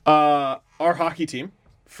Our hockey team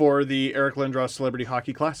for the Eric Lindros Celebrity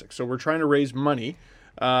Hockey Classic. So we're trying to raise money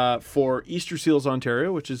for Easter Seals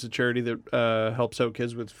Ontario, which is a charity that helps out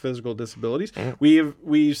kids with physical disabilities.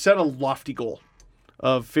 We set a lofty goal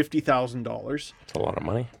of $50,000. it's a lot of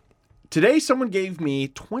money. Today, someone gave me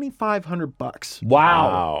 $2,500.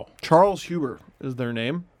 Wow. Charles Huber is their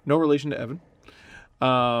name. No relation to Evan.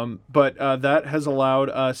 But that has allowed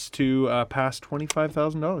us to pass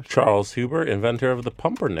 $25,000. Charles Huber, inventor of the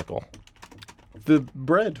pumpernickel. The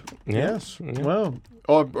bread. Yeah. Yes. Yeah. Wow.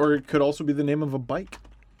 Or it could also be the name of a bike.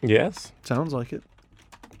 Yes. Sounds like it.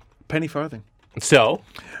 Penny farthing. So,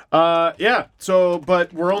 Yeah. So,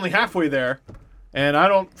 but we're only halfway there. And I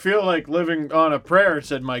don't feel like living on a prayer,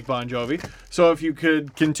 said Mike Bon Jovi. So if you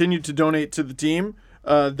could continue to donate to the team,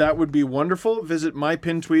 that would be wonderful. Visit my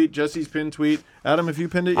pin tweet, Jesse's pin tweet. Adam, have you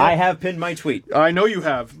pinned it yet? I have pinned my tweet. I know you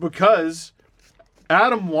have, because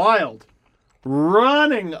Adam Wilde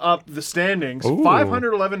running up the standings, Ooh.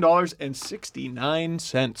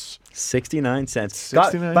 $511.69. 69 cents.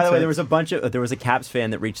 69 By the way, cents. there was a Caps fan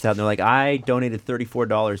that reached out and they're like, I donated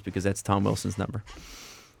 $34 because that's Tom Wilson's number.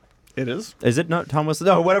 It is? Is it not Tom Wilson?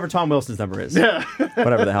 No, whatever Tom Wilson's number is. Yeah.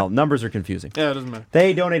 Whatever the hell. Numbers are confusing. Yeah, it doesn't matter.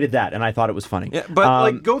 They donated that, and I thought it was funny. Yeah,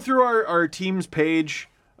 but go through our team's page,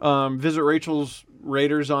 visit Rachel's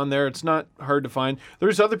Raiders on there. It's not hard to find.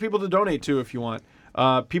 There's other people to donate to if you want.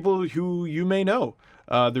 People who you may know.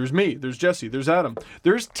 There's me, there's Jesse, there's Adam.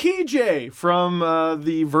 There's TJ from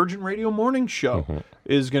the Virgin Radio Morning Show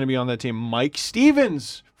is going to be on that team. Mike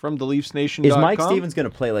Stevens from TheLeafsNation.com. Is Mike Stevens going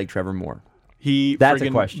to play like Trevor Moore? That's a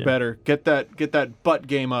question. Better. Get that butt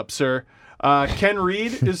game up, sir. Ken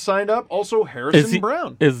Reed is signed up. Also, Harrison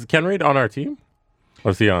Brown. Is Ken Reed on our team? Or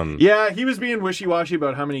is he on? Yeah, he was being wishy-washy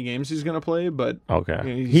about how many games he's going to play, but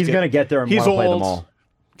Okay. He's going to get there and want to play them all.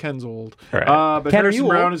 Ken's old. All right. But Ken, are Harrison you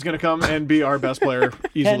Brown old? is going to come and be our best player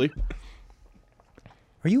easily.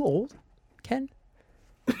 Are you old, Ken?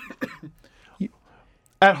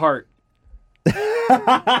 At heart.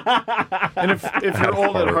 And if you're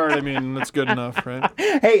old at heart, I mean, that's good enough, right?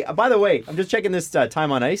 Hey, by the way, I'm just checking this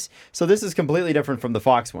time on ice. So this is completely different from the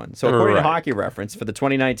Fox one. So according to Right. Hockey Reference for the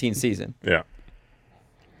 2019 season, Yeah.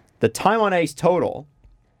 the time on ice total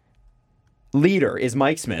leader is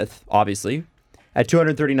Mike Smith, obviously, at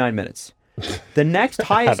 239 minutes. The next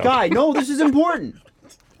highest guy, no, this is important.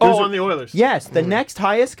 On the Oilers. Yes, the next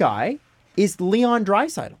highest guy is Leon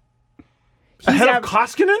Draisaitl. Ahead of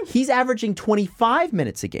Koskinen? He's averaging 25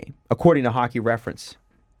 minutes a game, according to Hockey Reference.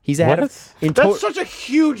 He's ahead What? of in That's total. such a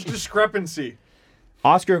huge discrepancy.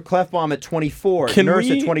 Oscar Klefbom at 24, Can Nurse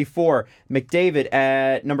we- at 24, McDavid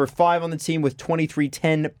at number 5 on the team with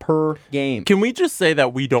 23-10 per game. Can we just say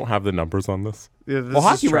that we don't have the numbers on this? Yeah, this Well, is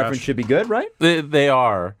Hockey trash. Reference should be good, right? They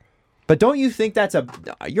are. But don't you think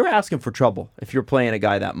you're asking for trouble if you're playing a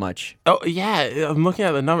guy that much? Oh, yeah. I'm looking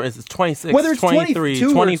at the numbers. It's 26, Whether it's 23, 22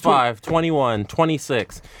 or 25, 21,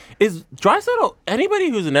 26. Is Draisaitl, anybody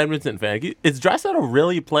who's an Edmonton fan, is Draisaitl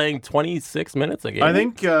really playing 26 minutes a game? I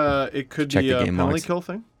think it could Check be the a game penalty logs. kill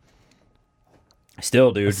thing.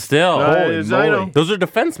 Still, dude. Still. Holy I moly. know. Those are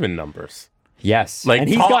defenseman numbers. Yes. Like and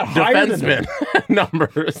he's top got higher than defenseman them.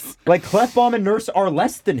 numbers. Like Klefbom and Nurse are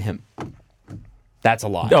less than him. That's a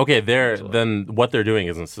lot. Okay, then what they're doing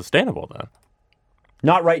isn't sustainable then.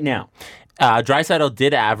 Not right now. Draisaitl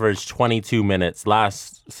did average 22 minutes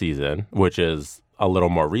last season, which is a little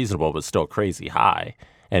more reasonable, but still crazy high.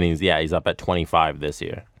 And he's up at 25 this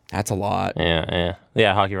year. That's a lot. Yeah.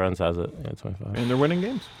 Hockey Runs has it. Yeah, 25. And they're winning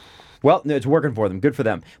games. Well, it's working for them. Good for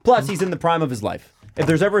them. Plus, he's in the prime of his life. If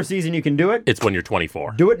there's ever a season you can do it, It's when you're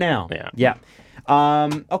 24. do it now. Yeah.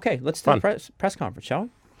 Okay, let's do the press conference, shall we?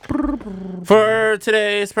 For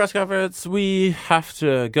today's press conference, we have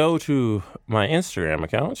to go to my Instagram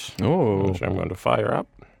account, which I'm going to fire up.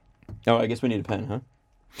 Oh, I guess we need a pen,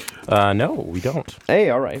 huh? No, we don't. Hey,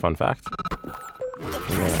 all right. Fun fact.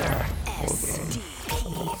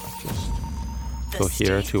 Go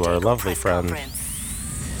here to our lovely friend,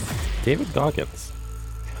 David Goggins.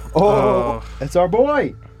 Oh, that's our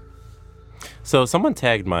boy. So someone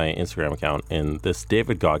tagged my Instagram account in this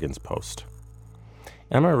David Goggins post.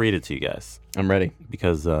 And I'm going to read it to you guys I'm ready.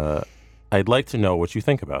 because I'd like to know what you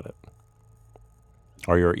think about it.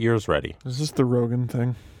 Are your ears ready? Is this the Rogan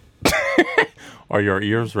thing? Are your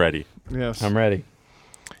ears ready? Yes. I'm ready.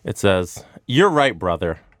 It says, "You're right,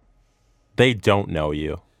 brother. They don't know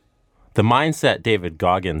you. The mindset David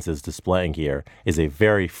Goggins is displaying here is a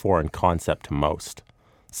very foreign concept to most.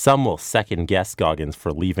 Some will second-guess Goggins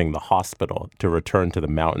for leaving the hospital to return to the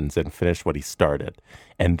mountains and finish what he started.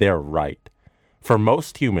 And they're right. For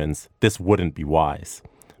most humans, this wouldn't be wise.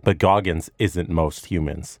 But Goggins isn't most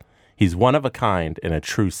humans. He's one of a kind and a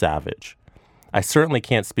true savage. I certainly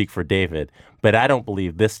can't speak for David, but I don't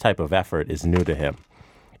believe this type of effort is new to him.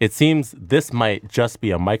 It seems this might just be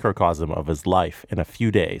a microcosm of his life in a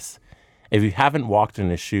few days. If you haven't walked in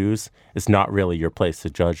his shoes, it's not really your place to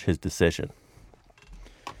judge his decision."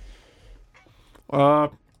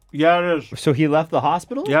 Yeah, it is. So he left the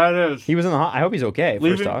hospital? Yeah, it is. He was in the I hope he's okay,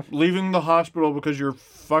 first off. Leaving the hospital because your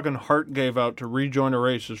fucking heart gave out to rejoin a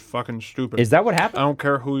race is fucking stupid. Is that what I happened? don't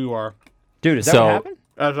care who you are. Dude, is that So- what happened?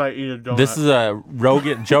 As I eat a donut. This is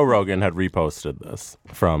Joe Rogan had reposted this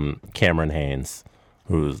from Cameron Haynes,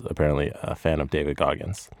 who's apparently a fan of David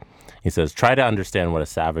Goggins. He says, "Try to understand what a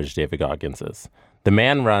savage David Goggins is. The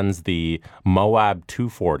man runs the Moab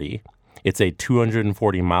 240. It's a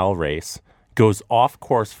 240-mile race, goes off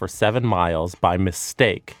course for 7 miles by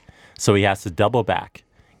mistake, so he has to double back.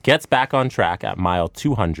 Gets back on track at mile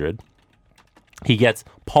 200. He gets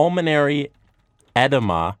pulmonary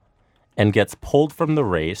edema and gets pulled from the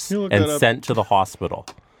race You look and that up. sent to the hospital.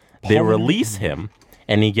 They release him,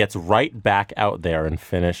 and he gets right back out there and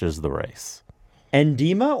finishes the race.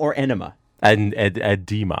 Endema or enema? And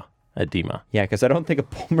edema. Edema. Yeah, because I don't think a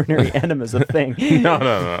pulmonary enema is a thing.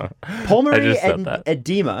 No. Pulmonary I just said that.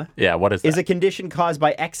 edema Yeah, what is that? is a condition caused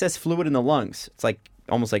by excess fluid in the lungs. It's like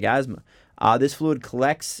almost like asthma. This fluid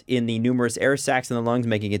collects in the numerous air sacs in the lungs,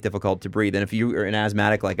 making it difficult to breathe. And if you are an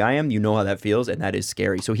asthmatic like I am, you know how that feels, and that is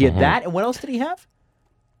scary. So he had that, and what else did he have?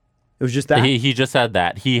 It was just that? He just had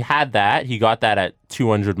that. He had that. He got that at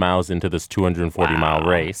 200 miles into this 240-mile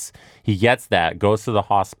race. He gets that, goes to the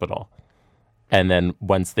hospital, and then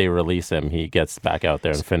once they release him, he gets back out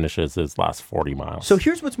there and finishes his last 40 miles. So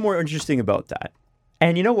here's what's more interesting about that.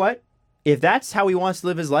 And you know what? If that's how he wants to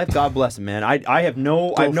live his life, God bless him, man. I have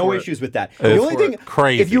no issues with that. The only thing,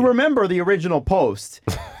 crazy. If you remember the original post,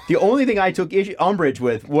 the only thing I took umbrage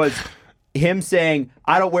with was him saying,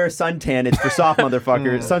 "I don't wear suntan; it's for soft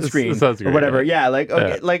motherfuckers, sunscreen or whatever." Yeah,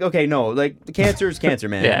 okay, no, like cancer is cancer,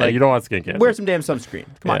 man. Yeah, like, you don't want skin cancer. Wear some damn sunscreen.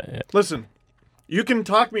 Come on. Yeah. Listen, you can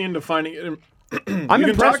talk me into finding it. I'm you can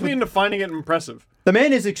impressed talk me into finding it impressive. The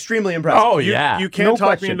man is extremely impressive. Oh, You, yeah. you can't No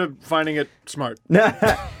talk question. me into finding it smart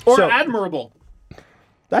or or admirable.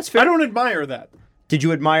 that's fair. I don't admire that. Did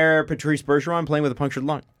you admire Patrice Bergeron playing with a punctured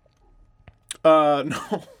lung?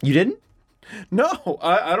 No, You didn't? no.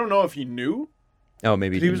 I don't know if he knew Oh,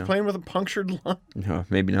 maybe he was playing with a punctured lung. No,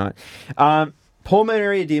 maybe not.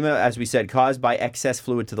 Pulmonary edema, as we said, caused by excess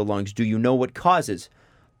fluid to the lungs. Do you know what causes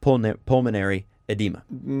pulmonary edema?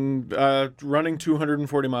 Running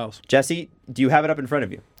 240 miles. Jesse, do you have it up in front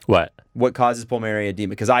of you? What? What causes pulmonary edema?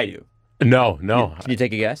 Because I do. No. Can you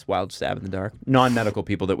take a guess? Wild stab in the dark. Non-medical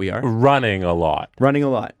people that we are. Running a lot. Running a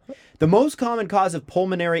lot. The most common cause of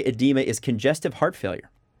pulmonary edema is congestive heart failure.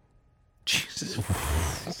 Jesus.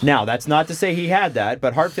 Now, that's not to say he had that,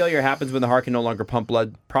 but heart failure happens when the heart can no longer pump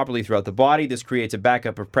blood properly throughout the body. This creates a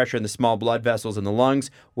backup of pressure in the small blood vessels in the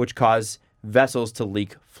lungs, which cause vessels to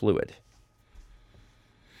leak fluid.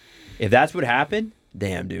 If that's what happened,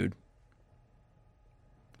 damn, dude.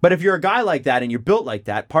 But if you're a guy like that and you're built like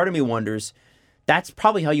that, part of me wonders, that's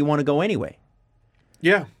probably how you want to go anyway.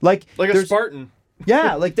 Yeah. Like a there's- Spartan.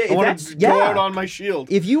 Yeah, like I want to go out on my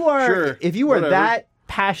shield. If you are Sure, whatever. that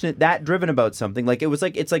passionate, that driven about something, like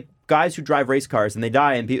it's like guys who drive race cars and they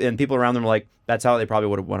die, and people around them are like, that's how they probably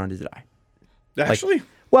would have went on to die. Actually,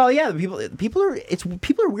 Well, yeah, people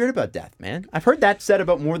are weird about death, man. I've heard that said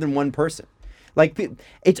about more than one person. Like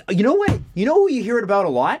it's you know what? You know who you hear it about a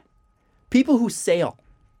lot? People who sail.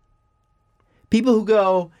 People who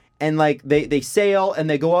go and like they sail and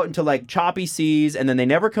they go out into like choppy seas and then they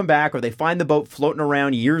never come back, or they find the boat floating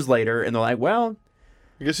around years later and they're like, well,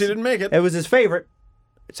 I guess he didn't make it. it was his favorite.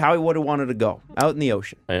 It's how he would have wanted to go, out in the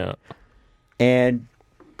ocean. Yeah. And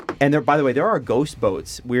there, by the way, there are ghost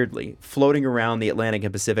boats, weirdly, floating around the Atlantic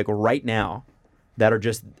and Pacific right now that are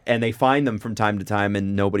just, and they find them from time to time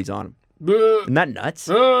and nobody's on them. Isn't that nuts?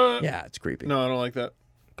 Yeah, it's creepy. No, I don't like that.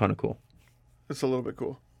 Kind of cool. It's a little bit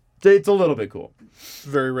cool. It's a little bit cool.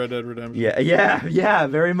 Very Red Dead Redemption. Yeah,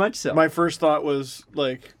 very much so. My first thought was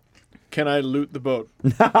like, can I loot the boat?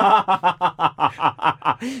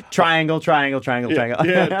 Triangle. Yeah,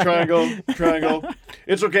 triangle.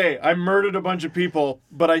 It's okay. I murdered a bunch of people,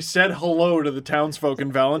 but I said hello to the townsfolk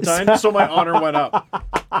in Valentine, so my honor went up.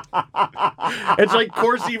 It's like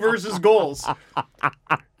Corsi versus goals.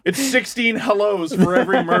 It's 16 hellos for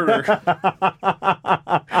every murder.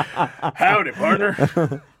 Howdy, partner.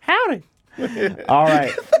 Howdy. All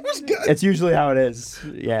right. It's usually how it is.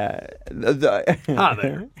 Yeah. Hi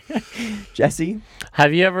there. Jesse?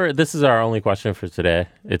 Have you ever, this is our only question for today.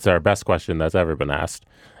 It's our best question that's ever been asked.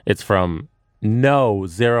 It's from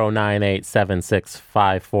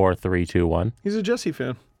No09876543321. He's a Jesse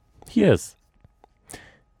fan. He is.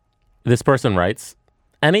 This person writes,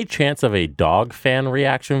 any chance of a dog fan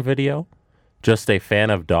reaction video? Just a fan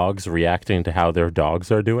of dogs reacting to how their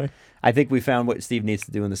dogs are doing? I think we found what Steve needs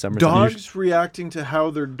to do in the summer. Dogs reacting to how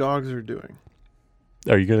their dogs are doing.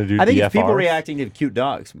 Are you going to do I think DFRs? it's people reacting to cute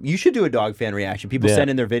dogs. You should do a dog fan reaction. People Yeah. send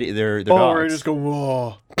in their video, their Oh, dogs. or just go,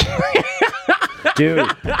 whoa. Dude,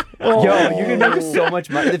 yo, you can make so much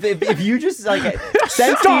money if you just like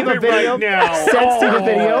send Steve a it video, right now. send Steve a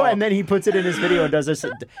video, and then he puts it in his video and does this.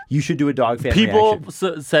 You should do a dog fan People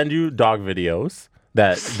reaction. send you dog videos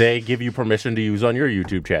that they give you permission to use on your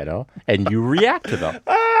YouTube channel, and you react to them.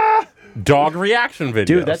 Dog reaction videos.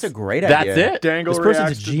 Dude, that's a great That's idea. it. Dangle This person's a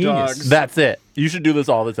reacts to genius. dogs. That's it. You should do this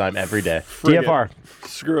all the time, every day. Frig DFR. it.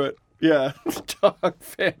 Screw it. Yeah. Dog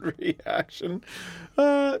fan reaction.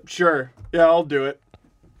 Sure. Yeah, I'll do it.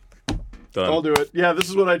 Done. I'll do it. Yeah, this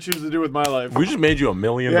is what I choose to do with my life. We just made you $1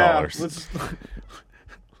 million. Yeah,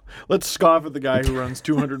 let's scoff at the guy who runs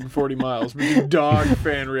 240 miles with these dog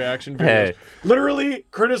fan reaction videos. Hey. Literally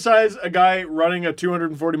criticize a guy running a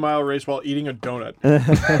 240 mile race while eating a donut.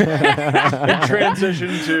 And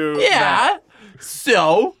transition to Yeah.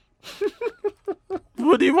 So,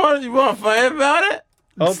 what do you want? You want to fight about it?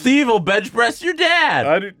 Steve will bench press your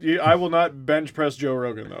dad. I will not bench press Joe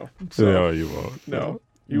Rogan, though. No, you won't. No.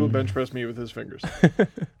 He will bench press me with his fingers.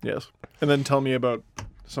 Yes. And then tell me about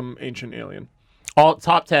some ancient alien. All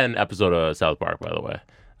top 10 episode of South Park, by the way.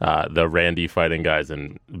 The Randy fighting guys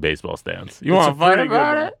in baseball stands. You want to fight pretty good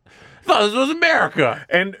about one. it? I thought this was America.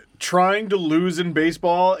 And trying to lose in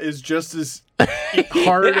baseball is just as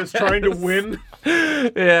hard as trying to win.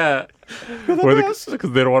 Yeah.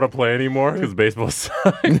 Because they don't want to play anymore because baseball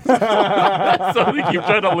sucks. So they keep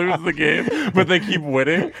trying to lose the game, but they keep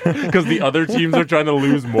winning because the other teams are trying to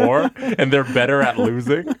lose more and they're better at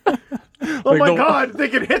losing. Oh my God, they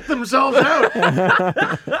can hit themselves out.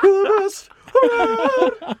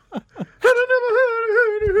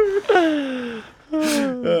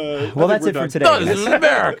 Well, that's it for today. No, this is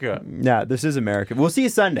America. Yeah, this is America. We'll see you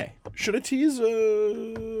Sunday. Should I tease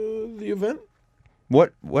the event?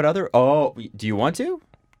 What other? Oh, do you want to?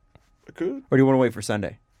 I could. Or do you want to wait for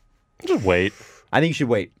Sunday? Just wait. I think you should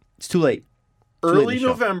wait. It's too late. Early in the show.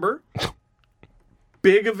 November.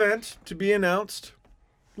 Big event to be announced.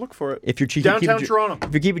 Look for it. If you're cheeky, Downtown Toronto.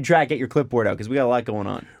 If you're keeping track, get your clipboard out because we got a lot going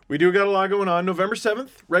on. We do got a lot going on. November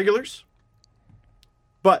 7th, regulars.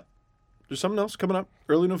 But there's something else coming up.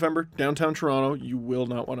 Early November, downtown Toronto. You will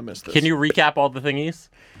not want to miss this. Can you recap all the thingies?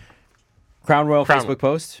 Crown Royal Facebook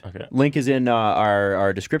post. Okay. Link is in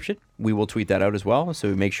our description. We will tweet that out as well.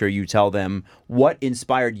 So make sure you tell them what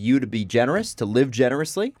inspired you to be generous, to live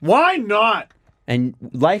generously. Why not? And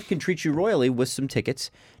life can treat you royally with some tickets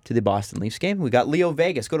to the Boston Leafs game. We got Leo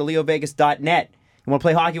Vegas. Go to leovegas.net. You want to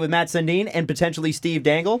play hockey with Matt Sundin and potentially Steve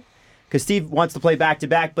Dangle? Because Steve wants to play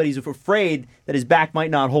back-to-back, but he's afraid that his back might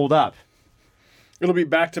not hold up. It'll be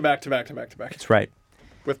back to back to back to back to back. That's right.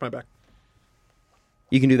 With my back.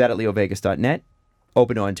 You can do that at leovegas.net.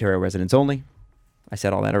 Open to Ontario residents only. I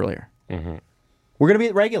said all that earlier. Mm-hmm. We're going to be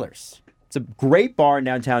at Regulars. It's a great bar in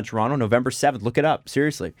downtown Toronto, November 7th. Look it up,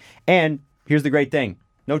 seriously. And here's the great thing.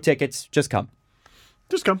 No tickets, just come.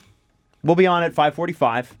 Just come. We'll be on at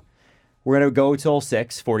 5:45. We're going to go till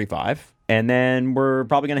 6:45. And then we're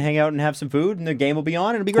probably going to hang out and have some food, and the game will be on,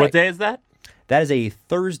 and it'll be great. What day is that? That is a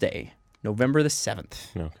Thursday, November the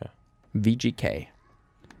 7th. Okay. VGK.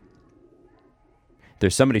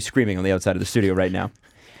 There's somebody screaming on the outside of the studio right now.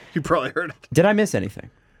 You probably heard it. Did I miss anything?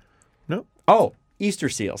 No. Oh, Easter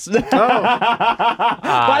seals. Oh.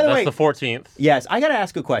 By the way, that's the 14th. yes, I got to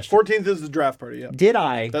ask a question. 14th is the draft party, yeah. Did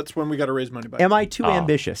I? That's when we got to raise money by. Am I too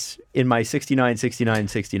ambitious in my 69, 69,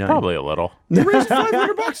 69? Probably a little. You raised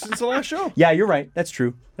 $500 since the last show. Yeah, you're right. That's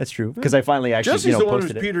true. That's true. Because I finally actually Jesse's the one who's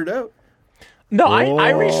posted it. petered out. No, I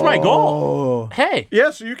reached my goal. Hey. Yeah,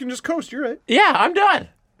 so you can just coast. You're right. Yeah, I'm done.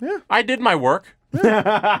 Yeah. I did my work. You can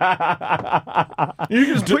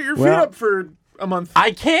just put your feet up for a month.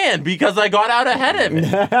 I can because I got out ahead of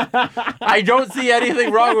it. I don't see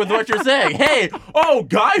anything wrong with what you're saying. Hey,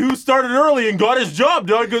 guy who started early and got his job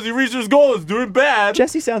done because he reached his goal is doing bad.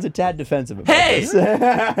 Jesse sounds a tad defensive about Hey, this.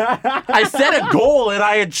 I set a goal and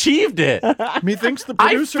I achieved it. Methinks the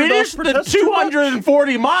I producer finished does the protest too much.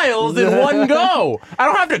 240 miles in one go. I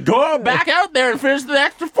don't have to go back out there and finish the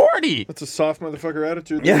extra 40. That's a soft motherfucker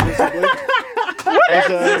attitude. What is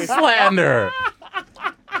this slander?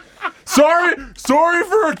 Sorry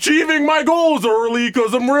for achieving my goals early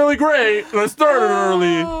because I'm really great and I started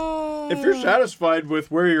early. If you're satisfied with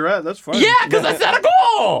where you're at, that's fine. Yeah, because I set a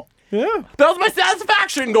goal. Yeah. That was my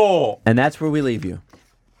satisfaction goal. And that's where we leave you.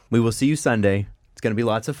 We will see you Sunday. It's going to be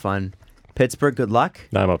lots of fun. Pittsburgh, good luck.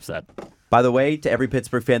 I'm upset. By the way, to every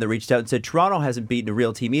Pittsburgh fan that reached out and said, Toronto hasn't beaten a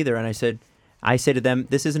real team either. And I say to them,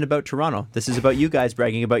 this isn't about Toronto. This is about you guys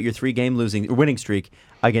bragging about your 3-game winning streak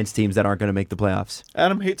against teams that aren't going to make the playoffs.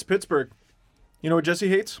 Adam hates Pittsburgh. You know what Jesse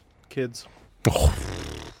hates? Kids.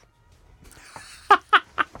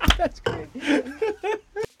 That's great.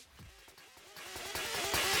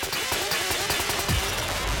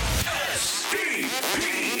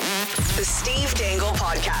 The Steve Dangle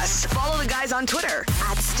Podcast. Follow the guys on Twitter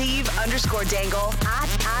at Steve_Dangle,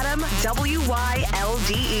 at Adam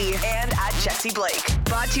WYLDE, and at Jesse Blake.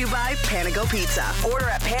 Brought to you by Panago Pizza. Order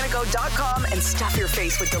at panago.com and stuff your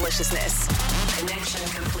face with deliciousness. Connection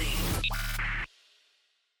complete.